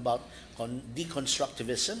talking about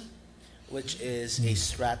deconstructivism, which is a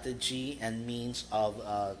strategy and means of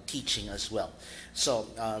teaching as well. So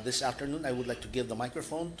this afternoon, I would like to give the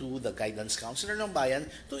microphone to the guidance counselor ng bayan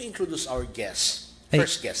to introduce our guest.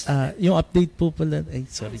 First guest. Yung update po pala,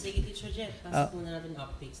 sorry. Sige, Teacher Jet, pasok muna natin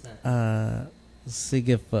updates natin.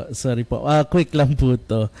 Sige po. Sorry po. Quick lang po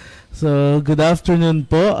to. So, good afternoon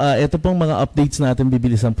po. Ito pong mga updates natin,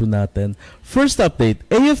 bibilisan po natin. First update,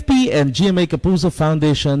 AFP and GMA Kapuso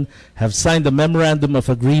Foundation have signed a memorandum of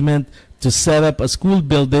agreement to set up a school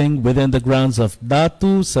building within the grounds of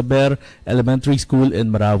Datu Saber Elementary School in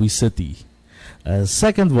Marawi City.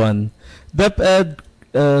 Second one, DepEd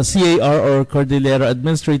CAR or Cordillera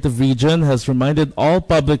Administrative Region has reminded all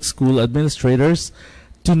public school administrators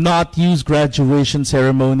to not use graduation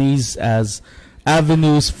ceremonies as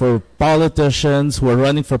avenues for politicians who are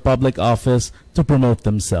running for public office to promote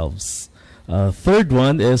themselves. Third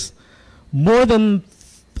one is more than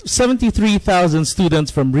 73,000 students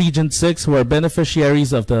from Region 6 who are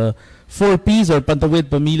beneficiaries of the 4Ps or Pantawid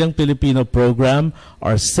Pamilyang Pilipino program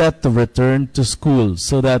are set to return to school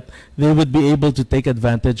so that they would be able to take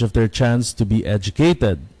advantage of their chance to be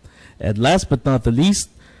educated. And last but not the least,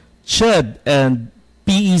 CHED and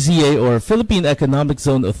PEZA or Philippine Economic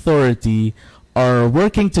Zone Authority are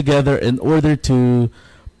working together in order to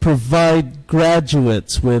provide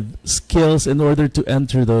graduates with skills in order to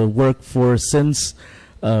enter the workforce, since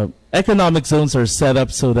economic zones are set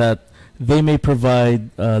up so that they may provide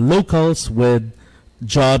locals with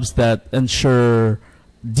jobs that ensure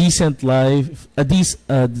decent life, a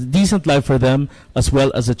decent life for them, as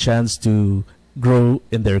well as a chance to grow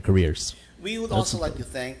in their careers. We would also like to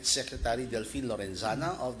thank Secretary Delphine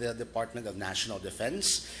Lorenzana of the Department of National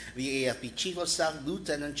Defense, the AFP Chief of Staff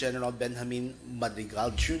Lieutenant General Benjamin Madrigal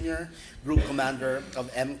Jr., Group Commander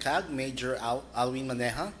of MCAG Major Alwin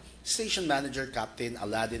Maneja, Station Manager Captain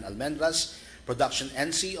Aladin Almendras, Production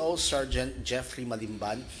NCO Sergeant Jeffrey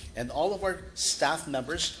Malimban, and all of our staff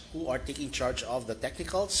members who are taking charge of the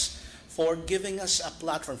technicals for giving us a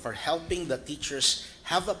platform, for helping the teachers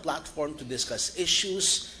have a platform to discuss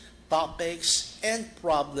issues, topics, and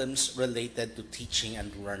problems related to teaching and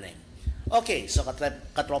learning. Okay, so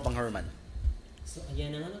Katropang Herman. So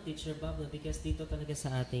ayan na nga, Teacher Bob, because dito talaga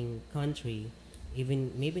sa ating country,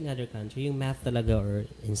 even maybe in other country, yung math talaga or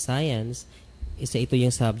in science, ito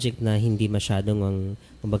yung subject na hindi masyadong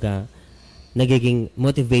kumbaga, nagiging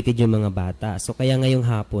motivated yung mga bata. So kaya ngayong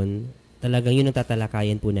hapon, talagang yun ang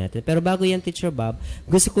tatalakayan po natin. Pero bago yan, Teacher Bob,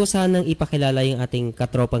 gusto ko sanang ipakilala yung ating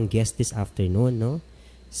katropang guest this afternoon, no?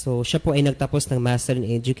 So, siya po ay nagtapos ng Master in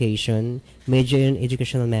Education, Major in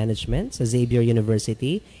Educational Management sa Xavier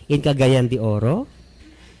University in Cagayan de Oro.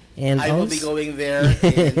 And I will be going there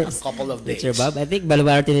in a couple of days. Teacher Bob, I think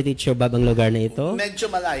Baluarte ni Teacher Bob ang lugar na ito. Medyo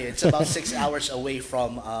malayo. It's about 6 hours away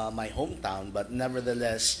from my hometown, but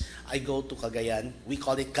nevertheless, I go to Cagayan. We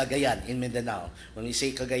call it Cagayan in Mindanao. When we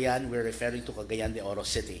say Cagayan, we're referring to Cagayan de Oro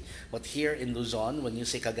City. But here in Luzon, when you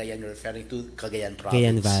say Cagayan, you're referring to Cagayan Province.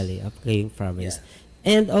 Cagayan Valley of Cagayan Province. Yeah.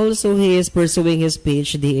 And also, he is pursuing his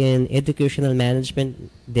PhD in Educational Management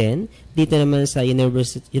din, dito naman sa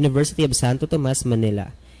University of Santo Tomas, Manila.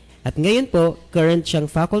 At ngayon po, current siyang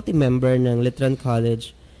faculty member ng Litron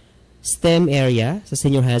College STEM area sa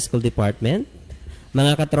Senior High School Department.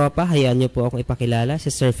 Mga katropa, hayaan niyo po akong ipakilala si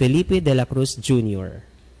Sir Felipe de la Cruz Jr.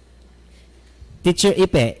 Teacher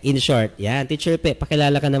Ipe, in short. Yan, Teacher Ipe,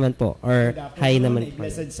 pakilala ka naman po. Or hi naman po.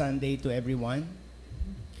 Blessed Sunday to everyone.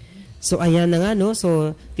 So, ayan na nga, no?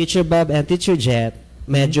 So, Teacher Bob and Teacher Jet,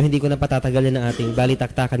 medyo hindi ko na patatagalin ang ating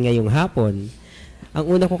balitaktakan ngayong hapon. Ang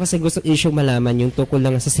una ko kasi gusto isyong malaman yung tukol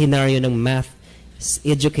lang sa scenario ng math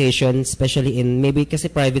education, especially in, maybe kasi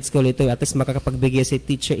private school ito, at least makakapagbigay si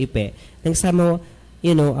Teacher Ipe ng some,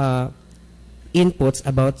 inputs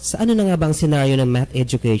about sa ano na nga bang scenario ng math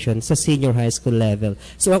education sa senior high school level.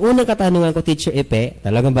 So, ang unang katanungan ko, Teacher Ipe,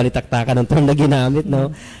 talagang balitaktakan ng term na ginamit, no?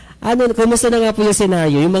 Kumusta na nga po yung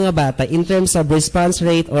scenario, yung mga bata, in terms of response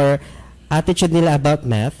rate or attitude nila about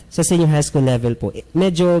math sa senior high school level po?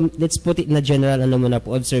 Medyo, let's put it na general,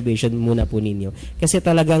 observation muna po ninyo. Kasi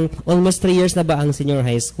talagang almost 3 years na ba ang senior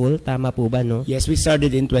high school? Tama po ba, no? Yes, we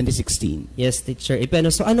started in 2016. Yes, Teacher.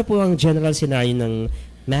 So ano po ang general scenario ng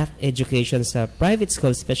math education sa private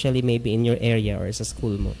school, especially maybe in your area or sa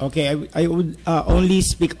school mo? Okay, I would only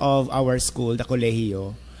speak of our school, the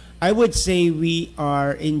Colegio. I would say we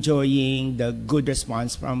are enjoying the good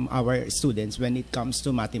response from our students when it comes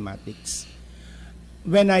to mathematics.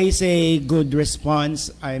 When I say good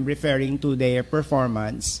response, I'm referring to their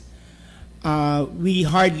performance. We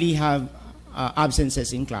hardly have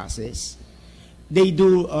absences in classes. They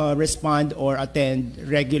do respond or attend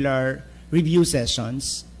regular review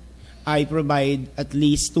sessions. I provide at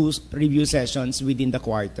least 2 review sessions within the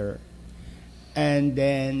quarter. And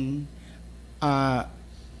then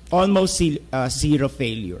almost zero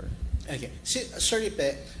failure. Okay. Sir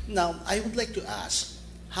Ipe, now I would like to ask,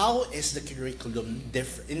 how is the curriculum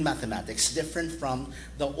in mathematics different from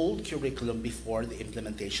the old curriculum before the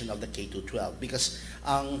implementation of the K-12? Because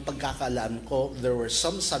ang pagkakaalam ko, there were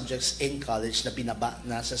some subjects in college na binaba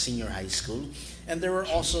na sa senior high school, and there were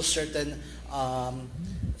also certain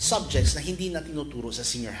subjects na hindi na tinuturo sa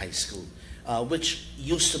senior high school, which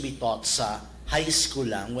used to be taught sa high school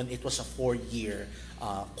lang when it was a 4-year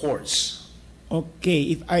course.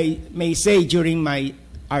 Okay, if I may say, during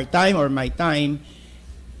our time,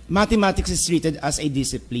 mathematics is treated as a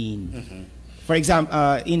discipline. Mm-hmm. For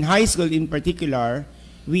example, in high school in particular,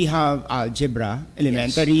 we have algebra,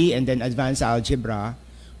 elementary, and then advanced algebra.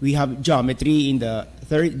 We have geometry in the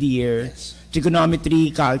 3rd year,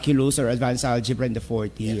 trigonometry, calculus, or advanced algebra in the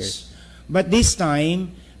 4th year. But this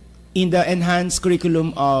time, in the enhanced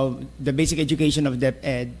curriculum of the basic education of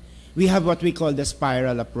DepEd, we have what we call the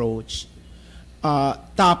spiral approach.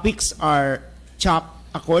 Topics are chopped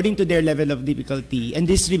according to their level of difficulty and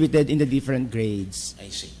distributed in the different grades. I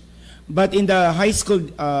see. But in the high school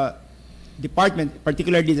department,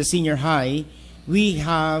 particularly the senior high, we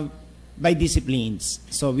have by disciplines.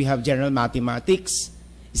 So we have general mathematics,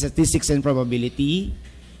 statistics and probability.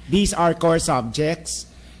 These are core subjects.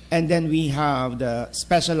 And then we have the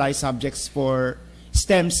specialized subjects for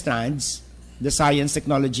STEM strands, the science,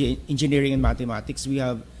 technology, engineering, and mathematics. We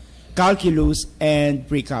have calculus and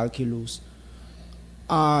pre-calculus.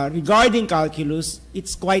 Regarding calculus,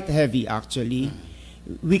 it's quite heavy actually.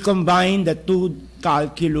 We combine the 2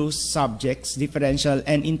 calculus subjects, differential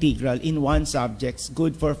and integral, in one subject,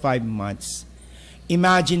 good for 5 months.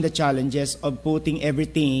 Imagine the challenges of putting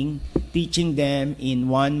everything, teaching them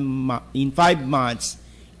in 5 months,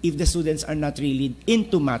 if the students are not really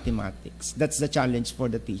into mathematics. That's the challenge for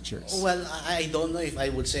the teachers. Well, I don't know if I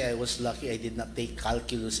would say I was lucky I did not take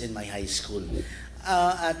calculus in my high school.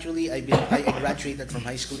 Actually, I graduated from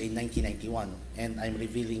high school in 1991, and I'm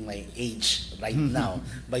revealing my age right now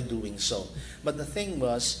by doing so. But the thing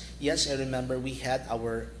was, yes, I remember we had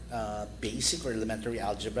our basic or elementary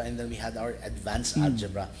algebra, and then we had our advanced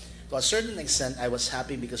algebra. To a certain extent, I was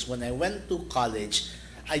happy because when I went to college,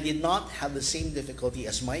 I did not have the same difficulty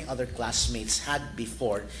as my other classmates had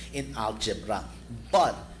before in algebra.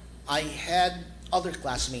 But I had other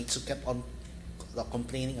classmates who kept on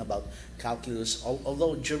complaining about calculus,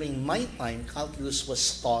 although during my time, calculus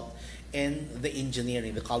was taught in the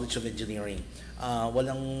engineering, the College of Engineering.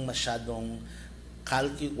 Walang masyadong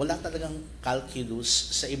wala talagang calculus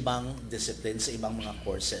sa ibang disciplines, sa ibang mga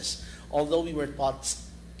courses. Although we were taught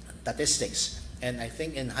statistics, and I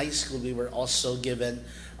think in high school we were also given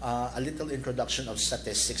a little introduction of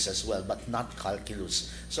statistics as well, but not calculus.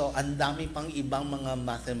 So, ang dami pang ibang mga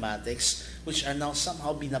mathematics which are now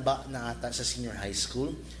somehow binaba na ata sa senior high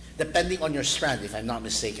school, depending on your strand, if I'm not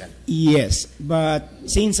mistaken. Yes, but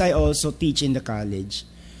since I also teach in the college,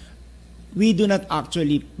 we do not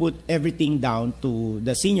actually put everything down to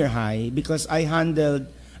the senior high because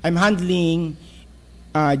I'm handling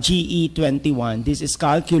GE 21. This is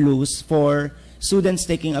calculus for students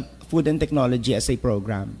taking up food and technology as a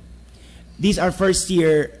program. These are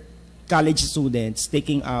first-year college students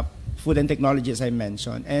taking up food and technology, as I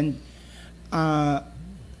mentioned. And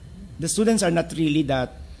the students are not really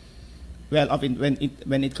that well off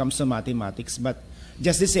when it comes to mathematics, but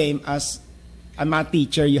just the same as a math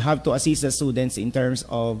teacher, you have to assist the students in terms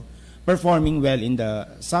of performing well in the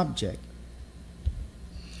subject.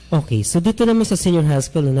 Okay, so dito naman sa senior high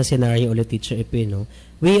school na scenario ulit, Teacher Epe, no?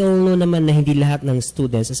 We all know naman na hindi lahat ng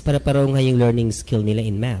students is para-paraw nga yung learning skill nila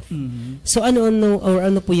in math. So ano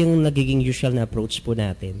po yung nagiging usual na approach po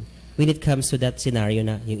natin when it comes to that scenario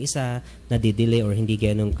na yung isa nadidelay or hindi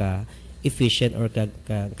ganun ka-efficient or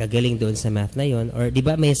kagaling doon sa math na yon, or di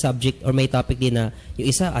ba may subject or may topic din na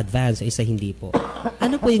yung isa advanced, isa hindi po.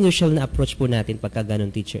 Ano po yung usual na approach po natin pagka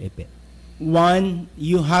ganun, Teacher Epe? One,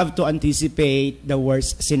 you have to anticipate the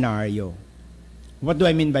worst scenario. What do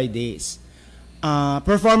I mean by this?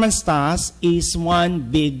 Performance task is one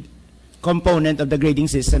big component of the grading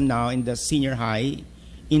system now in the senior high,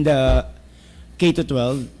 in the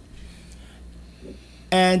K-12.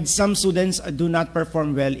 And some students do not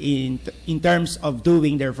perform well in terms of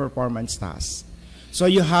doing their performance tasks. So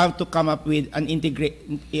you have to come up with an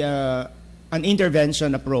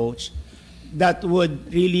intervention approach that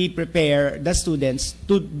would really prepare the students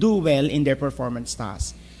to do well in their performance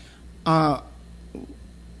tasks.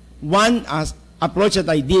 One approach that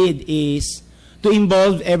I did is to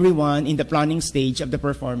involve everyone in the planning stage of the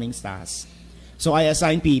performing tasks. So I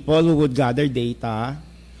assigned people who would gather data,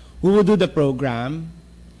 who would do the program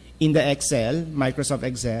in the Excel, Microsoft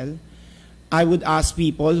Excel. I would ask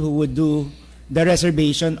people who would do the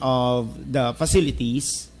reservation of the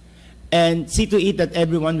facilities, and see to it that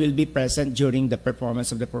everyone will be present during the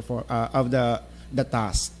performance of the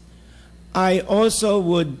task. I also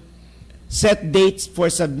would set dates for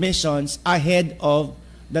submissions ahead of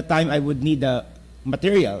the time I would need the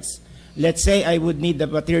materials. Let's say I would need the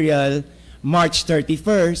material March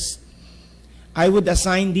 31st. I would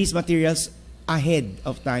assign these materials ahead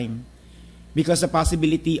of time because the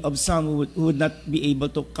possibility of some who would not be able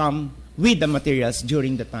to come with the materials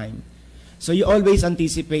during the time. So you always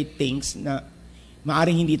anticipate things na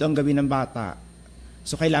maaring hindi ito ang gawin ng bata.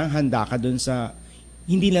 So kailangan handa ka dun sa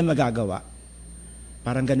hindi lang magagawa.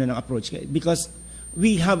 Parang ganun ang approach. Because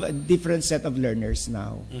we have a different set of learners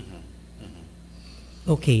now.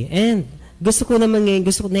 Okay, and gusto ko naman ngayon,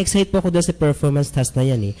 na-excite po ako doon sa performance task na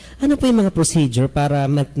yan eh. Ano po yung mga procedure para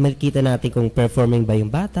makita natin kung performing ba yung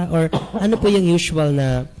bata? Or ano po yung usual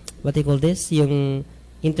na, what do you call this? Yung,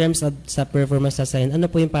 in terms of sa performance task na yan, ano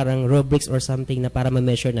po yung parang rubrics or something na para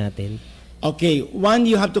ma-measure natin? Okay, one,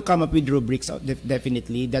 you have to come up with rubrics,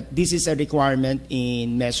 definitely, that this is a requirement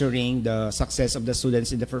in measuring the success of the students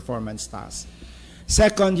in the performance task.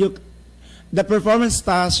 Second, the performance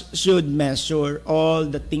task should measure all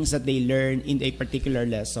the things that they learn in a particular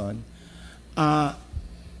lesson. I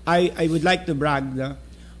would like to brag that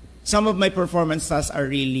some of my performance tasks are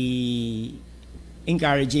really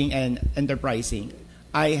encouraging and enterprising.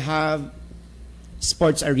 I have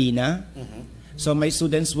sports arena. So my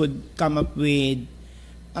students would come up with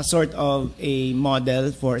a sort of a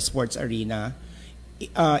model for sports arena,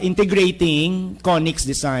 integrating conics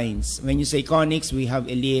designs. When you say conics, we have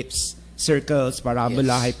ellipse, circles,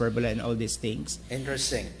 parabola, hyperbola, and all these things.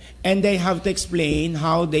 Interesting. And they have to explain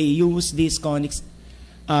how they use these conics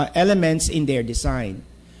elements in their design.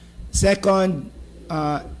 Second,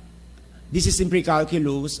 this is in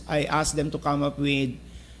pre-calculus. I asked them to come up with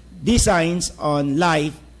designs on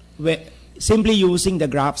life simply using the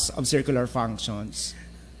graphs of circular functions.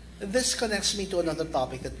 This connects me to another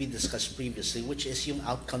topic that we discussed previously, which is yung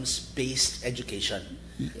outcomes-based education.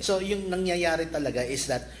 So yung nangyayari talaga is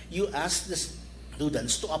that you ask the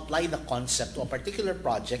students to apply the concept to a particular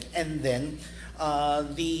project, and then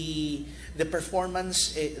the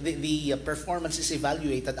performance is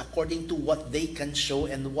evaluated according to what they can show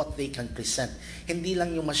and what they can present. Hindi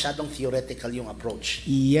lang yung masyadong theoretical yung approach.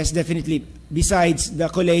 Yes, definitely. Besides, the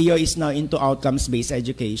Colegio is now into outcomes-based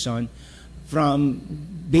education from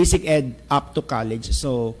basic ed up to college.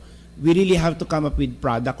 So we really have to come up with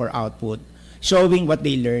product or output showing what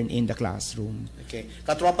they learn in the classroom. Okay.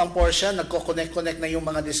 Katropang Portia, nagko-connect na yung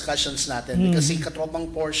mga discussions natin because si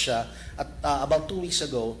Katropang Portia about 2 weeks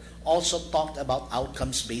ago also talked about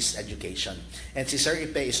outcomes-based education. And si Sir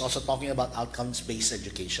Ipe is also talking about outcomes-based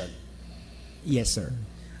education. Yes, sir.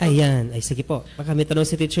 Ayan. Ay, sige po. Baka may tanong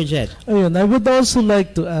si Teacher Jed. Ayun, I would also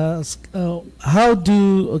like to ask, how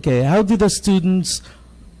do the students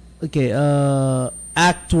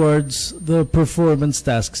act towards the performance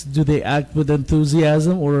tasks? Do they act with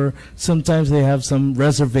enthusiasm, or sometimes they have some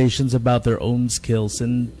reservations about their own skills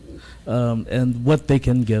and what they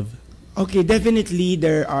can give? Okay, definitely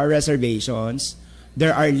there are reservations.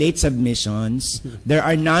 There are late submissions. There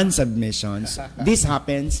are non-submissions. This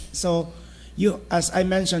happens. So, as I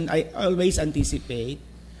mentioned, I always anticipate.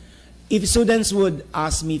 If students would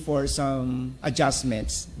ask me for some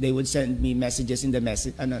adjustments, they would send me messages in the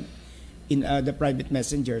the private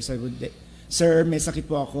messengers. I would, sir, may sakit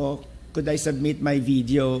po ako. Could I submit my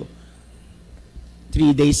video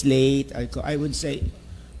 3 days late? I would say,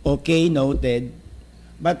 okay, noted.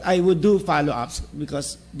 But I would do follow-ups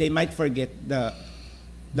because they might forget the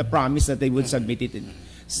promise that they would submit it.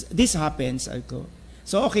 This happens.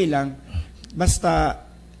 So okay lang. Basta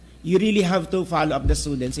you really have to follow up the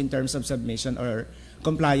students in terms of submission or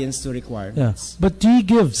compliance to requirements. Yeah. But do you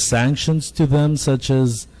give sanctions to them, such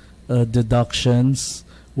as deductions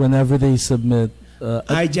whenever they submit?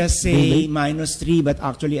 I just say -3, but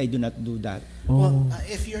actually I do not do that. Well,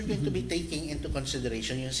 if you're going to be taking into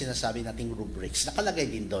consideration yung sinasabi nating rubrics, nakalagay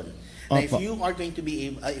din doon. Now, if you are going to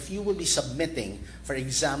be, if you will be submitting, for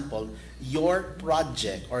example, your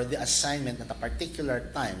project or the assignment at a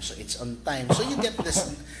particular time, so it's on time, so you get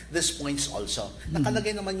this points also.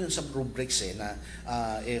 Nakalagay naman yun sa rubrics na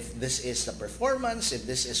if this is the performance, if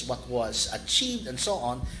this is what was achieved, and so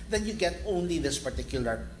on, then you get only this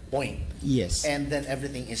particular point. Yes. And then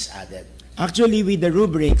everything is added. Actually, with the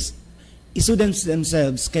rubrics, students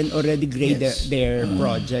themselves can already grade their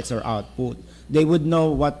projects or output. They would know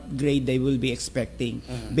what grade they will be expecting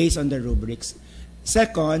based on the rubrics.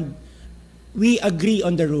 Second, we agree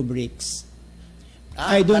on the rubrics.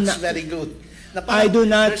 That's very good. Na I do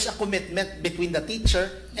not. There's a commitment between the teacher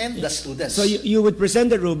and the students. So you would present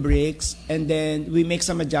the rubrics, and then we make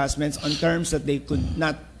some adjustments on terms that they could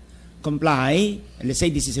not comply. And let's say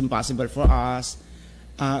this is impossible for us.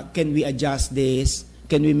 Can we adjust this?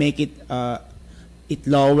 Can we make it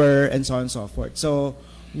lower, and so on and so forth. So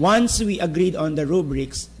once we agreed on the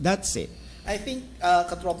rubrics, that's it. I think,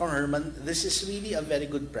 Katropang Herman, this is really a very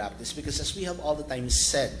good practice because as we have all the time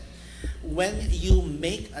said, when you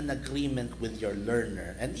make an agreement with your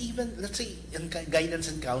learner, and even, let's say, in guidance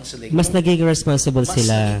and counseling, mas naging responsible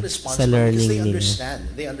sila sa learning because nila.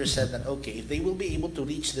 They understand that, okay, if they will be able to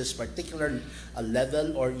reach this particular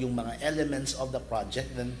level or yung mga elements of the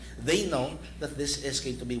project, then they know that this is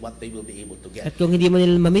going to be what they will be able to get. At kung hindi mo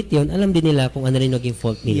nila ma-meet yun, alam din nila kung ano rin naging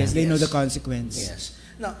fault nila. Yes, they know the consequence. Yes.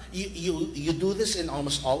 Now, you do this in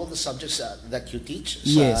almost all of the subjects that you teach?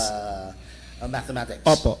 Yes. Mathematics?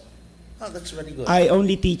 Opo. Oh, that's very good. I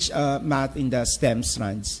only teach math in the STEM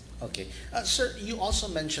strands. Okay. Sir, you also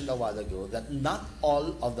mentioned a while ago that not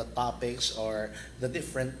all of the topics or the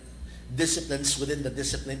different disciplines within the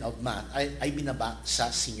discipline of math ay binaba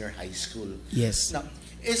sa senior high school. Yes. Now,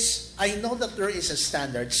 I know that there is a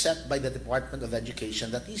standard set by the Department of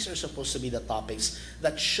Education that these are supposed to be the topics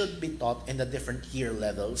that should be taught in the different year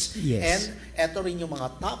levels. Yes. And eto rin yung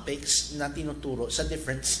mga topics na tinuturo sa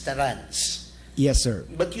different strands. Yes, sir.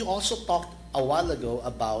 But you also talked a while ago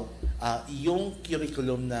about yung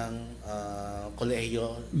curriculum ng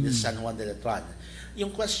Kolehiyo de San Juan de Letran.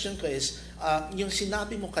 Yung question ko is, yung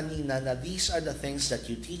sinabi mo kanina na these are the things that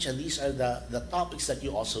you teach and these are the topics that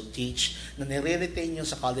you also teach na nire-retain nyo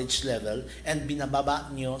sa college level and binababa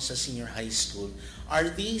nyo sa senior high school. Are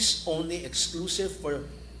these only exclusive for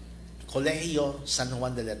Kolehiyo San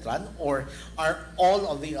Juan de Letran or are all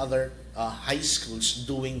of the other high schools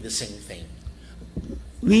doing the same thing?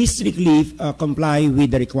 We strictly comply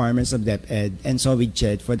with the requirements of DepEd and so with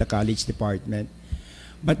CHED for the college department.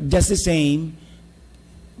 But just the same,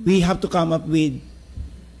 we have to come up with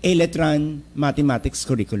a Letran mathematics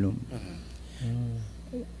curriculum.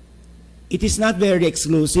 It is not very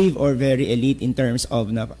exclusive or very elite in terms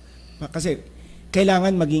of kasi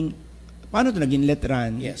kailangan maging paano to naging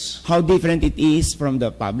Letran? Yes. How different it is from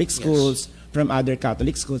the public schools, from other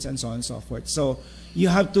Catholic schools, and so on and so forth. So you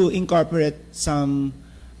have to incorporate some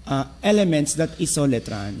elements that is so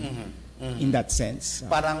Letran in that sense.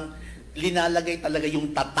 Parang linalagay talaga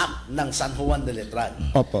yung tatak ng San Juan de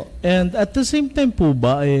Letran. Opo. And at the same time po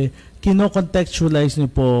ba, kino-contextualize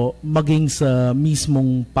niyo po maging sa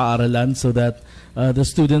mismong paaralan so that the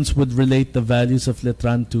students would relate the values of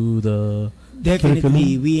Letran to the Definitely,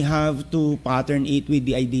 curriculum? we have to pattern it with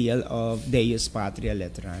the ideal of Deus Patria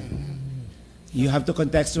Letran. You have to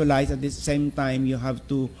contextualize at the same time, you have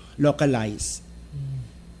to localize.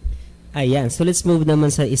 Ayan, so let's move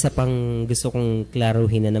naman sa isa pang gusto kong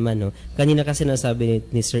klaruhin na naman. No? Kanina kasi nasabi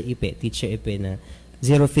ni Sir Ipe, Teacher Ipe, na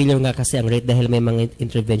zero failure nga kasi ang rate dahil may mga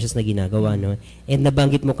interventions na ginagawa. No? And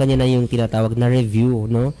nabanggit mo kanina yung tinatawag na review.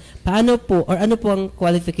 No? Paano po, or ano po ang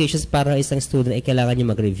qualifications para isang student ay kailangan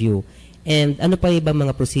nyo mag-review? And ano pa ibang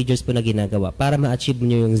mga procedures po na ginagawa para ma-achieve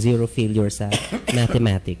nyo yung zero failure sa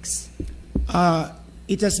mathematics?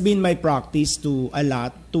 It has been my practice to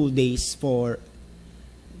allot 2 days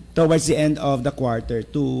towards the end of the quarter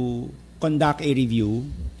to conduct a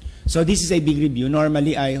review. So this is a big review.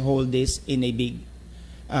 Normally, I hold this in a big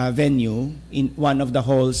venue in one of the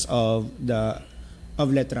halls of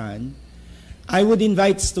Letran. I would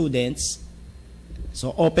invite students,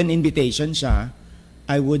 so open invitation siya.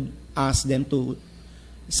 I would ask them to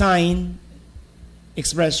sign,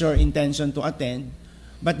 express your intention to attend.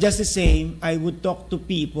 But just the same, I would talk to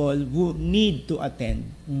people who need to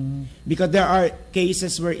attend. Because there are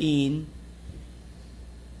cases wherein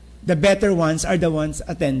the better ones are the ones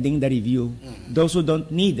attending the review. Those who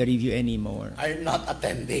don't need the review anymore are not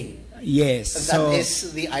attending. Yes. That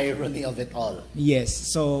is the irony of it all. Yes.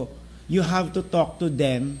 So you have to talk to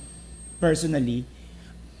them personally.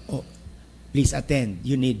 Oh, please attend.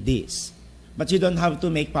 You need this. But you don't have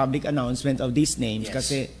to make public announcement of these names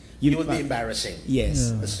kasi you would be embarrassing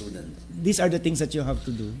the student. These are the things that you have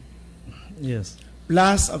to do. Yes.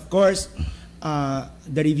 Plus, of course,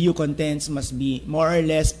 the review contents must be more or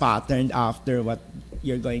less patterned after what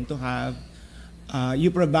you're going to have.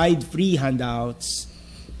 You provide free handouts.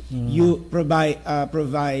 You provide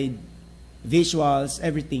visuals,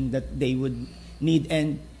 everything that they would need,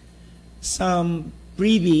 and some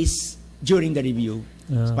freebies during the review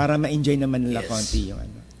para ma-enjoy naman nila konti yung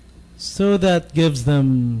ano. So that gives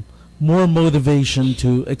them more motivation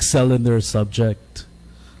to excel in their subject.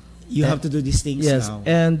 You have to do these things now.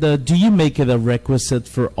 And do you make it a requisite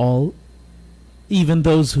for all even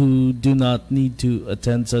those who do not need to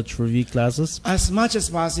attend such review classes? As much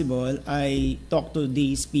as possible, I talk to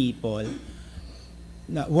these people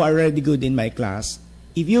who are already good in my class.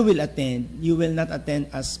 If you will attend, you will not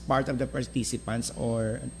attend as part of the participants,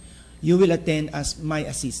 or you will attend as my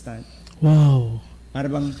assistant. Wow.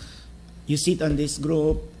 Para bang you sit on this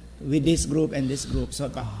group, with this group and this group.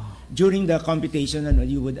 So during the computation,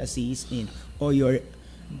 you would assist in, or you're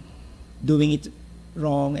doing it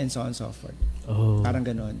wrong and so on and so forth. Oh. Parang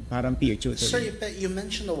ganon. Parang peer tutoring. Sir, you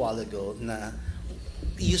mentioned a while ago na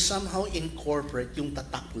you somehow incorporate yung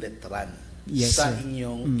tatak letran sa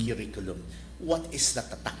inyong curriculum. What is the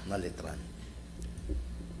tatak na letran?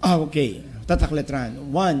 Okay. Tatak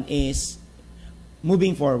letran. One is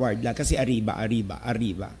moving forward lang kasi arriba.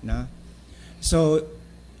 Na? So,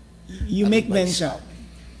 you make mention.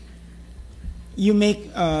 You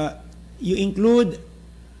include,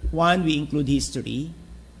 one, we include history.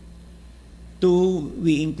 Two,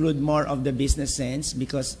 we include more of the business sense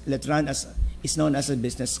because Letran is known as a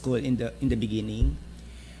business school in the beginning.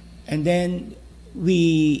 And then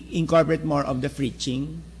we incorporate more of the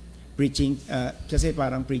preaching kasi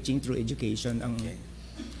parang preaching through education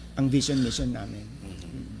ang vision mission namin.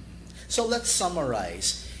 So let's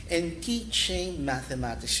summarize. In teaching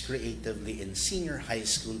mathematics creatively in senior high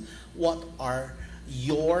school, what are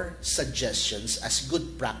your suggestions as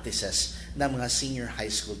good practices ng mga senior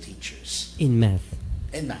high school teachers? In math.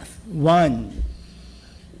 In math. One,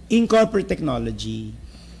 incorporate technology.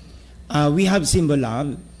 We have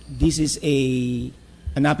Symbolab. This is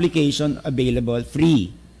an application available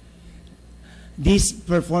free. This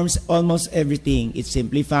performs almost everything. It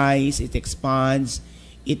simplifies, it expands,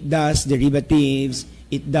 it does derivatives,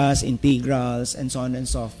 it does integrals, and so on and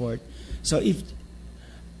so forth. So if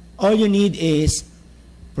all you need is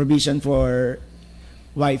provision for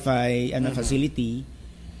Wi-Fi and a facility.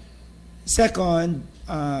 Second,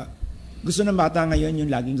 gusto ng bata ngayon yung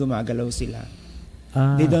laging gumagalaw sila.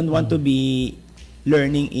 They don't want to be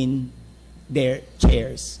learning in their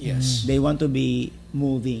chairs. Yes. They want to be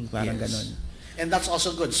moving, parang ganon. And that's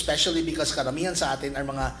also good, especially because karamihan sa atin are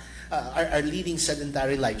mga are leading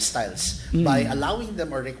sedentary lifestyles. By allowing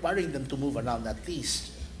them or requiring them to move around at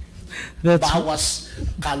least. Bawas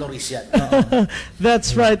calories yan.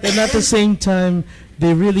 That's right. And at the same time,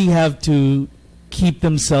 they really have to keep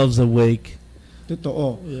themselves awake.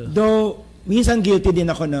 Totoo. Yeah. Though, minsan guilty din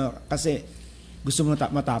ako na kasi gusto mo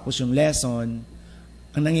matapos yung lesson,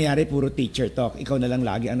 ang nangyayari puro teacher talk. Ikaw na lang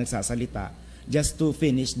lagi ang nagsasalita just to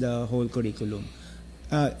finish the whole curriculum.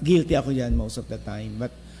 Guilty ako yan most of the time.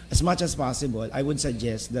 But as much as possible, I would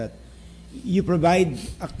suggest that you provide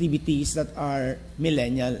activities that are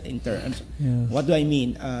millennial in terms. Yes. What do I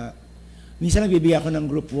mean? Minsan nagbibigay ako ng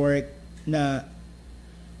group work na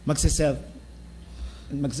mag-group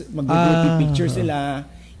picture sila,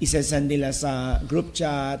 isasend nila sa group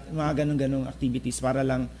chat, mga ganong activities para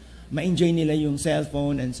lang ma-enjoy nila yung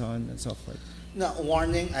cellphone and so on and so forth. Now,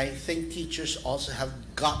 warning, I think teachers also have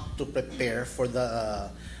got to prepare for the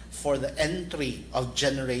entry of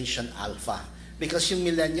Generation Alpha. Because yung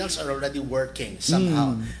millennials are already working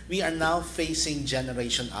somehow. We are now facing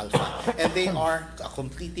Generation Alpha. And they are a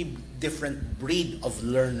completely different breed of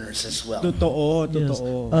learners as well. Totoo. Yes.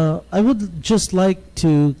 I would just like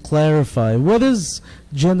to clarify, what is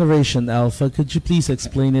Generation Alpha? Could you please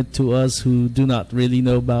explain it to us who do not really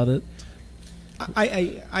know about it?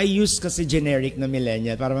 I use kasi generic na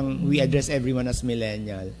millennial. Parang we address everyone as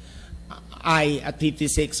millennial. I, at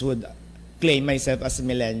 56, would claim myself as a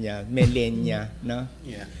millennial, no?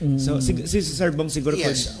 Yeah. So, Sir Bong siguro.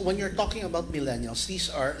 Yes, when you're talking about millennials, these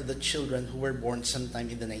are the children who were born sometime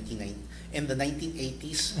in the 1980s,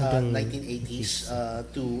 1980s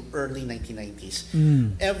to early 1990s.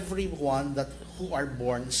 Everyone who are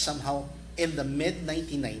born somehow in the mid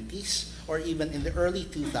 1990s or even in the early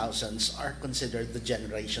 2000s are considered the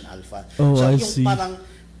Generation Alpha. Oh, so I yung see. parang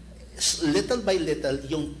little by little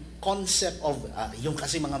yung concept of yung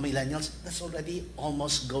kasi mga millennials, that's already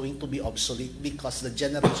almost going to be obsolete because the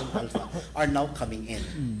Generation Alpha are now coming in.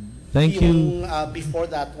 Thank you. Before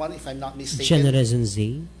that one, if I'm not mistaken, Generation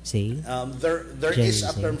Z. there is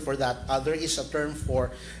a term for that. There is a term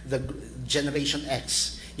for the Generation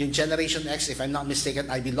X. Yung Generation X, if I'm not mistaken,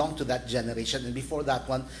 I belong to that generation. And before that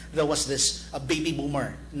one, there was this baby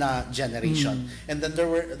boomer na generation. And then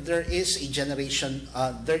there is a generation,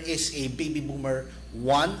 there is a baby boomer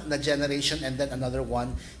 1 na generation and then another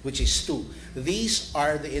one which is 2. These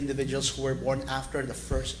are the individuals who were born after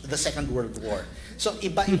the Second World War. So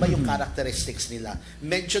iba-iba yung characteristics nila.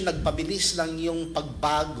 Medyo nagpabilis lang yung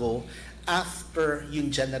pagbago after yung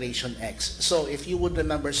Generation X. So if you would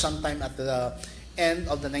remember sometime at end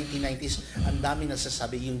of the 1990s, ang dami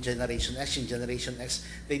nasasabi yung Generation X,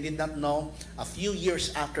 they did not know. A few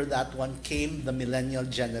years after that one came the millennial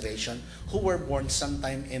generation who were born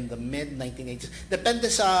sometime in the mid-1980s.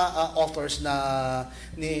 Depende sa authors na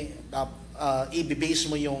i-base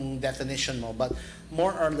mo yung definition mo, but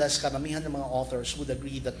more or less, karamihan ng mga authors would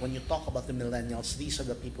agree that when you talk about the millennials, these are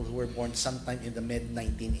the people who were born sometime in the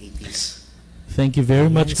mid-1980s. Thank you very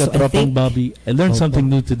much, Katropang Bobby. I learned something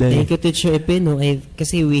new today. Thank you, Teacher Epe. No,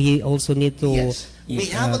 kasi we also need to... Yes. We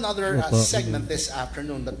have another segment this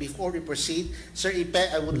afternoon, but before we proceed, Sir Ipe,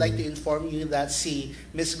 I would like to inform you that si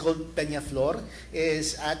Miss Gold Peñaflor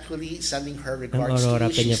is actually sending her regards to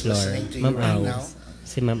you. She's listening to you right now.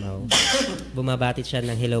 Si Ma'am Au. Bumabati siya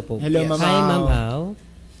ng hello po. Hello, Ma'am Au. Hi, Ma'am Au.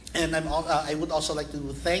 And I would also like to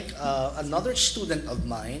thank another student of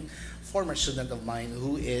mine, former student of mine,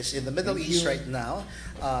 who is in the Middle East right now,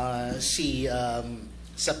 si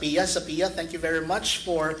Sapia. Sapia, thank you very much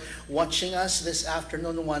for watching us this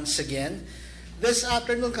afternoon once again. This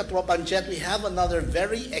afternoon, Katropang Jet, we have another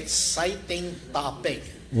very exciting topic.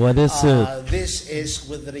 What is it? This is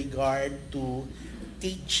with regard to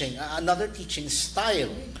teaching, another teaching style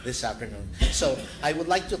this afternoon. So, I would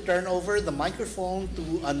like to turn over the microphone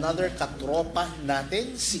to another katropa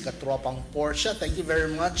natin, si Katropang Portia. Thank you very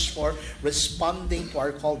much for responding to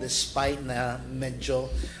our call despite na medyo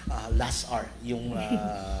last hour yung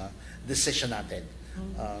decision natin.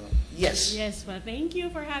 Yes. Yes, well, thank you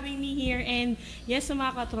for having me here. And yes, sa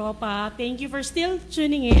mga katropa, thank you for still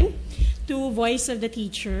tuning in to Voice of the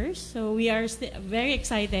Teachers. So we are very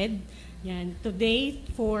excited today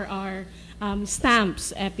for our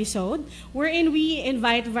Stamps episode, wherein we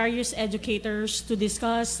invite various educators to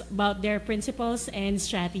discuss about their principles and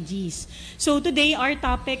strategies. So today our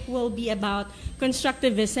topic will be about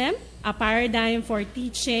constructivism, a paradigm for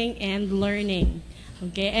teaching and learning.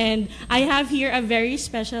 Okay, and I have here a very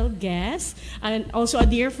special guest and also a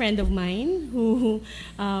dear friend of mine who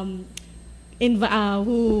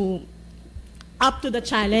up to the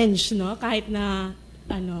challenge, no, kahit na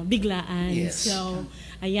biglaan. Yes. So,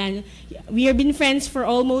 ayan, we have been friends for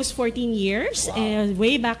almost 14 years,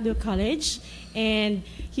 way back to college, and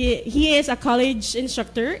he is a college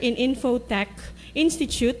instructor in Infotech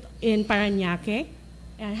Institute in Parañaque,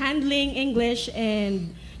 handling English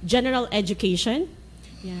and general education.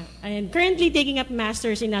 Yeah, and currently taking up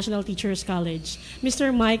Masters in National Teachers College,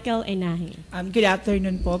 Mr. Michael Enahi. Good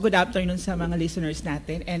afternoon po. Good afternoon sa mga listeners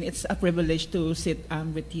natin, and it's a privilege to sit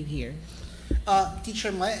with you here.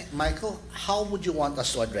 Teacher Michael, how would you want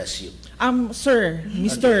us to address you? Sir,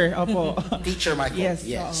 Mr. Opo. Teacher Michael.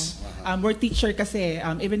 Yes. We're teacher kasi,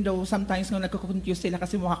 even though sometimes nung nagko-confuse sila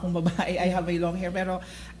kasi mukha akong babae, I have a long hair, pero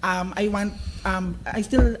I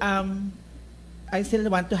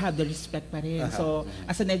still want to have the respect pa rin. So,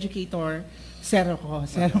 as an educator, Sir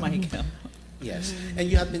Michael. Yes. And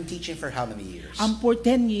you have been teaching for how many years? For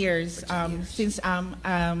 10 years. Since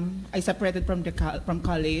I separated from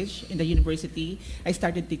college in the university, I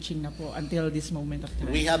started teaching na po until this moment of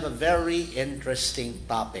time. We have a very interesting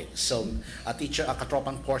topic. So, teacher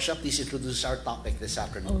Katropang Portia, please introduce our topic this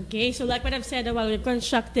afternoon. Okay, so like what I've said about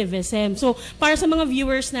constructivism. So, para sa mga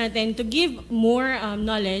viewers natin, to give more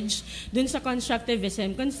knowledge dun sa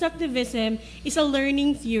constructivism. Constructivism is a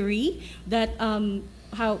learning theory that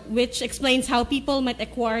which explains how people might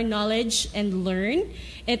acquire knowledge and learn.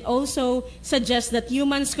 It also suggests that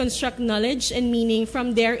humans construct knowledge and meaning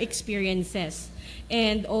from their experiences.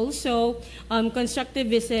 And also,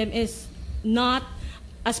 constructivism is not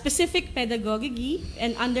a specific pedagogy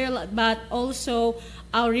but also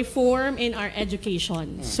a reform in our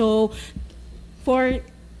education. So, for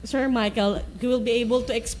Sir Michael, you will be able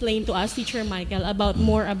to explain to us, Teacher Michael,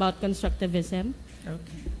 more about constructivism.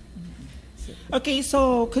 Okay,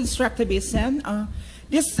 so constructivism.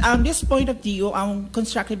 This point of view,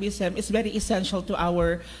 constructivism is very essential to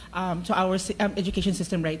our education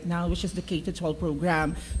system right now, which is the K-12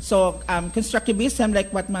 program. So constructivism,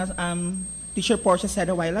 like what Teacher Portia said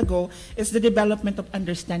a while ago, is the development of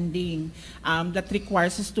understanding that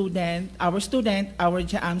requires our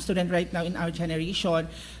student right now in our generation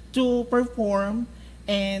to perform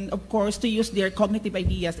and, of course, to use their cognitive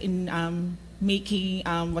ideas in making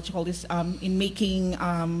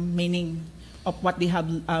meaning of what they have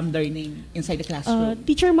learning inside the classroom.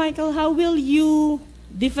 Teacher Michael, how will you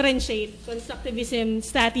differentiate constructivism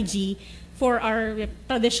strategy for our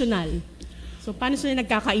traditional? So, paano sila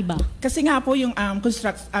nagkakaiba? Kasi nga po yung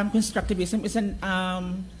constructivism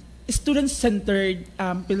is student-centered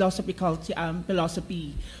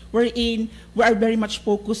philosophy, wherein we are very much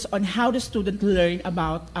focused on how the student learn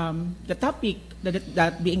about the topic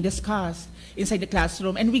that being discussed inside the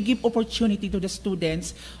classroom, and we give opportunity to the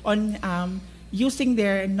students on using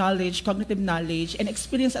their knowledge, cognitive knowledge, and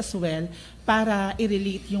experience as well para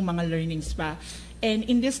i-relate yung mga learnings pa. And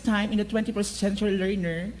in this time, in the 21st century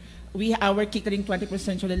learner, our catering 21st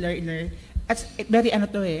century learner,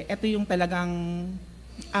 ito yung talagang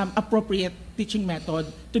appropriate teaching method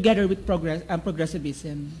together with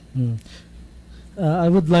progressivism. I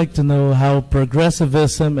would like to know how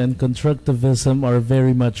progressivism and constructivism are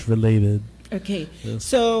very much related. Okay, Yes.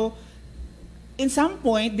 so in some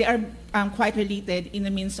point, they are quite related in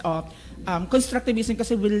the means of constructivism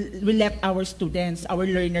kasi will let our students, our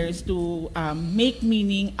learners to make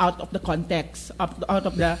meaning out of the context, out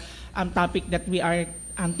of the topic that we are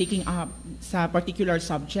taking up sa particular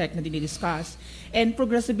subject na dinidiscuss. And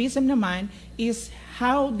progressivism naman is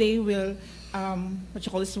how they will,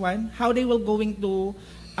 how they will going to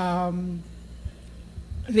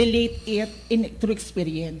relate it through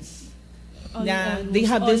experience. They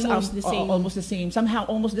have this almost the same, somehow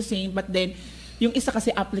almost the same, but then yung isa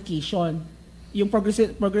kasi application. Yung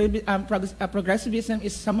progressivism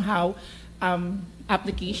is somehow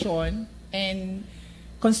application, and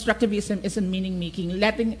constructivism is a meaning making,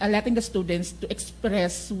 letting the students to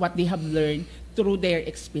express what they have learned through their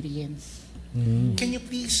experience. Can you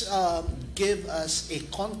please give us a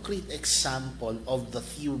concrete example of the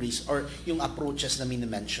theories or yung approaches na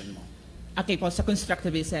mini-mention mo? Okay po, sa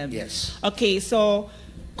constructivism. Yes. Okay, so,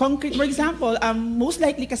 concrete, for example, most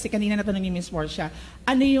likely kasi kanina natanong ni Ms. Portia,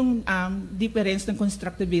 ano yung difference ng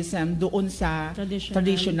constructivism doon sa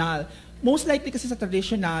traditional? Most likely kasi sa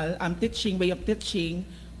traditional teaching, way of teaching,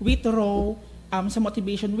 we throw sa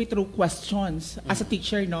motivation, we throw questions. As a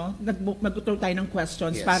teacher, no? Mag-throw tayo ng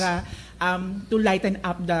questions para to lighten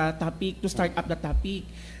up the topic, to start up the topic.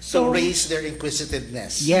 So raise their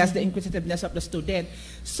inquisitiveness. Yes, the inquisitiveness of the student.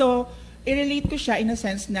 So, i-relate ko siya in a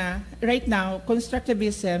sense na right now,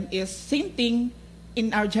 constructivism is same thing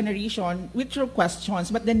in our generation with through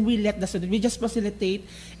questions, but then we let the student, we just facilitate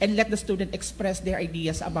and let the student express their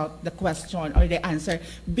ideas about the question or the answer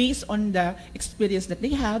based on the experience that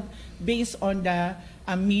they have, based on the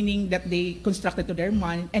meaning that they constructed to their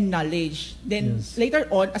mind and knowledge. Then later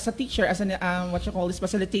on, as a teacher, as an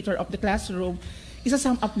facilitator of the classroom,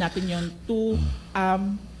 isa-sum up natin yun to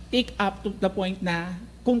take up to the point na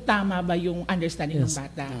kung tama ba yung understanding ng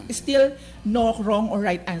bata. Still, no wrong or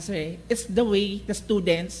right answer. It's the way the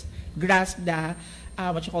students grasp the,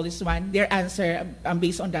 their answer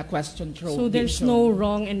based on the question thrown. So there's no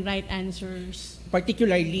wrong and right answers?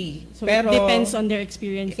 Particularly. So pero it depends on their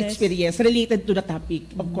experiences? Experience, related to the topic,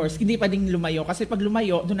 of course. Hindi pa din lumayo. Kasi pag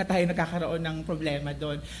lumayo, doon na tayo nagkakaroon ng problema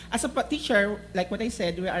doon. As a teacher, like what I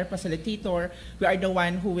said, we are a facilitator. We are the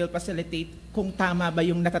one who will facilitate kung tama ba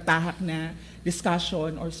yung natatahak na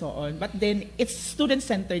discussion or so on. But then, it's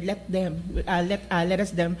student-centered. Let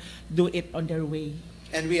us do it on their way.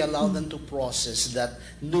 And we allow them to process that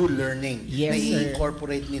new learning na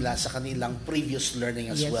i-incorporate nila sa kanilang previous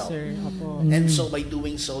learning as well. Yes, sir. And so by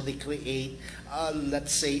doing so, they create,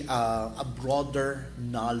 let's say, a broader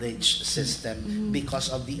knowledge system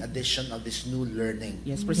because of the addition of this new learning.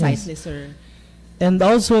 Yes, precisely, sir. And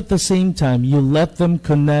also at the same time, you let them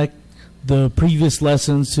connect the previous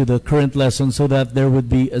lessons to the current lesson so that there would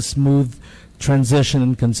be a smooth transition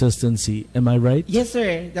and consistency. Am I right? Yes,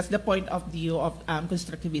 sir. That's the point of view of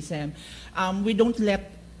constructivism. We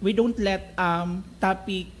don't let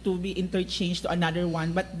topic to be interchanged to another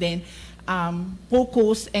one, but then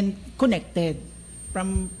focus and connected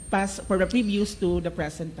from the previous to the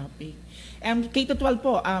present topic. And K-12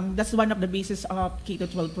 po, that's one of the basis of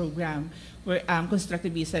K-12 program, where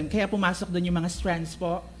constructivism. Kaya pumasok doon yung mga strands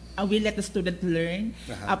po. We let the student learn,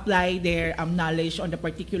 apply their knowledge on the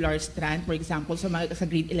particular strand. For example, sa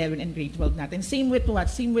grade 11 and grade 12 natin. Same with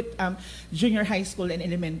junior high school and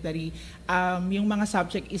elementary. Yung mga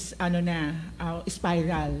subject is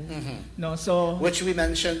spiral. No, so which we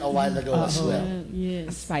mentioned a while ago as well.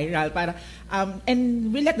 Yes. Spiral para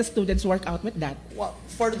and we let the students work out with that. Well,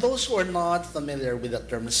 for those who are not familiar with the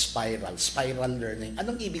term spiral learning,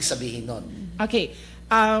 anong ibig sabihin nun? Okay.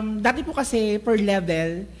 Dati po kasi per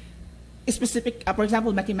level, specific, for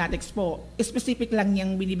example, mathematics po, specific lang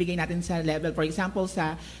yung binibigay natin sa level. For example,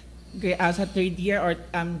 sa third year or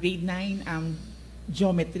grade 9,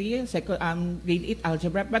 geometry, grade 8,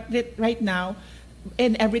 algebra. But right now,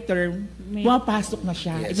 in every term, pumapasok na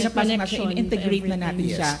siya. Yes. Pinapasok na siya, Connection in-integrate to na natin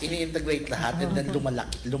Yes, siya. ini-integrate lahat and then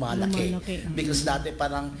lumalaki. Because dati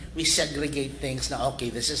parang we segregate things na,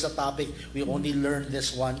 okay, this is a topic, we only learn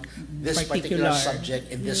this particular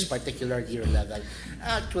subject in this particular year level.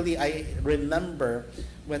 Actually, I remember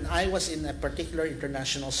when I was in a particular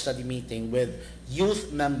international study meeting with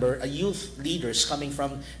youth leaders coming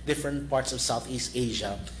from different parts of Southeast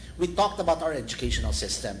Asia, we talked about our educational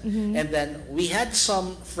system. And then we had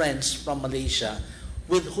some friends from Malaysia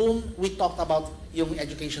with whom we talked about yung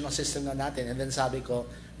educational system na natin. And then sabi ko,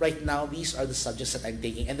 right now, these are the subjects that I'm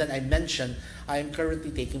taking. And then I mentioned, I am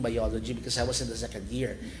currently taking biology because I was in the second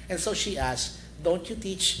year. And so she asked, don't you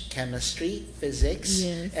teach chemistry, physics,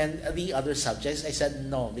 and the other subjects? I said,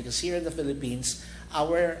 no, because here in the Philippines,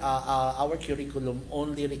 our curriculum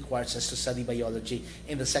only requires us to study biology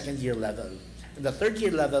in the second year level. In the third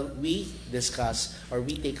year level, we discuss or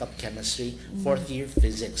we take up chemistry, fourth year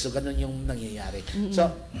physics. So ganun yung nangyayari. So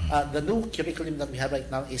the new curriculum that we have right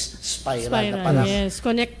now is spiral. Na parang, yes,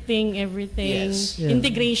 connecting everything, Yes.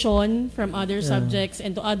 integration from other subjects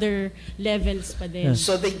and to other levels pa din.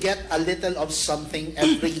 So they get a little of something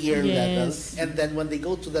every year level, Yes. and then when they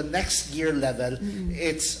go to the next year level,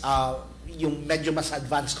 it's yung medyo mas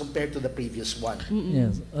advanced compared to the previous one.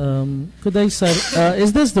 Yes. Could I say,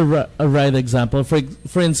 is this a right example?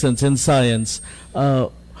 For instance, in science,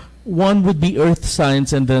 one would be earth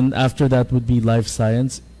science, and then after that would be life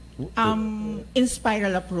science. In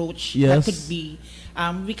spiral approach, Yes. that could be.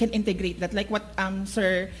 We can integrate that, like what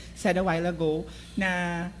Sir said a while ago,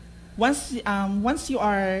 na once you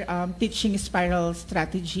are teaching spiral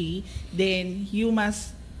strategy, then you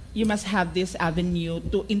must have this avenue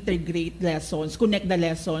to integrate lessons, connect the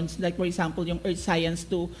lessons. Like for example, yung earth science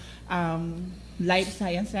to life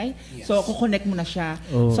science, right? Yes. So kukonect mo na siya.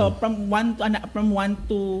 Oh. So from one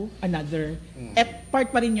to another.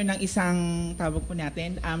 Part pa rin yun ng isang tawag po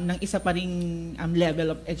natin, ng isa pa ring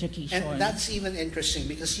level of education. And that's even interesting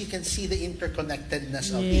because you can see the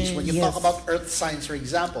interconnectedness of these. When you talk about earth science, for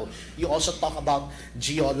example, you also talk about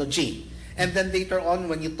geology. And then later on,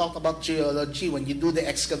 when you talk about geology, when you do the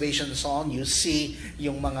excavation and so on, you see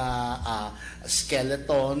yung mga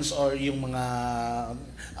skeletons or yung mga,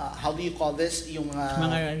 how do you call this? Yung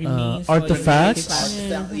mga artifacts?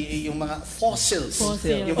 Yung mga fossils.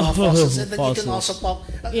 Fossil. Yung mga fossils. And then you can also talk...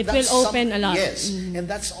 It will open a lot. Yes. And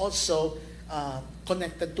that's also...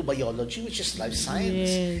 connected to biology, which is life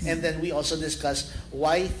science. Yes. And then we also discuss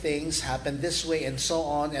why things happen this way and so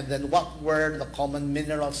on, and then what were the common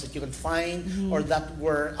minerals that you can find or that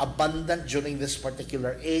were abundant during this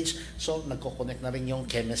particular age. So, nagko-connect na rin yung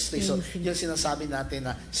chemistry. So, yung sinasabi natin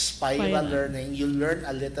na spiral learning, you learn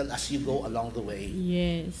a little as you go along the way.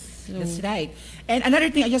 Yes. So, That's right. And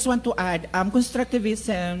another thing I just want to add,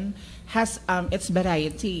 constructivism has its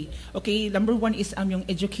variety. Okay, number one is yung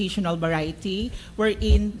educational variety,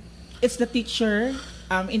 wherein it's the teacher,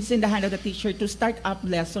 it's in the hand of the teacher to start up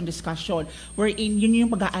lesson discussion, wherein yun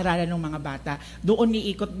yung pag-aaralan ng mga bata. Doon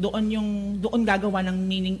gagawa ng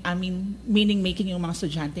meaning making yung mga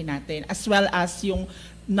estudyante natin, as well as yung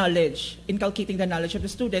knowledge, inculcating the knowledge of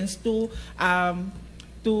the students to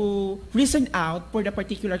reason out for the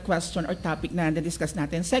particular question or topic na na-discuss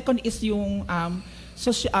natin. Second is yung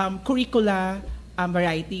curricula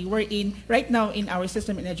variety, wherein right now in our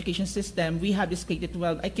system, in education system, we have this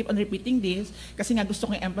K-12. I keep on repeating this kasi nga gusto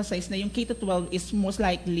kong emphasize na yung K-12 is most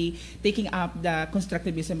likely taking up the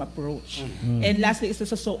constructivism approach. And lastly is the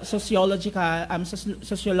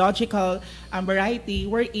sociological variety,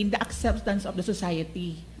 wherein the acceptance of the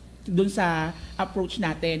society dun sa approach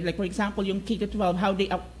natin. Like for example, yung K-12, how they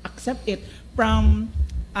accept it from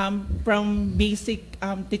basic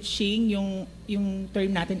teaching, yung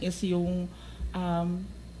term natin is yung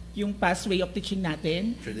past way of teaching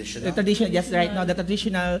natin. Traditional, yes, right now, the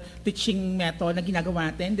traditional teaching method na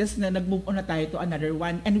ginagawa natin. This na nag-move on na tayo to another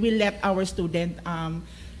one. And we let our student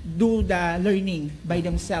do the learning by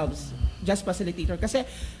themselves, just facilitator. Kasi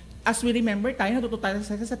as we remember, tayo natuto tayo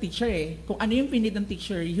sa teacher eh. Kung ano yung pinid ng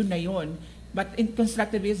teacher, yun na yun. But in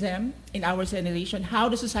constructivism, in our generation,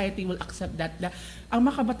 how the society will accept that. Ang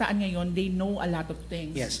mga kabataan ngayon, they know a lot of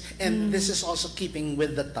things. Yes, and this is also keeping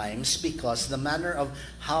with the times because the manner of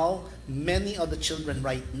how many of the children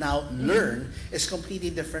right now learn is completely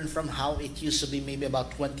different from how it used to be maybe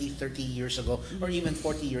about 20, 30 years ago or even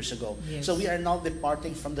 40 years ago. Yes. So we are now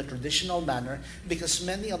departing from the traditional manner because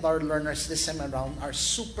many of our learners this time around are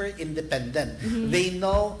super independent. They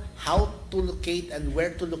know how to locate and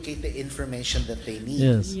where to locate the information that they need.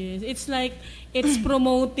 Yes. Yes, it's like it's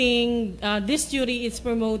promoting this theory basically it's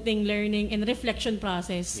promoting learning and reflection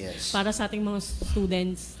process para sa ating mga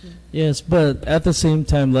students. Yes, but at the same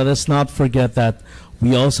time, let us not forget that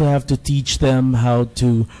we also have to teach them how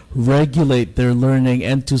to regulate their learning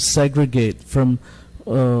and to segregate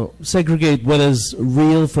what is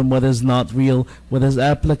real from what is not real, what is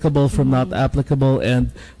applicable from not applicable,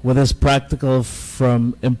 and what is practical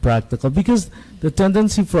from impractical. Because the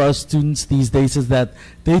tendency for our students these days is that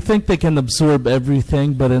they think they can absorb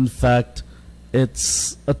everything, but in fact,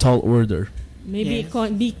 it's a tall order. Maybe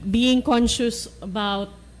being conscious about,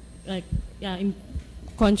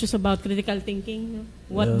 conscious about critical thinking,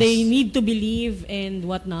 what they need to believe and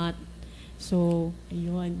what not. So,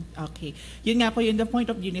 yun. Okay. Yun nga po, yun the point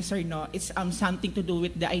of view ni Sir, no? It's something to do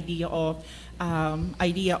with the idea of Jean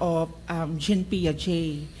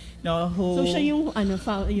Piaget, no? Who, so siya yung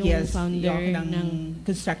founder ng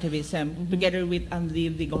constructivism, together with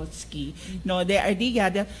Lev Vygotsky. No, the idea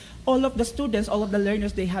that all of the students, all of the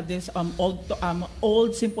learners, they have this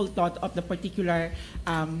old simple thought of the particular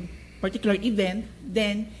event,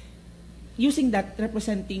 then using that,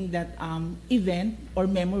 representing that event or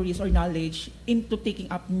memories or knowledge into taking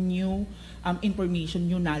up new information,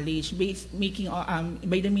 new knowledge, making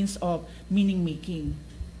by the means of meaning making.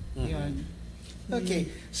 Okay,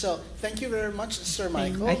 so thank you very much, Sir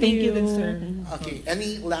Michael. Thank you, then, sir. Okay,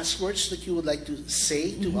 any last words that you would like to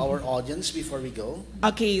say to our audience before we go?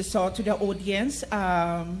 Okay, so to the audience,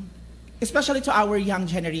 especially to our young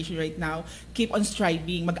generation right now, keep on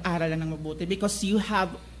striving, mag-aral lang ng mabuti, because you have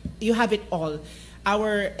it all.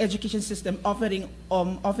 Our education system offering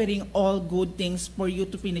all good things for you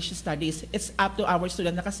to finish studies. It's up to our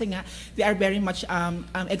students na kasi nga they are very much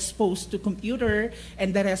exposed to computer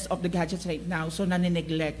and the rest of the gadgets right now, so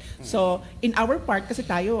nane-neglect. So in our part kasi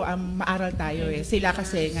tayo maaral tayo sila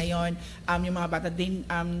kasi ngayon yung mga bata din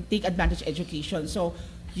take advantage education. So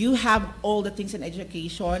you have all the things in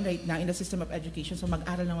education right now in the system of education. So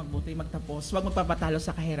mag-aral na magbuti, magtapos. Huwag magpapatalo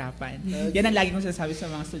sa kahirapan. Okay. Yan ang lagi kong sinasabi sa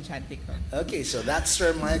mga estudyante ko. Okay, so that's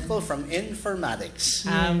Sir Michael from Informatics.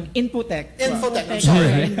 Infotech. Infotech, I'm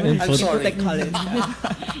sorry. I'm sorry. Infotech College.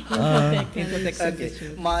 Infotech. Okay,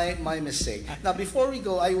 my mistake. Now, before we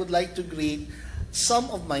go, I would like to greet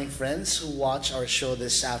some of my friends who watch our show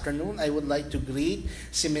this afternoon. I would like to greet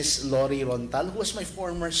si Miss Lori Rontal, who was my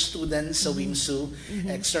former student sa WIMSU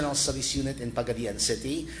External Studies Unit in Pagadian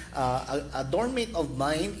City. A dormmate of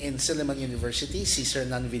mine in Silliman University, si Sir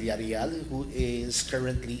Nan Villarreal, who is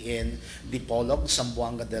currently in Dipolog,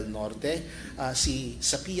 Zamboanga del Norte. Si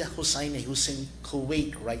Sapia Hussein, who's in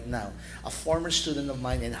Kuwait right now, a former student of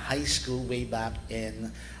mine in high school way back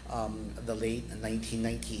in the late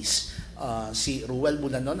 1990s. Si Ruel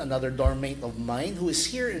Bulanon, another dormmate of mine who is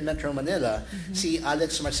here in Metro Manila. Si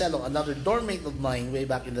Alex Marcelo, another dormmate of mine way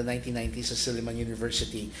back in the 1990s at Silliman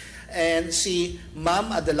University. And si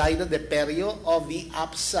Ma'am Adelaida De Perio of the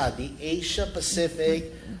APSA, the Asia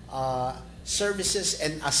Pacific Services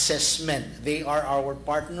and Assessment. They are our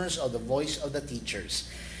partners of the Voice of the Teachers.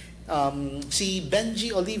 Si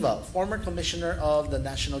Benji Oliva, former commissioner of the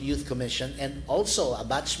National Youth Commission and also a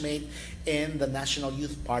batchmate in the National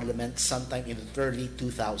Youth Parliament sometime in the early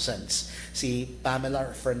 2000s. Si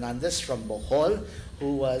Pamela Fernandez from Bohol,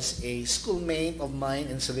 who was a schoolmate of mine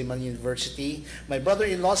in Silliman University. My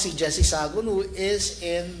brother-in-law, si Jesse Sagun, who is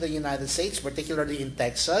in the United States, particularly in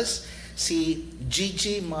Texas. Si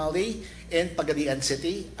Gigi Mali in Pagadian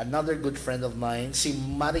City, another good friend of mine. Si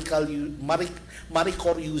Maricor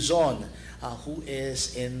Yuzon, who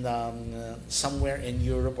is in somewhere in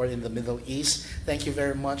Europe or in the Middle East. Thank you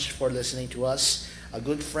very much for listening to us. A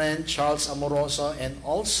good friend, Charles Amoroso, and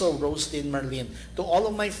also Roslyn Merlin. To all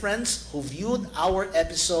of my friends who viewed our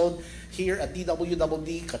episode here at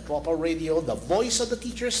DWDD Katropang Radio, the Voice of the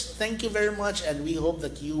Teachers, thank you very much, and we hope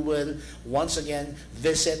that you will once again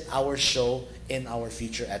visit our show in our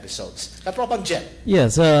future episodes. Katropang Jet.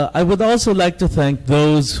 Yes, I would also like to thank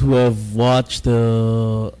those who have watched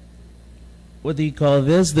the what do you call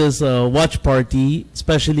this watch party,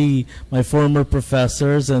 especially my former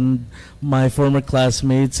professors and my former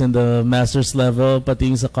classmates in the master's level,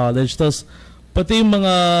 pati yung sa college. Tapos pati yung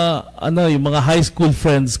mga high school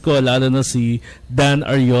friends ko, lalo na si Dan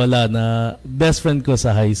Ariola na best friend ko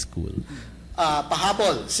sa high school.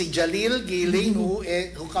 Pahabol, si Jalil Giling, who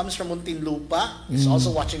comes from Muntinlupa, is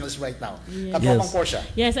also watching us right now. Katropang Portia.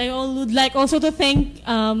 Yes, I would like also to thank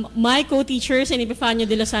my co-teachers in Epifanio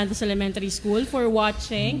de los Santos Elementary School for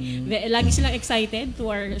watching. Lagi silang excited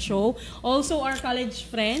to our show. Also our college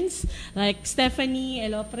friends like Stephanie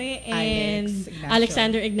Elopre and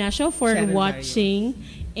Alexander Ignacio for watching.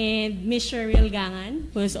 And Miss Cheryl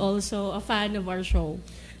Gangan, who is also a fan of our show.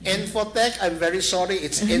 Infotech, I'm very sorry,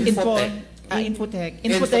 it's Infotech. Infotech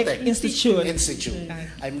Institute.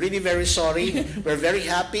 I'm really very sorry. We're very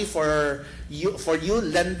happy for you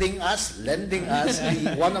lending us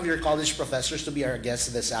one of your college professors to be our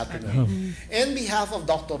guest this afternoon. In behalf of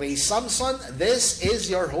Dr. Ray Samson, this is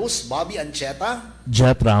your host, Bobby Ancheta,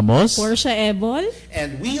 Jet Ramos, Portia Ebol,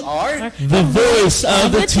 and we are the voice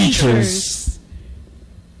of the teachers.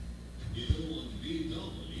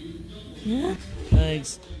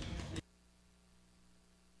 Thanks.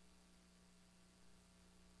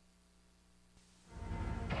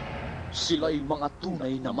 Sila'y mga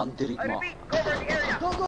tunay na mandirigma.